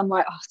lady, because I'm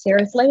like, oh,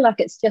 seriously, like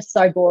it's just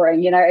so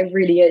boring. It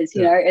really is.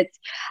 It's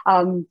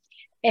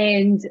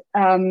and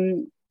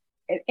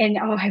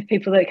I'll have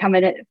people that come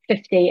in at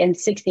 50 and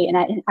 60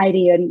 and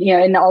 80 and,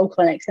 in the old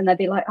clinics, and they'd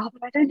be like, oh,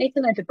 but I don't need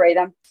to learn to breathe.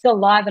 I'm still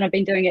alive and I've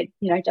been doing it,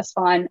 just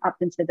fine up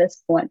until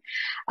this point.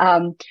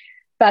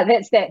 But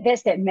that's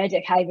that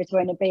magic,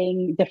 between it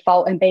being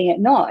default and being it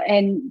not.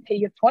 And to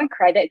your point,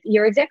 Craig,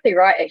 you're exactly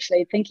right,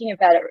 actually, thinking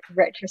about it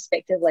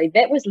retrospectively.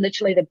 That was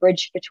literally the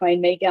bridge between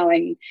me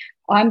going,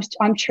 I'm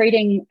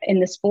treating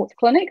in the sports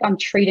clinic, I'm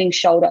treating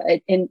shoulder.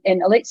 In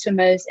elite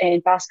swimmers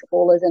and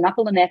basketballers and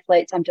upper limb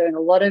athletes, I'm doing a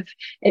lot of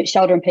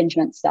shoulder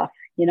impingement stuff,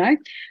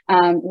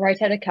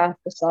 rotator cuff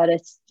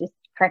bursitis, just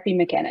crappy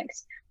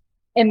mechanics.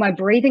 In my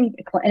breathing,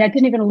 and I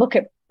didn't even look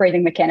at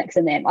breathing mechanics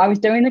in them. I was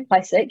doing the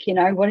classic,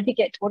 what did you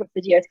get taught at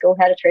physio school,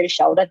 how to treat a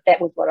shoulder? That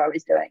was what I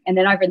was doing. And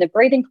then over in the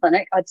breathing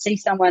clinic, I'd see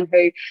someone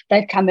who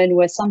they've come in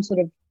with some sort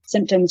of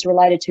symptoms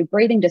related to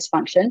breathing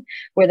dysfunction,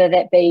 whether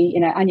that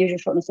be, unusual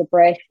shortness of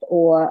breath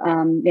or,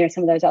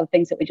 some of those other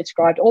things that we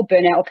described, or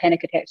burnout or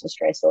panic attacks or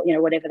stress or,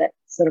 whatever that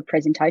sort of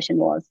presentation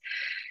was.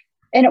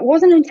 And it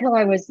wasn't until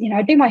I was,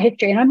 I'd do my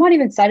history, and I might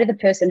even say to the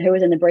person who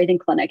was in the breathing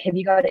clinic, have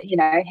you got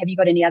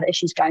any other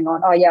issues going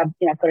on? Oh yeah, I've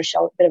got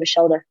a bit of a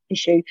shoulder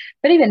issue.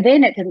 But even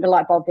then the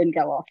light bulb didn't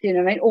go off, you know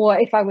what I mean? Or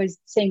if I was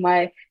seeing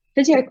my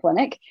physio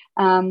clinic,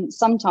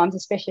 sometimes,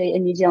 especially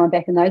in New Zealand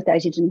back in those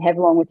days, you didn't have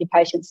long with your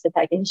patients to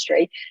take a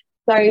history.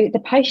 So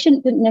the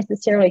patient didn't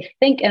necessarily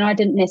think, and I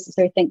didn't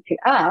necessarily think to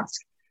ask,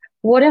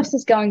 what else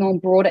is going on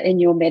broader in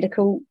your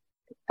medical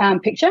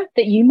picture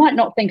that you might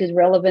not think is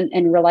relevant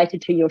and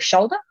related to your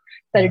shoulder,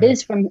 but it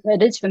is for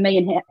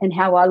me and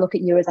how I look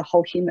at you as a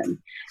whole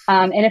human.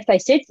 And if they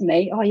said to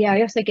me, "Oh yeah,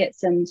 I also get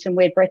some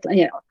weird breath,"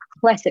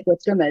 classic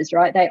with swimmers,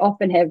 right? They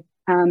often have.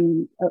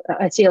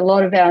 I see a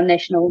lot of our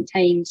national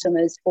team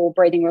swimmers for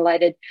breathing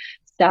related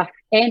stuff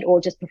and or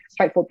just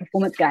straightforward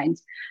performance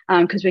gains,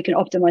 because we can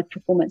optimize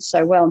performance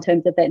so well in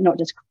terms of that, not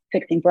just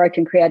fixing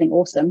broken, creating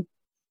awesome.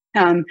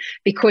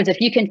 Because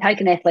if you can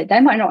take an athlete, they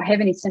might not have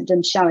any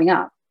symptoms showing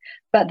up,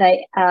 but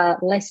they are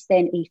less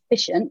than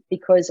efficient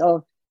because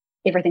of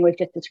everything we've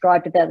just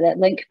described about that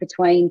link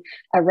between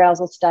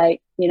arousal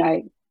state,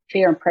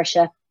 fear and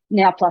pressure,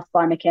 now plus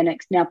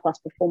biomechanics, now plus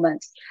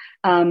performance.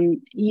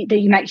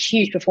 You make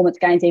huge performance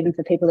gains even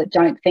for people that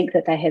don't think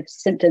that they have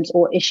symptoms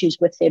or issues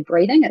with their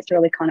breathing. It's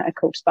really kind of a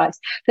cool space.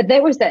 But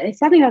it's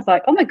something I was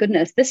like, oh my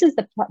goodness, these are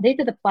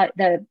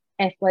the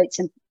athletes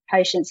and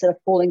patients that are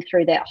falling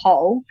through that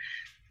hole,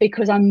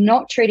 because I'm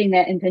not treating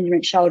that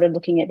impingement shoulder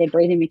looking at their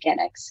breathing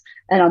mechanics.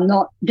 And I'm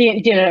not, do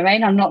you know what I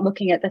mean? I'm not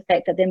looking at the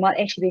fact that there might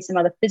actually be some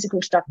other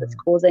physical stuff that's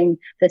causing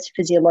this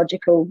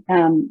physiological,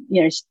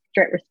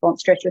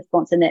 stress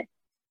response in that,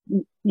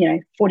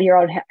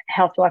 40-year-old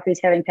housewife who's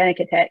having panic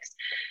attacks.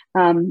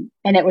 And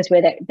that was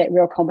where that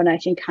real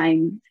combination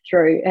came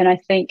through. And I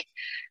think,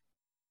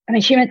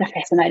 humans are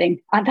fascinating,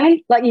 aren't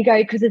they? Like you go,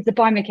 because there's the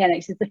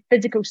biomechanics, there's the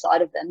physical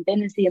side of them, then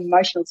there's the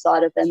emotional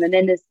side of them, and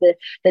then there's the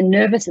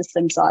nervous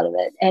system side of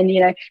it. And,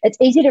 it's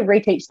easy to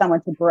reteach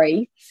someone to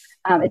breathe.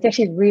 It's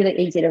actually really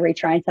easy to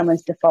retrain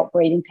someone's default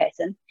breathing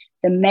pattern.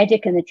 The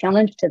magic and the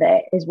challenge to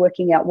that is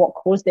working out what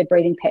caused their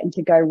breathing pattern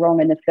to go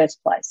wrong in the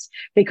first place.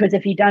 Because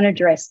if you don't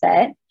address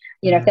that,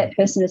 if that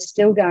person is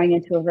still going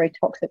into a very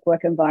toxic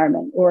work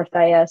environment, or if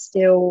they are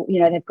still,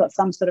 they've got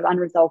some sort of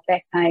unresolved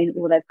back pain,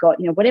 or they've got,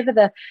 whatever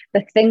the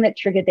thing that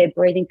triggered their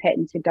breathing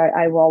pattern to go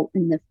AWOL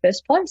in the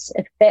first place,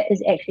 if that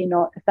is actually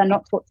if they're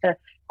not taught to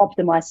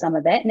optimize some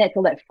of that, and that's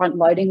all that front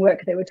loading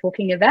work that we're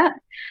talking about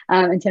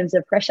in terms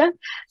of pressure,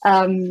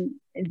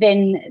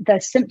 then the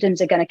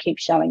symptoms are going to keep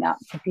showing up.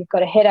 If you've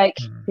got a headache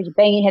because you're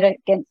banging your head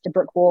against a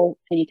brick wall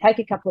and you take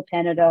a couple of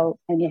Panadol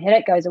and your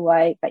headache goes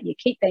away, but you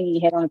keep banging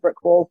your head on a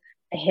brick wall,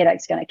 a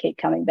headache's going to keep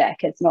coming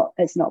back. It's not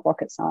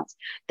rocket science.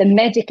 The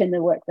magic in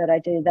the work that I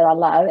do, that I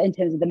love, in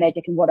terms of the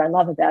magic and what I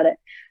love about it,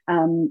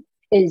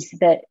 is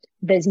that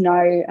there's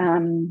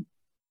no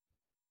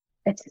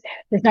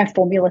there's no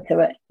formula to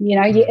it.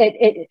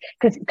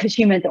 Because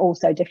humans are all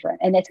so different,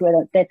 and that's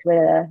where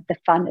the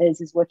fun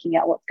is working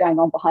out what's going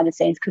on behind the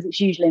scenes, because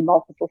it's usually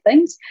multiple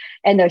things,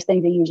 and those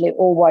things are usually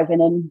all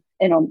woven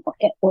in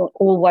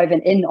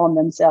on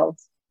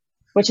themselves.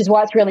 Which is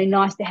why it's really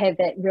nice to have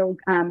that real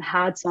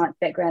hard science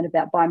background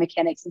about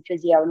biomechanics and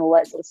physio and all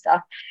that sort of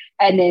stuff.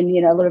 And then,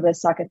 a little bit of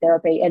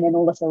psychotherapy, and then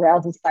all this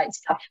arousal state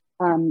stuff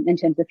in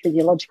terms of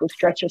physiological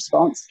stress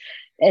response.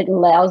 It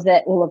allows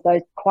all of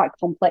those quite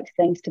complex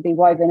things to be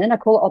woven in. I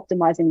call it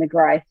optimizing the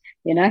grey,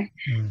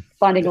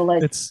 finding all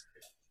those.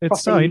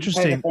 It's so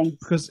interesting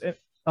because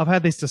I've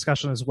had this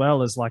discussion as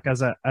well as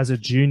as a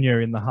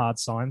junior in the hard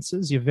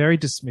sciences, you're very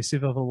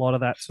dismissive of a lot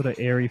of that sort of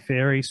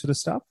airy-fairy sort of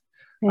stuff.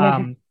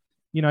 Yeah.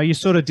 You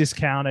sort of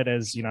discount it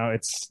as,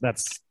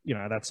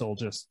 that's all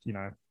just,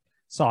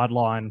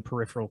 sideline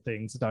peripheral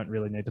things that don't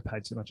really need to pay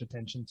too much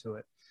attention to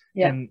it.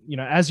 Yeah. And,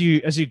 as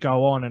you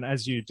go on and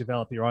as you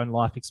develop your own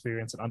life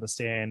experience and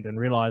understand and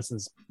realize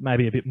there's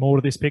maybe a bit more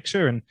to this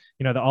picture, and,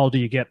 the older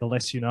you get, the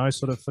less you know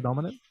sort of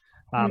phenomenon.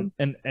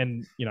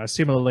 And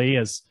similarly,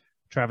 as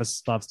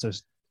Travis loves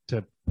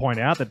to point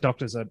out, that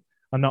doctors are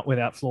not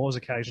without flaws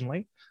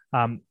occasionally.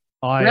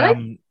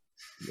 Really?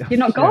 You're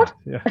not God?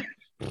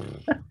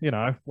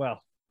 Yeah.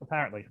 Well,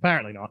 apparently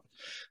not.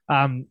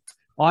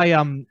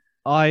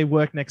 I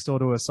worked next door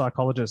to a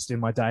psychologist in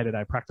my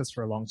day-to-day practice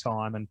for a long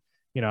time, and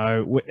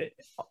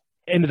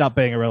ended up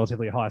being a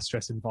relatively high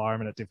stress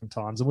environment at different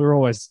times, and we were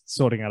always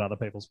sorting out other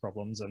people's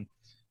problems. And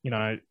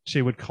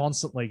she would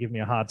constantly give me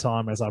a hard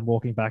time as I'm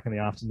walking back in the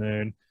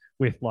afternoon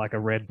with like a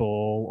Red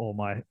Bull or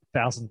my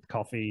 1,000th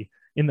coffee,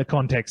 in the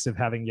context of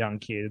having young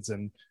kids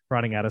and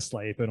running out of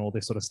sleep and all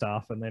this sort of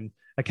stuff, and then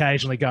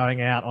occasionally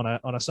going out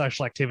on a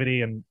social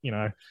activity and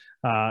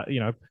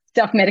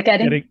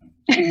self-medicating,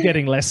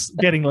 getting less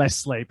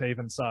sleep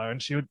even so.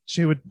 And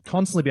she would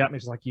constantly be at me.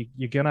 She's like,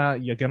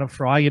 you're gonna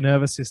fry your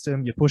nervous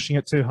system. You're pushing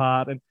it too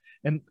hard.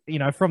 And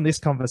from this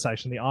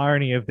conversation, the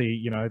irony of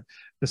the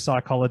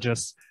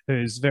psychologist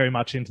who's very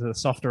much into the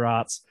softer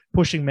arts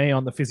pushing me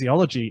on the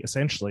physiology,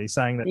 essentially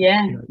saying that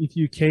if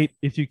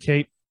you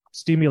keep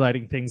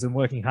stimulating things and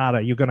working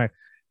harder, you're gonna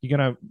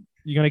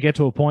get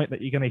to a point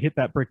that you're gonna hit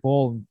that brick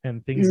wall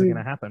and things are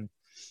gonna happen.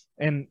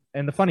 And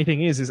the funny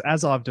thing is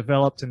as I've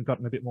developed and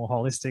gotten a bit more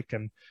holistic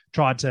and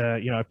tried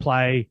to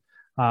play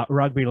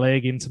rugby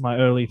league into my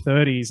early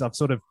 30s, I've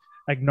sort of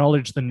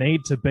acknowledged the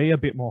need to be a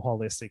bit more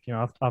holistic.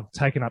 I've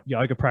taken up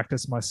yoga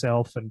practice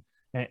myself and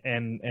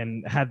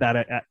had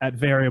that at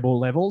variable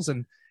levels,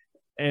 and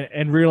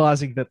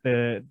realizing that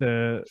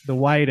the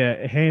way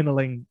to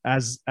handling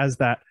as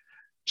that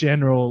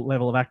general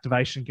level of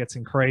activation gets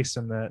increased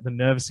and the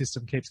nervous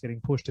system keeps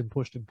getting pushed and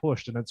pushed and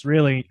pushed. And it's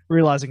really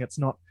realizing it's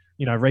not,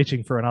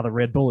 reaching for another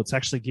Red Bull. It's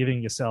actually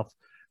giving yourself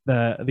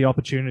the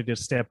opportunity to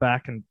step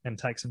back and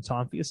take some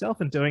time for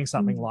yourself, and doing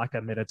something like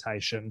a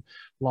meditation,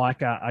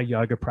 like a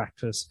yoga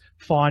practice,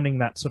 finding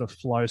that sort of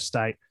flow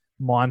state,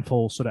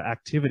 mindful sort of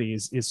activity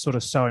is sort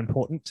of so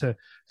important to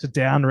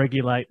down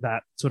regulate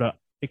that sort of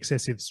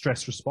excessive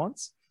stress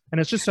response. And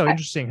it's just so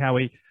interesting how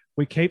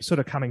we keep sort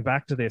of coming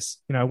back to this.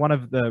 One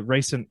of the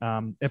recent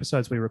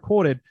episodes we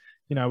recorded,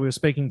 we were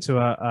speaking to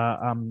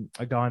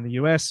a guy in the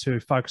US who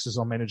focuses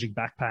on managing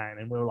back pain.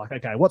 And we were like,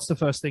 okay, what's the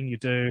first thing you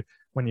do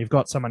when you've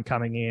got someone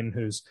coming in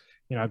who's,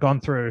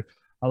 gone through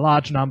a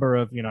large number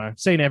of,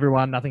 seen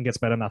everyone, nothing gets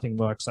better, nothing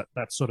works.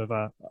 That's sort of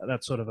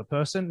a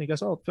person. And he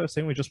goes, oh, first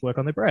thing, we just work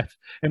on their breath.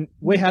 And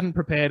we hadn't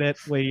prepared it.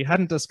 We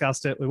hadn't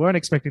discussed it. We weren't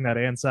expecting that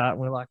answer. And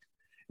we're like,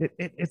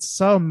 it's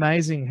so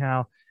amazing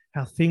how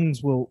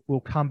things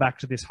will come back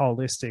to this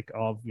holistic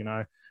of,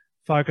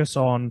 focus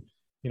on,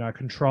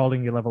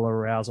 controlling your level of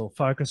arousal,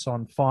 focus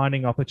on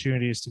finding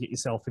opportunities to get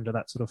yourself into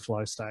that sort of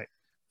flow state,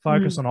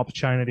 focus on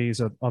opportunities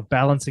of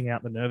balancing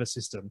out the nervous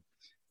system.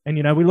 And,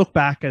 we look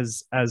back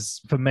as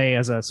for me,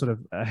 as a sort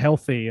of a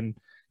healthy, and,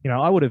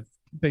 I would have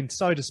been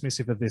so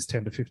dismissive of this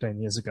 10 to 15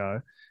 years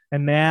ago.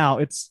 And now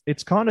it's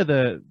kind of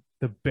the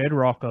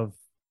bedrock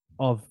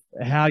of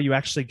how you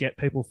actually get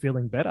people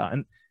feeling better.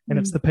 And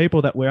it's the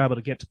people that we're able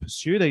to get to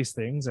pursue these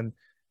things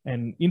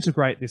and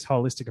integrate this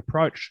holistic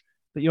approach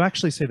that you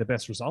actually see the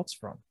best results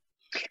from.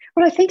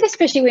 Well, I think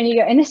especially when you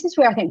go, and this is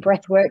where I think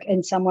breath work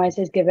in some ways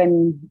has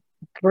given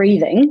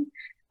breathing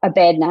a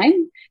bad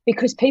name,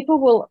 because people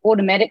will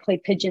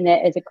automatically pigeon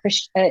that as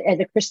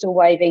a crystal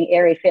waving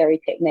airy fairy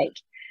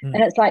technique.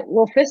 And it's like,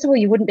 well, first of all,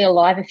 you wouldn't be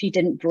alive if you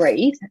didn't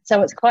breathe.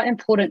 So it's quite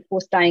important for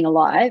staying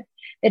alive.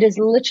 It is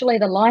literally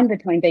the line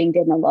between being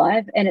dead and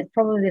alive. And it's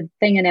probably the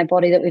thing in our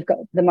body that we've got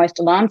the most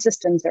alarm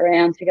systems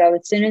around to go,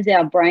 as soon as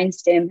our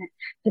brainstem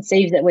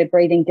perceives that we're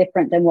breathing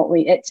different than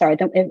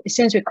as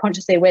soon as we're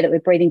consciously aware that we're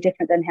breathing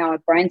different than how our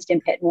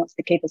brainstem pattern wants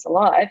to keep us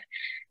alive,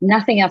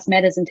 nothing else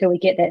matters until we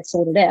get that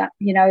sorted out.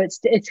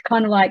 It's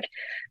kind of like,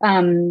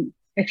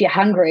 if you're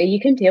hungry, you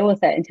can deal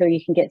with it until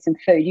you can get some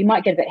food. You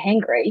might get a bit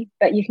hangry,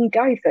 but you can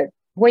go for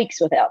weeks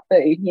without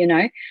food,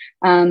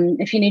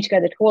 If you need to go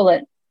to the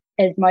toilet,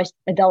 as most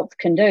adults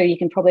can do, you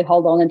can probably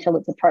hold on until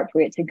it's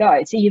appropriate to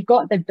go. So you've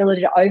got the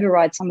ability to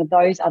override some of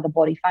those other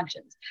body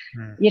functions.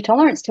 Your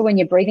tolerance to when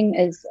you're breathing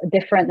is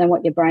different than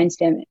what your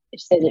brainstem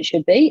says it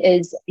should be,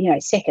 is,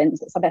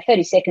 seconds. It's about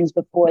 30 seconds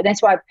before.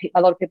 That's why a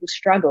lot of people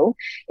struggle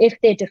if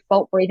their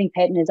default breathing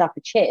pattern is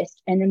upper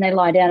chest, and then they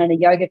lie down in a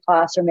yoga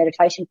class or a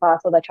meditation class,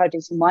 or they try to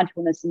do some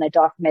mindfulness and they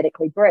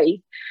diaphragmatically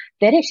breathe.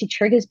 That actually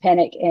triggers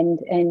panic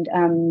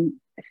and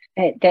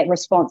that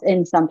response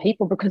in some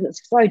people, because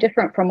it's so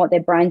different from what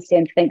their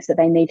brainstem thinks that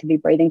they need to be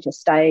breathing to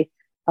stay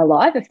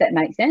alive, if that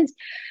makes sense.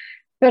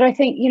 But I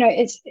think,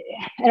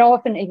 and I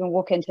often even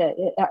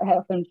I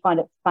often find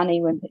it funny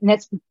and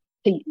that's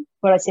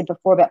what I said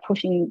before about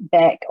pushing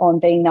back on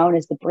being known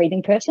as the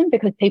breathing person,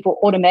 because people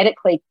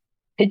automatically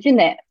pigeon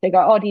that. They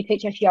go, oh, do you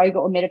teach us yoga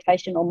or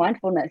meditation or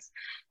mindfulness?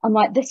 I'm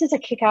like, this is a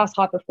kick-ass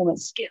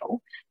high-performance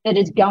skill that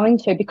is going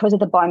to, because of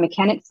the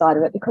biomechanics side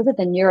of it, because of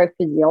the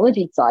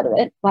neurophysiology side of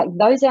it, like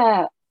those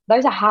are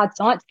hard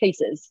science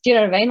pieces. Do you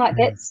know what I mean? Like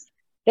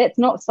that's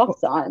not soft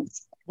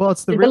science. Well,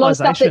 it's the There's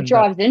realization a lot of stuff that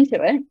drives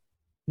into it.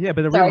 Yeah,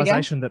 but the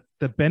realization that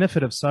the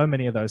benefit of so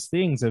many of those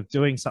things, of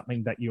doing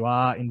something that you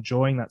are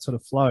enjoying, that sort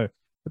of flow,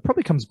 it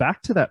probably comes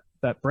back to that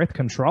breath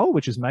control,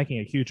 which is making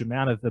a huge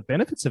amount of the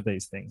benefits of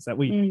these things, that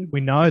we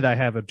know they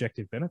have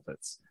objective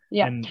benefits.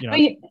 Yeah. And,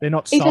 they're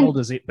not sold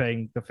as it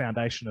being the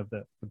foundation of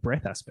the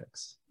breath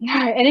aspects. No,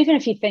 and even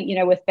if you think,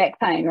 with back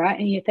pain, right,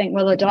 and you think,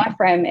 well, the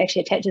diaphragm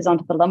actually attaches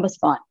onto the lumbar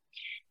spine.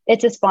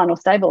 It's a spinal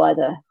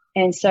stabilizer.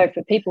 And so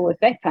for people with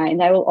back pain,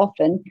 they will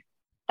often,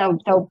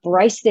 they'll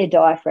brace their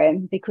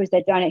diaphragm because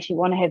they don't actually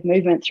want to have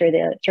movement through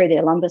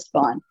their lumbar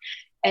spine.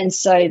 And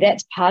so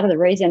that's part of the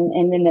reason.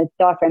 And then the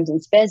diaphragm's in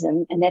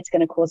spasm, and that's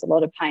going to cause a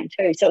lot of pain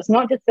too. So it's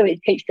not just that we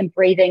teach them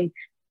breathing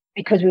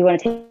because we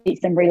want to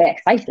teach them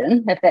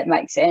relaxation, if that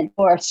makes sense,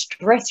 or a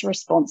stress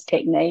response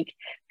technique.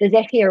 There's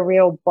actually a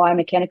real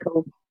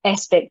biomechanical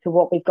aspect to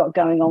what we've got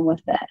going on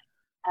with that.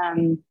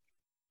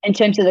 In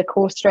terms of the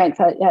core strength,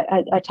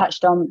 I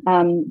touched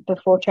on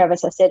before,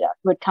 Travis, I said I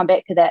would come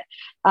back to that.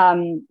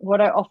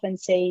 What I often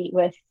see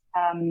with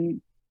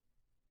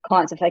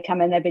clients, if they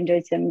come in, they've been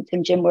doing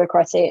some gym work,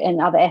 or I see it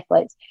in other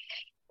athletes,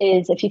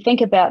 is if you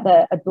think about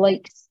the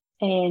obliques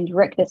and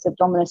rectus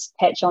abdominis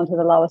attach onto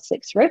the lower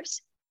 6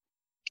 ribs.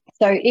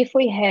 So if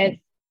we have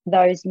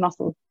those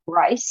muscles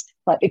braced,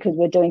 like because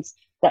we're doing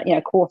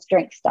core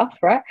strength stuff,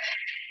 right,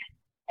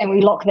 and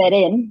we lock that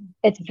in,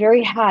 it's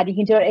very hard. You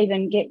can do it,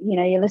 even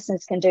your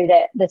listeners can do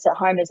this at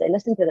home as they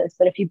listen to this.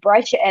 But if you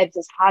brace your abs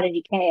as hard as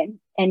you can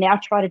and now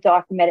try to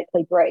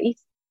diaphragmatically breathe,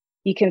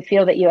 you can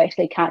feel that you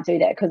actually can't do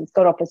that because it's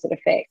got opposite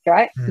effect,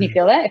 right? Can you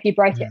feel that? If you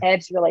brace your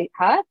abs really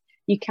hard,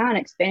 you can't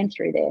expand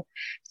through there.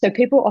 So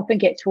people often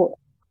get taught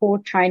core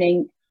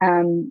training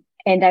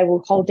and they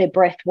will hold their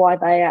breath while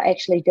they are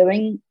actually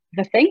doing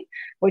the thing,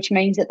 which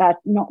means that they're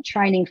not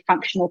training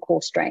functional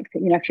core strength.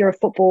 If you're a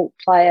football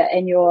player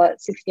and you're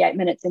 68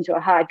 minutes into a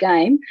hard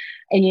game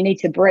and you need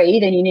to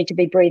breathe and you need to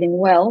be breathing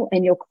well,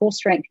 and your core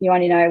strength, you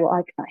only know, well,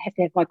 I have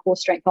to have my core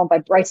strength on by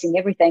bracing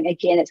everything.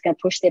 Again, it's going to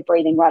push their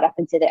breathing right up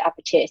into their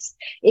upper chest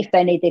if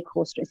they need their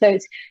core strength. So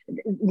it's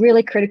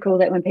really critical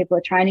that when people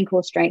are training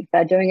core strength,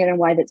 they're doing it in a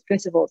way that's,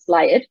 first of all, it's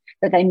layered,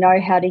 that they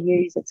know how to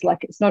use. It's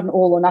not an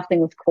all or nothing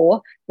with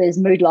core. There's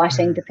mood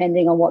lighting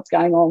depending on what's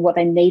going on, what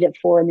they need it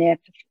for in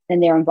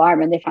their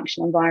environment, their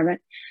functional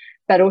environment,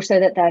 but also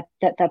that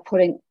they're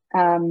putting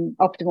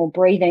optimal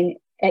breathing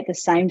at the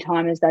same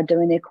time as they're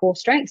doing their core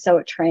strength, so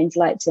it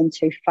translates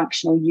into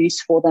functional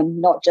use for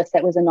them. Not just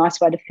that was a nice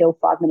way to fill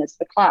 5 minutes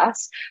for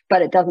class,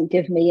 but it doesn't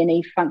give me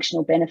any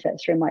functional benefit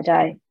through my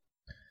day.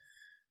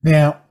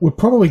 Now, we've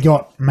probably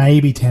got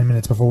maybe 10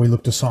 minutes before we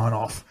look to sign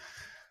off.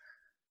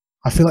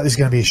 I feel like this is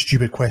going to be a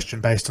stupid question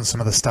based on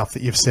some of the stuff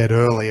that you've said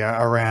earlier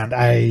around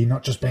A,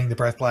 not just being the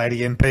breath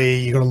lady, and B,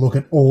 you've got to look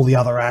at all the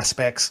other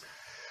aspects.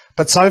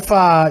 But so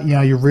far,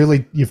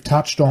 you've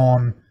touched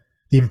on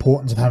the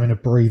importance of having to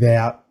breathe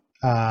out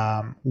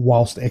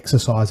whilst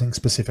exercising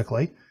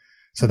specifically.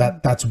 So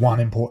that's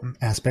one important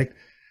aspect.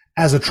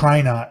 As a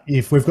trainer,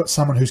 if we've got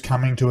someone who's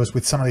coming to us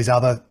with some of these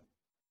other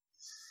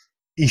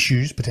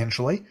issues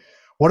potentially,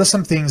 what are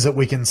some things that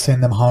we can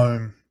send them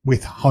home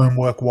with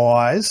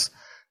homework-wise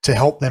to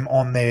help them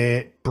on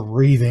their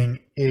breathing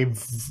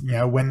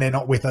when they're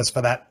not with us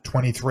for that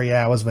 23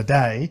 hours of a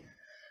day?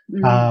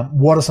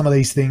 What are some of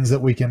these things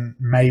that we can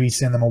maybe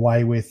send them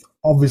away with?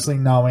 Obviously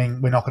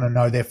knowing we're not going to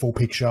know their full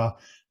picture.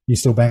 You're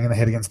still banging the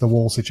head against the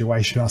wall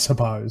situation, I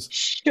suppose.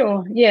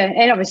 Sure, yeah.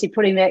 And obviously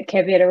putting that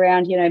caveat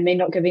around, me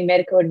not giving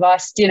medical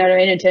advice, do you know what I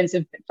mean, in terms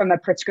of from a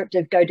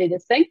prescriptive, go do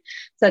this thing,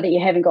 so that you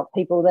haven't got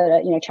people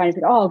that are, trainers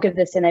think, I'll give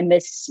this, and they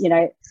miss,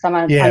 some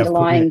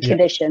underlying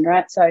condition,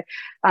 right? So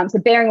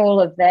bearing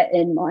all of that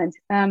in mind.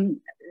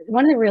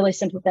 One of the really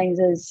simple things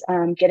is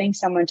getting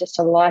someone just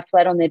to lie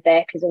flat on their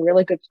back is a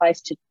really good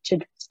place to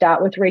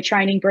start with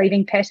retraining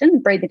breathing pattern,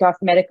 breathing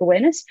diaphragmatic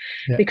awareness,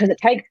 because it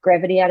takes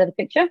gravity out of the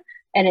picture,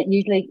 and it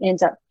usually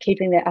ends up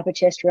keeping their upper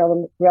chest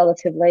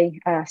relatively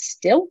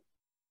still.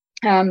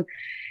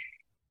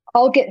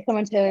 I'll get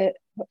someone to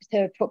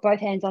put both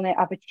hands on their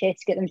upper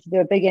chest, get them to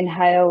do a big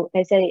inhale.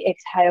 As they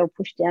exhale,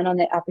 push down on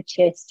their upper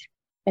chest,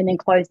 and then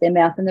close their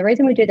mouth. And the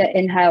reason we do that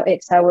inhale,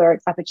 exhale, where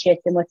it's upper chest,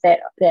 and with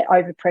that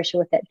overpressure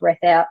with that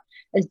breath out,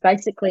 is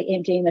basically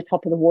emptying the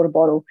top of the water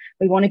bottle.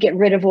 We want to get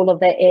rid of all of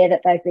that air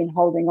that they've been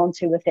holding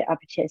onto with their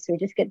upper chest. So we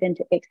just get them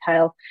to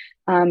exhale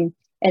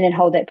and then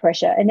hold that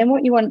pressure. And then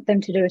what you want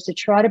them to do is to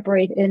try to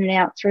breathe in and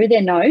out through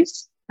their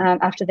nose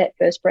after that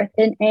first breath,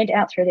 in and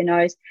out through their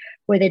nose,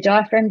 where their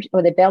diaphragm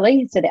or their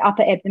belly, so the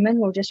upper abdomen,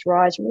 will just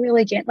rise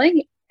really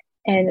gently.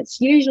 And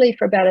it's usually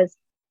for about a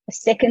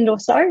second or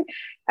so,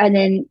 and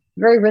then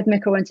very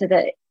rhythmical into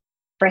the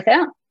breath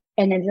out,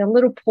 and then there's a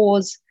little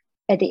pause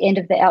at the end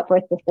of the out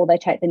breath before they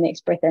take the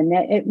next breath in.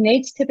 Now, it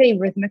needs to be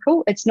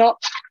rhythmical. It's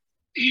not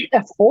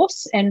a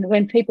force, and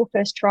when people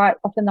first try it,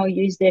 often they'll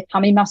use their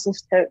tummy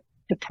muscles to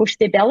push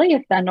their belly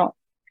if they're not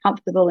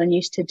comfortable and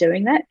used to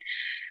doing that.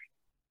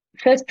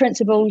 First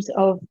principles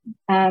of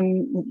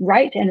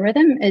rate and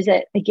rhythm is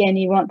that, again,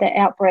 you want the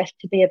out breath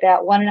to be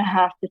about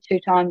 1.5 to 2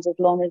 times as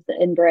long as the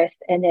in breath,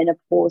 and then a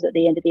pause at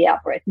the end of the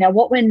out breath. Now,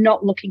 what we're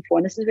not looking for,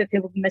 and this is where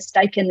people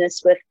mistaken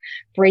this with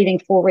breathing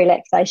for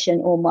relaxation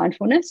or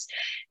mindfulness,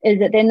 is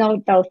that then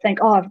they'll think,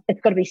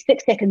 it's got to be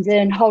 6 seconds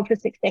in, hold for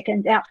 6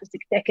 seconds, out for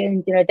 6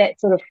 seconds, that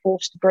sort of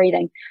forced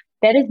breathing.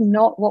 That is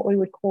not what we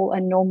would call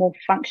a normal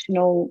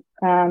functional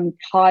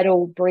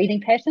tidal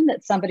breathing pattern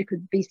that somebody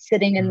could be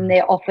sitting in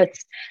their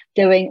office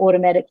doing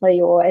automatically,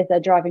 or as they're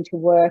driving to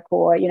work,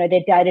 or their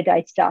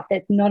day-to-day stuff.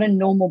 That's not a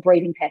normal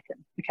breathing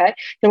pattern. Okay,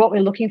 so what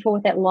we're looking for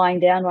with that lying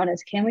down one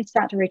is, can we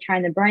start to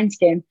retrain the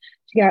brainstem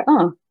to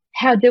go,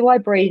 how do I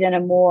breathe in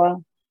a more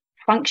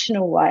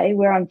functional way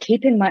where I'm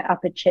keeping my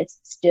upper chest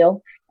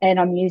still and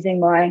I'm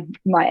using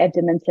my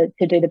abdomen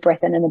to do the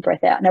breath in and the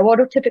breath out. Now, what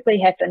will typically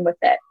happen with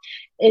that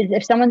is,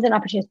 if someone's an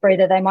upper chest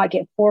breather, they might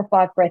get 4 or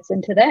 5 breaths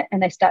into that,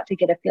 and they start to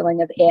get a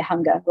feeling of air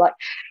hunger, like,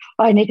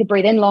 I need to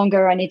breathe in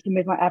longer, I need to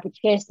move my upper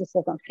chest, this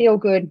doesn't feel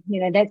good.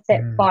 That's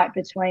that fight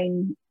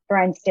between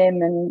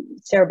brainstem and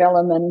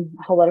cerebellum and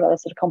a whole lot of other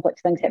sort of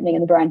complex things happening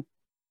in the brain.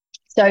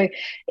 So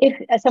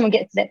if someone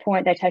gets to that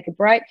point, they take a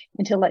break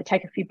until they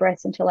take a few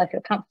breaths until they feel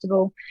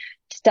comfortable,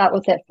 start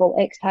with that full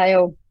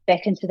exhale,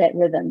 back into that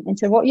rhythm. And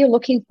so what you're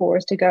looking for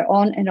is to go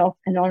on and off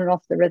and on and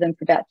off the rhythm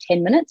for about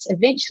 10 minutes.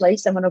 Eventually,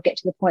 someone will get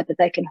to the point that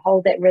they can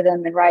hold that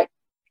rhythm and rate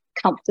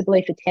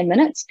comfortably for 10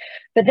 minutes.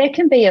 But that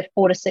can be a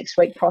 4 to 6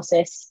 week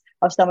process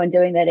of someone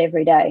doing that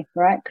every day,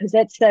 right? Because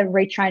that's the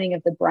retraining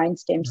of the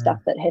brainstem stuff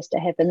that has to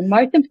happen. The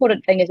most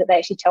important thing is that they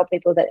actually tell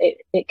people that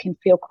it can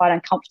feel quite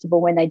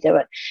uncomfortable when they do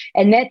it.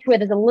 And that's where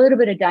there's a little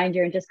bit of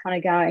danger in just kind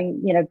of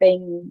going,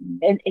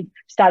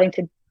 starting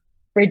to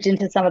bridge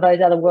into some of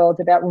those other worlds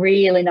about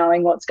really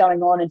knowing what's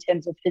going on in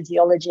terms of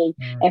physiology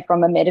and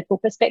from a medical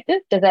perspective.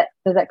 Does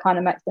that kind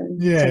of make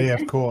sense? Yeah,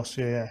 of course.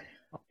 Yeah.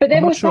 But then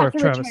I'm we'll not sure start if to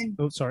Travis. return.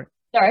 Oh, sorry.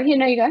 Sorry,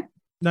 you go.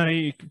 No,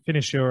 you can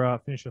finish your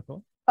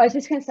thought. I was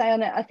just going to say on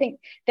that, I think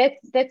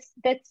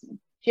that's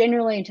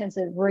generally in terms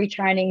of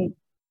retraining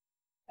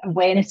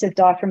awareness of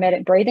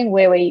diaphragmatic breathing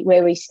where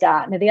we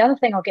start. Now, the other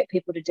thing I'll get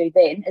people to do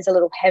then is a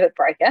little habit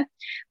breaker,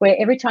 where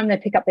every time they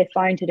pick up their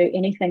phone to do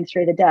anything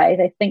through the day,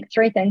 they think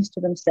three things to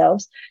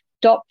themselves: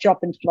 stop, drop,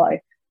 and flow.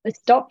 The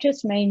stop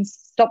just means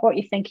stop what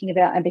you're thinking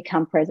about and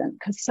become present.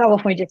 Because so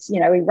often we just,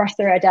 we rush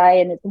through our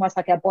day and it's almost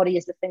like our body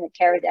is the thing that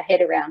carries our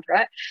head around,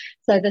 right?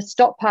 So the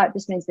stop part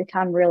just means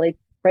become really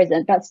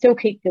present, but still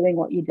keep doing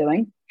what you're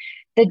doing.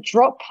 The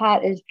drop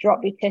part is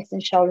drop your chest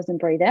and shoulders and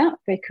breathe out,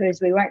 because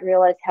we won't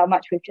realize how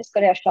much we've just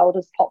got our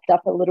shoulders popped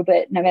up a little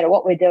bit. No matter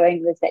what we're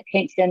doing, there's that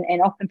tension,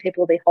 and often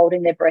people will be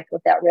holding their breath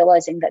without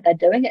realizing that they're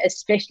doing it,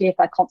 especially if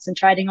they're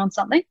concentrating on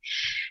something.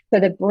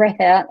 So the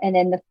breath out, and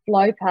then the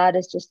flow part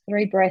is just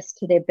 3 breaths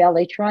to their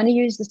belly, trying to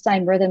use the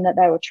same rhythm that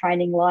they were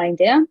training lying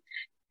down,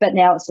 but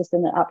now it's just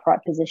in an upright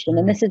position.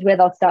 And this is where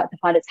they'll start to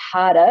find it's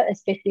harder,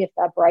 especially if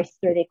they're braced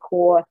through their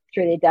core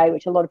through their day,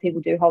 which a lot of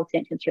people do hold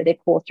tension through their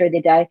core through their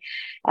day.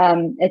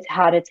 It's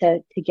harder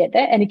to get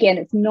that. And again,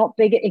 it's not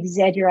big,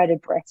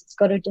 exaggerated breaths. It's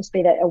got to just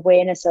be that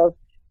awareness of,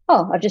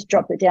 oh, I've just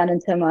dropped it down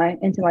into my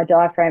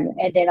diaphragm,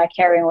 and then I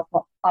carry on with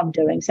what I'm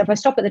doing. So if I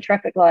stop at the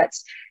traffic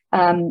lights,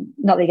 not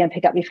that you're going to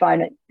pick up your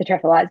phone at the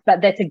traffic lights, but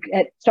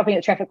stopping at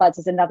the traffic lights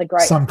is another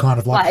great some kind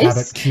of like place.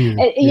 Habit cue.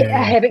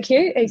 A habit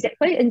cue,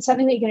 exactly. And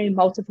something that you're going to do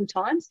multiple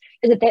times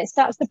is that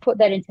starts to put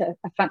that into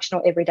a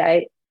functional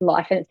everyday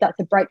life, and it starts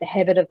to break the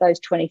habit of those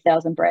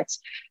 20,000 breaths.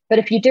 But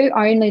if you do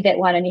only that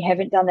one and you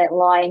haven't done that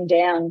lying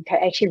down,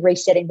 actually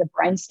resetting the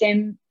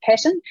brainstem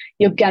pattern,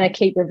 you're going to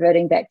keep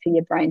reverting back to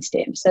your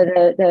brainstem. So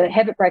the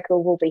habit breaker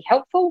will be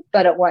helpful,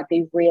 but it won't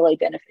be really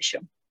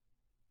beneficial.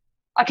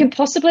 I can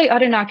possibly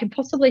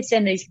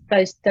send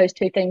those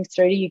 2 things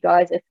through to you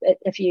guys if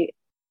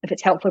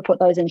it's helpful to put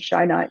those in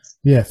show notes.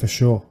 Yeah, for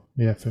sure.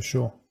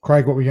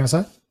 Craig, what were you going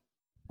to say?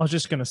 I was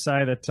just going to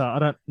say that I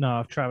don't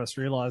know if Travis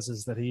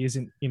realizes that he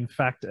isn't, in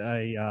fact,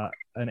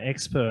 an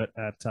expert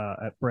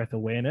at breath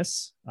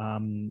awareness.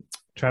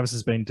 Travis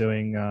has been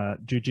doing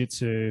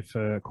jiu-jitsu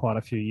for quite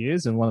a few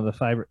years, and one of the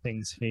favorite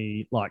things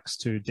he likes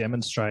to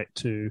demonstrate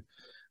to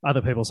other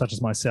people such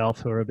as myself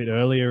who are a bit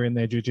earlier in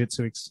their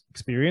jiu-jitsu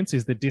experience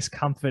is the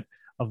discomfort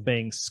of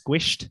being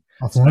squished.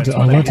 I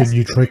learned a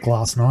new trick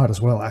last night as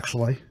well,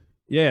 actually.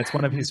 Yeah, it's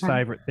one of his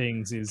favorite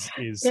things is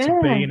to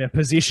be in a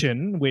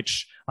position,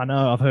 which I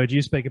know I've heard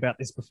you speak about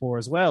this before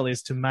as well,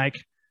 is to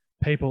make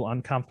people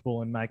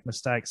uncomfortable and make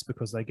mistakes,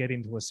 because they get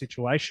into a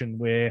situation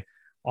where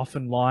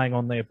often lying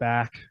on their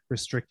back,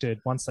 restricted,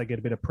 once they get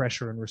a bit of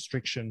pressure and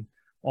restriction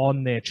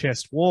on their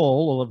chest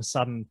wall, all of a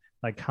sudden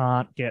they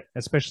can't get,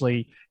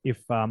 especially if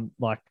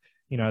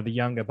the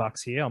younger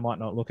bucks here, I might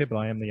not look it, but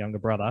I am the younger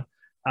brother,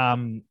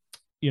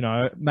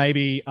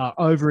 maybe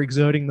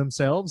overexerting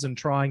themselves and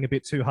trying a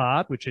bit too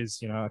hard, which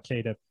is, a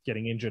key to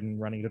getting injured and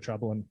running into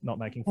trouble and not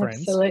making friends.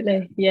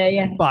 Absolutely.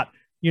 Yeah. But,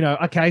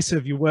 a case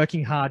of you're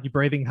working hard, you're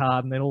breathing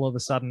hard, and then all of a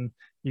sudden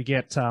you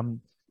get, some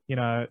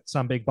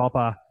big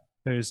bopper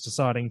who's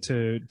deciding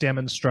to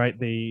demonstrate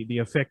the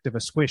effect of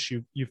a squish.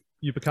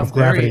 You become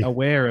very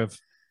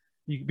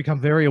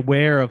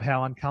aware of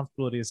how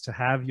uncomfortable it is to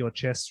have your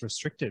chest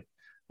restricted.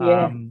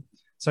 Yeah.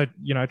 So,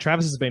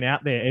 Travis has been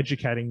out there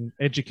educating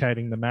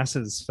the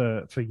masses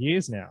for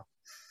years now.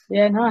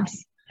 Yeah,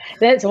 nice.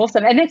 That's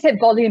awesome. And that's that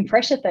volume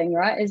pressure thing,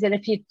 right? Is that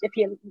if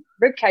your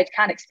rib cage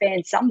can't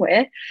expand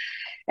somewhere,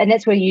 and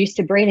that's where you're used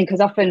to breathing, because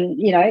often,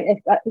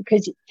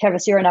 because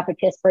Travis, you're an upper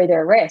chest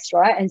breather at rest,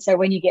 right? And so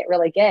when you get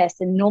really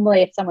gassed, and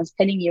normally if someone's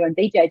pinning you in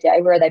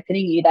BJJ, where are they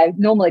pinning you? They're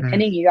normally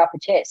pinning you upper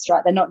chest,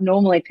 right? They're not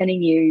normally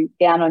pinning you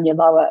down on your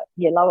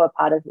lower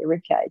part of your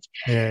rib cage.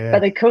 Yeah.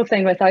 But the cool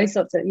thing with those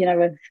sorts of,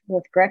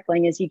 with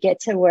grappling is you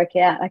get to work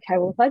out, okay,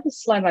 well, if I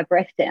just slow my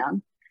breath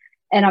down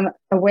and I'm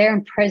aware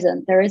and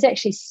present, there is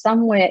actually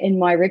somewhere in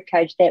my rib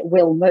cage that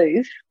will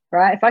move,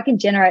 right? If I can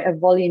generate a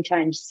volume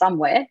change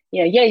somewhere,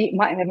 you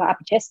might have my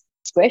upper chest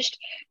squished,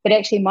 but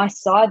actually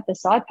the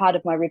side part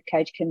of my rib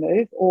cage can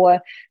move. Or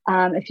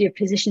if you're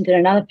positioned in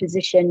another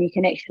position, you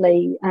can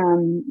actually,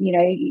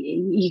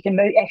 you can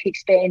move, actually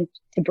expand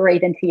to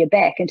breathe into your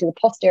back, into the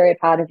posterior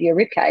part of your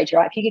rib cage,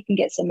 right? If you can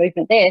get some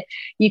movement there,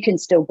 you can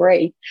still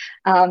breathe.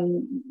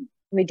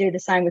 We do the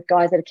same with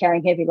guys that are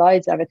carrying heavy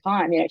loads over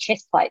time,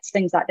 chest plates,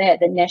 things like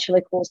that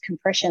naturally cause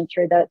compression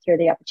through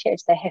the upper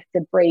chest. They have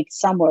to breathe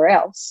somewhere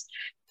else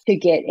to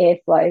get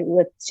airflow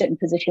with certain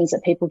positions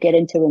that people get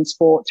into in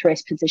sports,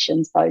 rest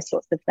positions, those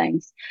sorts of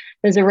things.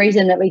 There's a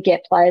reason that we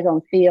get players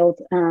on field,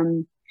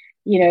 when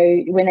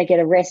they get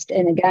a rest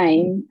in a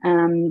game,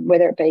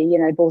 whether it be,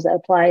 balls out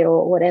of play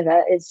or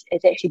whatever, is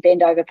actually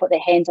bend over, put their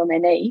hands on their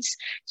knees,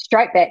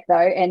 straight back though,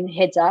 and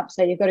heads up.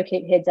 So you've got to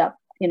keep heads up,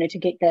 to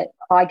get that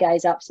eye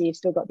gaze up, so you've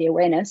still got the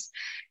awareness.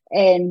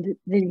 And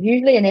there's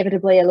usually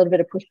inevitably a little bit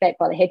of pushback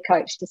by the head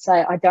coach to say,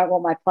 I don't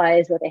want my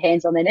players with their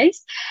hands on their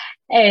knees,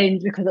 and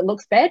because it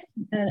looks bad,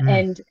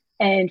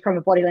 and from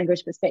a body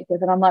language perspective.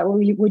 And I'm like, well,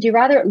 would you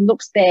rather it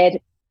looks bad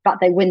but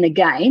they win the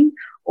game,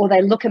 or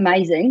they look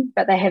amazing,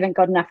 but they haven't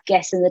got enough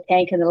gas in the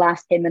tank in the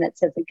last 10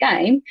 minutes of the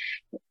game.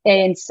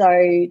 And so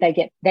they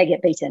get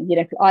beaten.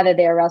 Either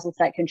their arousal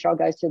state control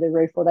goes through the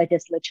roof, or they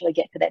just literally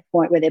get to that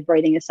point where their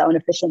breathing is so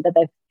inefficient that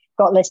they've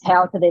got less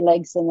power to their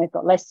legs and they've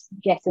got less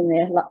gas in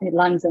their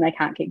lungs and they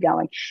can't keep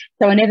going.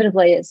 So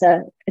inevitably it's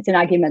an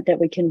argument that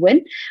we can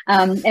win,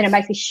 and it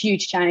makes a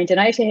huge change. And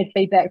I actually had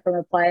feedback from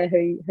a player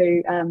who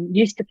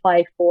used to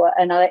play for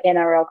another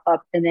NRL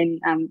club and then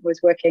was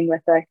working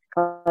with a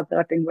club that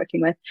I've been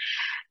working with,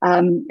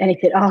 and he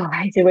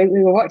said we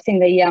were watching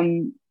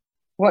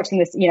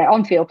this,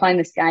 on field playing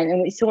this game,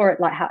 and we saw it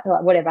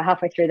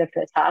halfway through the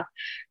first half.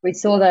 We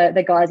saw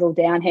the guys all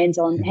down, hands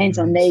on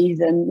knees,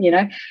 and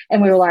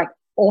and we were like,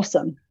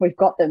 awesome, we've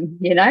got them,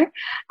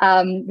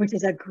 which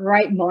is a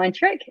great mind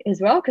trick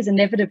as well, because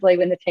inevitably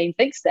when the team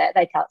thinks that,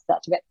 they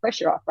start to get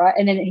pressure off, right?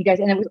 And then he goes,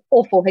 and it was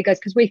awful. He goes,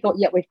 because we thought,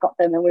 we've got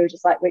them, and we were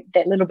just like,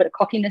 that little bit of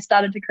cockiness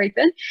started to creep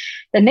in.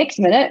 The next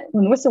minute,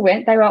 when the whistle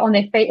went, they were on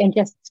their feet and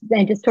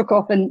just took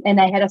off, and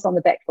they had us on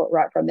the back foot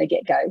right from the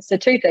get-go. So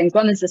two things: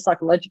 one is the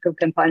psychological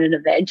component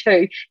of that, and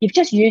two, you've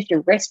just used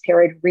your rest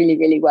period really,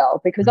 really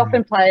well, because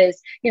often players,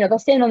 they'll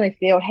stand on their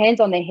field, hands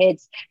on their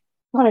heads,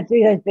 want to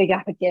do those big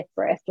upper depth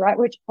breaths, right?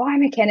 Which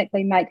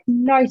biomechanically makes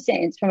no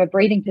sense from a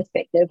breathing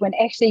perspective, when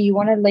actually you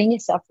want to lean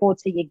yourself forward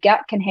so your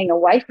gut can hang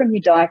away from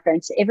your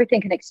diaphragm so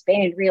everything can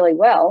expand really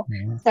well.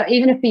 Yeah. So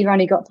even if you've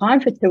only got time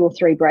for 2 or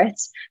 3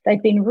 breaths,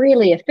 they've been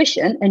really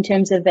efficient in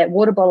terms of that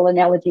water bottle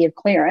analogy of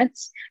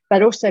clearance,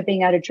 but also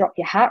being able to drop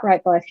your heart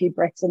rate by a few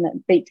breaths and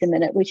beats a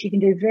minute, which you can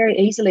do very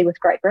easily with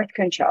great breath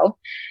control,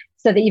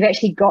 so that you've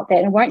actually got that,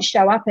 and it won't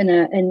show up in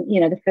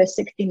the first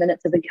 60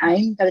 minutes of the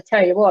game. But I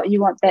tell you what, you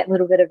want that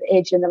little bit of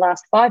edge in the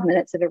last 5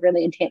 minutes of a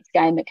really intense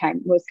game that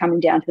was coming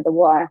down to the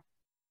wire.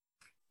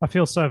 I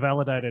feel so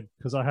validated,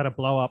 because I had a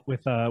blow up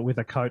with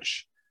a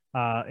coach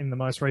in the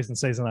most recent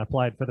season I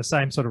played, for the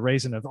same sort of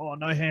reason of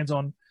no hands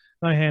on,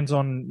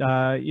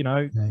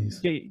 nice.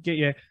 Get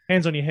your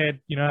hands on your head,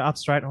 up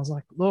straight. And I was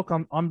like, look,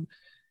 I'm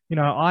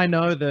I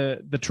know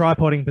the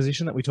tripoding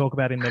position that we talk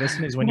about in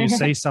medicine is when you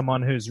see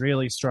someone who's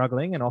really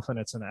struggling, and often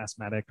it's an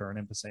asthmatic or an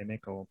emphysemic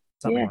or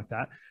something like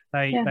that.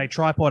 They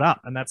tripod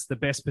up, and that's the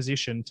best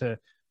position to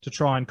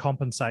try and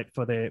compensate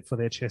for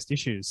their chest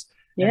issues.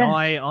 Yeah.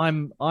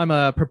 And I'm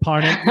a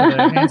proponent for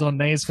the hands on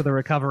knees for the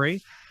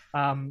recovery.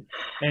 And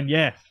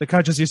the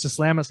coaches used to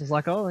slam us. It's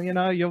like,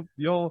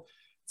 you're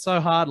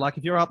so hard. Like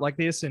if you're up like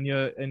this and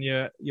you're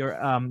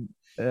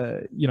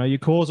your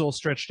core's all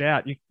stretched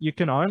out, you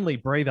can only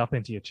breathe up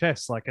into your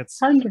chest. Like it's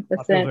 100%.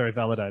 I feel very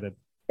validated.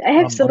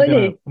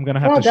 Absolutely. I'm going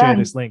to have to share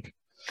this link.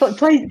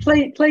 Please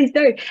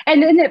do.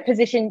 And in that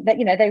position, that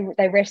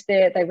they rest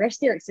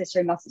their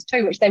accessory muscles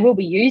too, which they will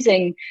be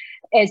using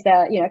as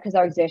because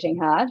they're exerting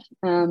hard.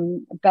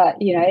 But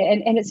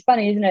and it's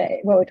funny, isn't it,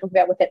 what we're talking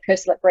about with that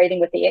pursed lip breathing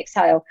with the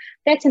exhale?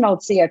 That's an old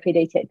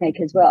COPD technique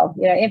as well.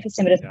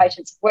 Emphysematous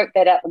patients work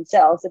that out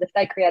themselves, that if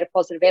they create a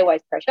positive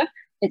airways pressure,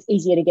 it's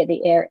easier to get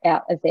the air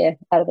out of their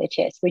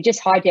chest. We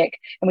just hijack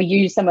and we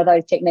use some of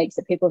those techniques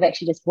that people have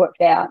actually just worked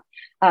out.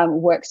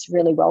 Works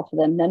really well for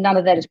them. Now, none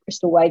of that is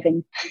crystal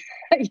waving.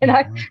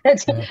 That's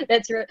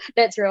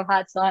real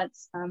hard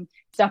science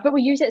stuff. But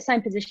we use that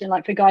same position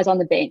like for guys on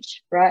the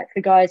bench, right?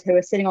 For guys who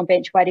are sitting on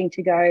bench waiting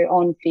to go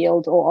on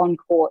field or on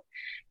court,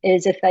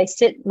 is if they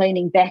sit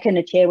leaning back in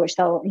a chair, which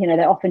they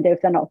often do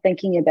if they're not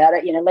thinking about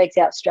it, legs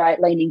out straight,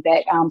 leaning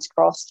back, arms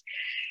crossed.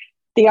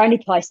 The only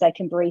place they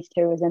can breathe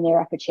to is in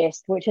their upper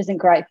chest, which isn't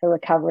great for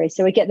recovery.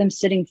 So we get them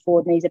sitting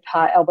forward, knees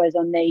apart, elbows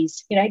on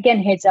knees.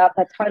 Again, heads up,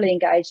 they're totally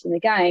engaged in the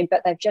game,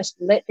 but they've just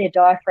let their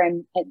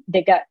diaphragm,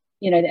 their gut,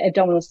 the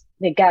abdominals,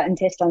 their gut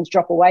intestines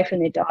drop away from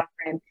their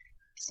diaphragm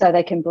so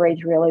they can breathe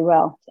really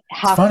well.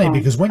 It's funny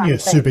because when you're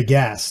super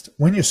gassed,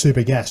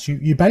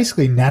 you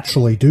basically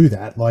naturally do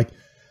that. Like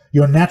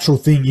your natural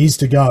thing is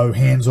to go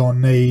hands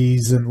on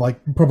knees and like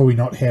probably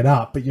not head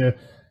up, but your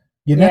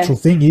natural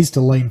thing is to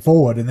lean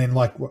forward, and then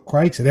like what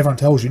Craig said, everyone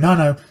tells you,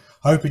 no,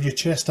 open your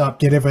chest up,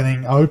 get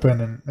everything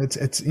open, and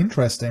it's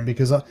interesting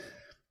because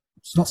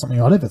it's not something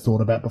I'd ever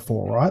thought about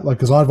before, right? Like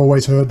because I've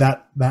always heard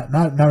that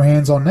no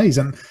hands on knees,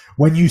 and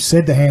when you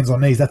said the hands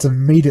on knees, that's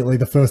immediately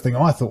the first thing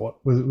I thought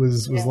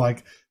was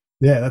like,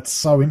 that's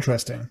so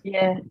interesting.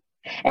 Yeah.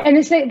 And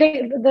it's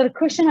the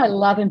question I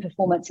love in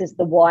performance is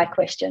the why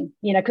question,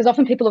 because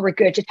often people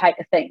regurgitate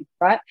a thing,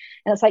 right?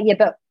 And it's like,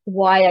 but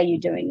why are you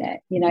doing that?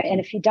 And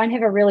if you don't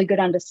have a really good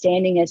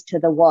understanding as to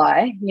the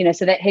why,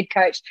 so that head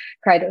coach,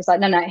 Craig, it was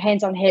like, no,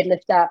 hands on head,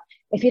 lift up.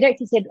 If you'd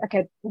actually said,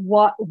 okay,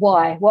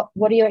 why? What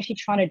are you actually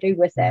trying to do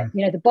with that?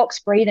 The box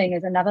breathing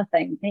is another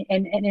thing,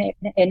 and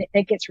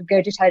it gets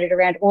regurgitated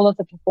around all of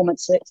the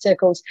performance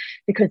circles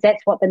because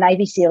that's what the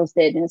Navy SEALs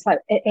did. And it's like,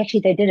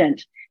 actually, they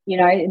didn't.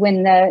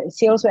 When the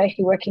SEALs were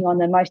actually working on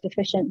the most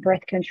efficient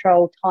breath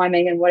control,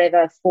 timing, and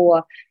whatever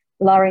for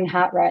lowering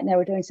heart rate, and they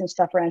were doing some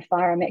stuff around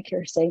firearm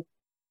accuracy.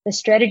 The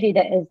strategy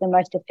that is the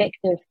most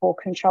effective for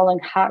controlling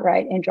heart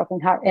rate and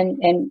dropping heart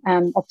and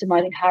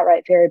optimizing heart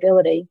rate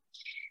variability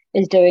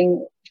is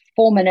doing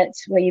 4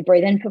 minutes where you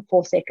breathe in for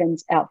 4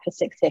 seconds, out for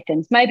 6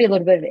 seconds, maybe a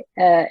little bit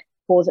of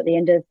pause at the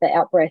end of the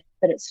out breath,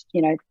 but it's,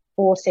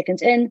 4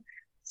 seconds in,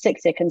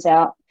 6 seconds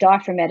out,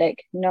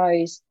 diaphragmatic,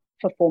 nose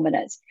for 4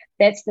 minutes.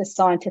 That's the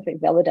scientific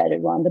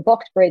validated one. The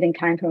box breathing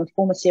came from a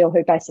former SEAL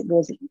who basically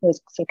was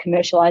sort of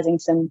commercializing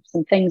some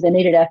things and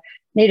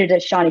needed a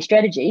shiny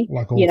strategy,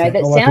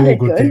 that sounded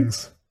good.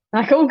 Things.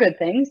 Like all good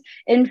things.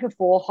 In for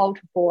 4, hold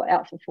for 4,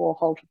 out for 4,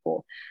 hold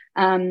for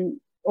 4.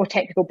 Or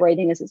tactical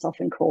breathing, as it's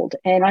often called.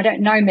 And I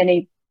don't know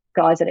many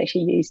guys that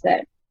actually use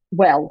that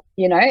well,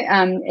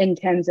 in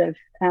terms of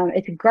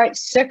it's a great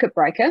circuit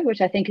breaker, which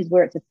I think is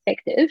where it's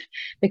effective,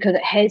 because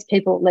it has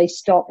people at least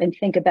stop and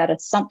think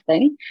about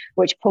something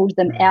which pulls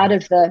them out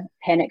of the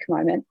panic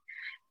moment.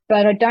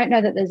 But I don't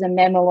know that there's a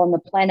mammal on the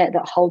planet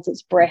that holds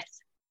its breath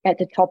at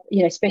the top,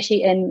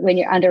 especially when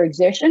you're under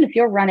exertion. If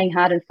you're running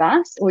hard and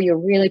fast, or you're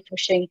really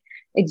pushing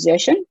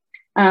exertion,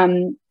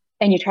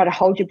 and you try to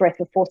hold your breath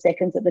for 4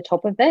 seconds at the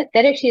top of that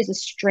actually is a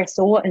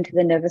stressor into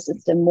the nervous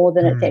system more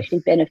than it's actually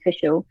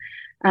beneficial.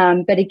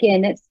 But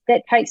again,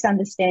 that takes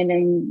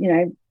understanding,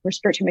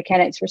 respiratory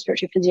mechanics,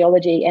 respiratory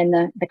physiology, and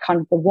the kind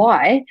of the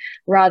why,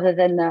 rather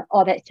than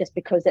that's just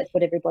because that's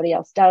what everybody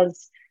else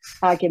does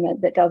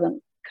argument that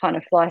doesn't kind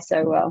of fly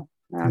so well.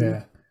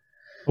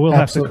 We'll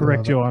have to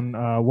correct you on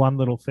one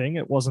little thing.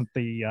 It wasn't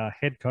the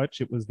head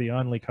coach; it was the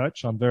only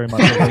coach. I'm very much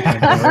a weekend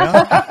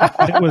warrior.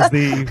 It was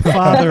the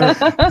father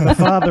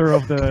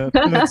of the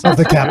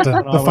captain,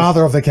 the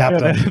father of the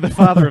captain, the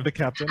father of the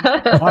captain.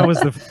 I was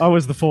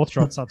the fourth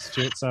drop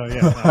substitute. So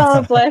yeah,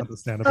 oh bless,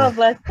 understandable. Oh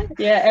bless,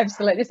 yeah,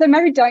 absolutely. So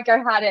maybe don't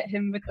go hard at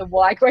him with the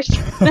why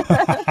question.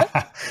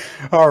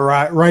 All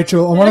right,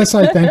 Rachel, I want to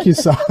say thank you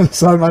so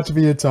much for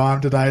your time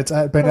today. It's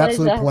been an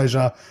absolute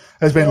pleasure.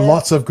 There's been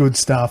lots of good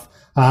stuff.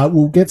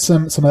 We'll get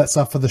some of that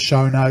stuff for the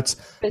show notes.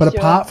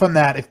 Apart from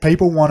that, if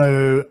people want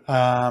to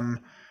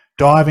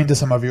dive into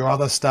some of your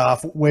other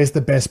stuff, where's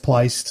the best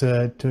place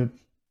to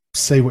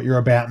see what you're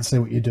about and see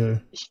what you do?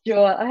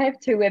 Sure. I have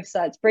 2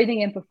 websites,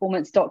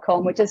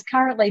 breathingandperformance.com, which is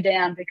currently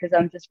down because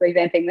I'm just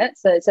revamping that.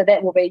 So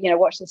that will be,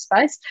 watch this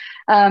space.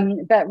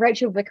 But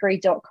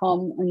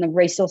rachelvickery.com on the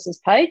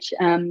resources page.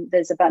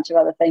 There's a bunch of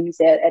other things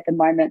there at the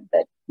moment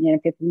that,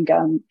 people can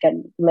go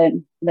and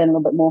learn a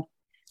little bit more.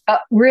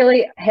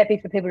 Really happy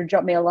for people to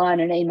drop me a line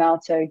and email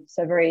too.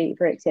 So very,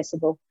 very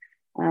accessible.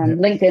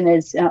 LinkedIn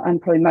is, I'm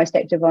probably most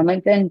active on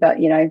LinkedIn, but,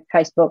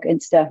 Facebook,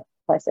 Insta,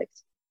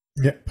 classics.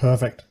 Yeah,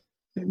 perfect.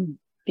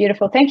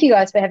 Beautiful. Thank you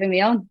guys for having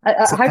me on.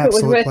 I hope it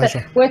was worth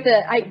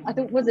the 8, I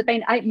think, was it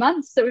been 8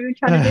 months that we've been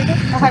trying to do this?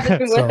 I hope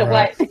it's been worth the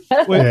wait.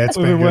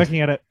 We've been working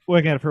at it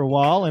for a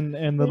while,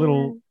 and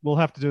we'll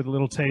have to do the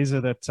little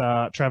teaser that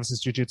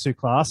Travis's jiu-jitsu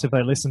class, if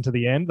they listen to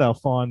the end, they'll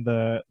find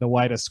the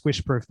way to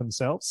squish proof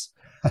themselves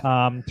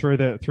through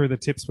the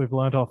tips we've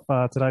learned off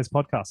today's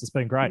podcast. It's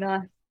been great.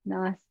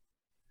 Nice.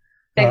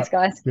 Thanks,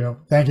 guys. Yeah.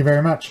 Thank you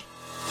very much.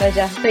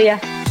 Pleasure. See ya.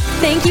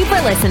 Thank you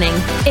for listening.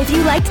 If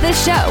you liked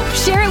this show,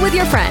 share it with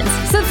your friends,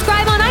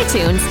 subscribe on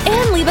iTunes,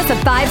 and leave us a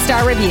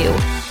 5-star review.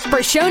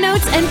 For show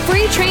notes and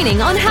free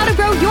training on how to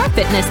grow your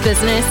fitness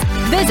business,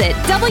 visit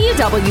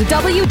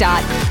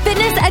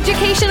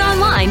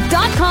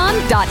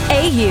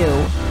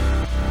www.fitnesseducationonline.com.au.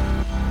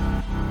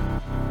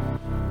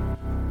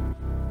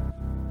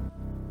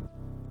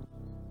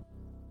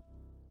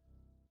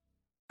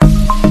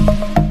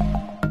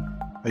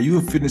 Are you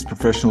a fitness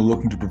professional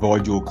looking to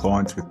provide your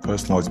clients with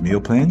personalised meal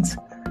plans?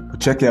 Well,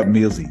 check out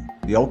Mealsy,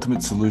 the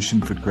ultimate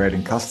solution for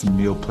creating custom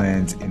meal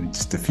plans in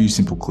just a few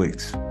simple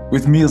clicks.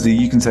 With Mealsy,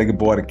 you can say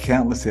goodbye to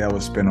countless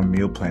hours spent on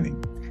meal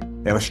planning.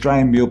 Our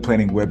Australian meal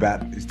planning web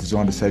app is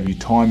designed to save you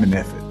time and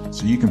effort,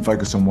 so you can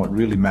focus on what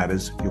really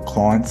matters, your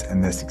clients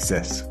and their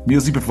success.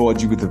 Mealsy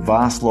provides you with a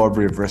vast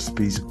library of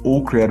recipes,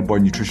 all created by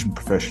nutrition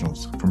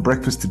professionals. From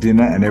breakfast to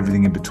dinner and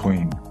everything in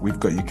between, we've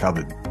got you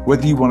covered.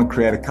 Whether you want to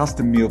create a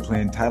custom meal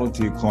plan tailored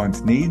to your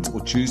client's needs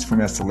or choose from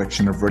our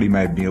selection of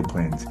ready-made meal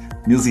plans,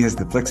 Mealsy has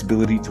the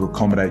flexibility to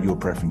accommodate your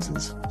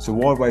preferences. So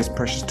why waste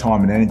precious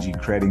time and energy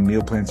creating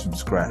meal plans from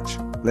scratch?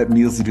 Let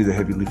Mealsy do the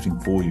heavy lifting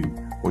for you,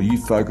 or you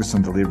focus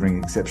on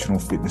delivering exceptional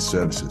fitness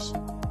services.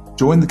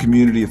 Join the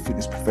community of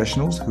fitness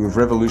professionals who have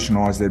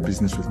revolutionised their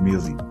business with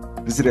Mealsy.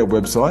 Visit our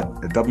website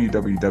at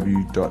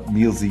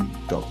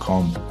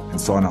www.mealsy.com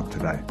and sign up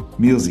today.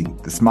 Mealsy,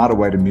 the smarter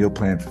way to meal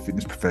plan for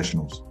fitness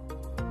professionals.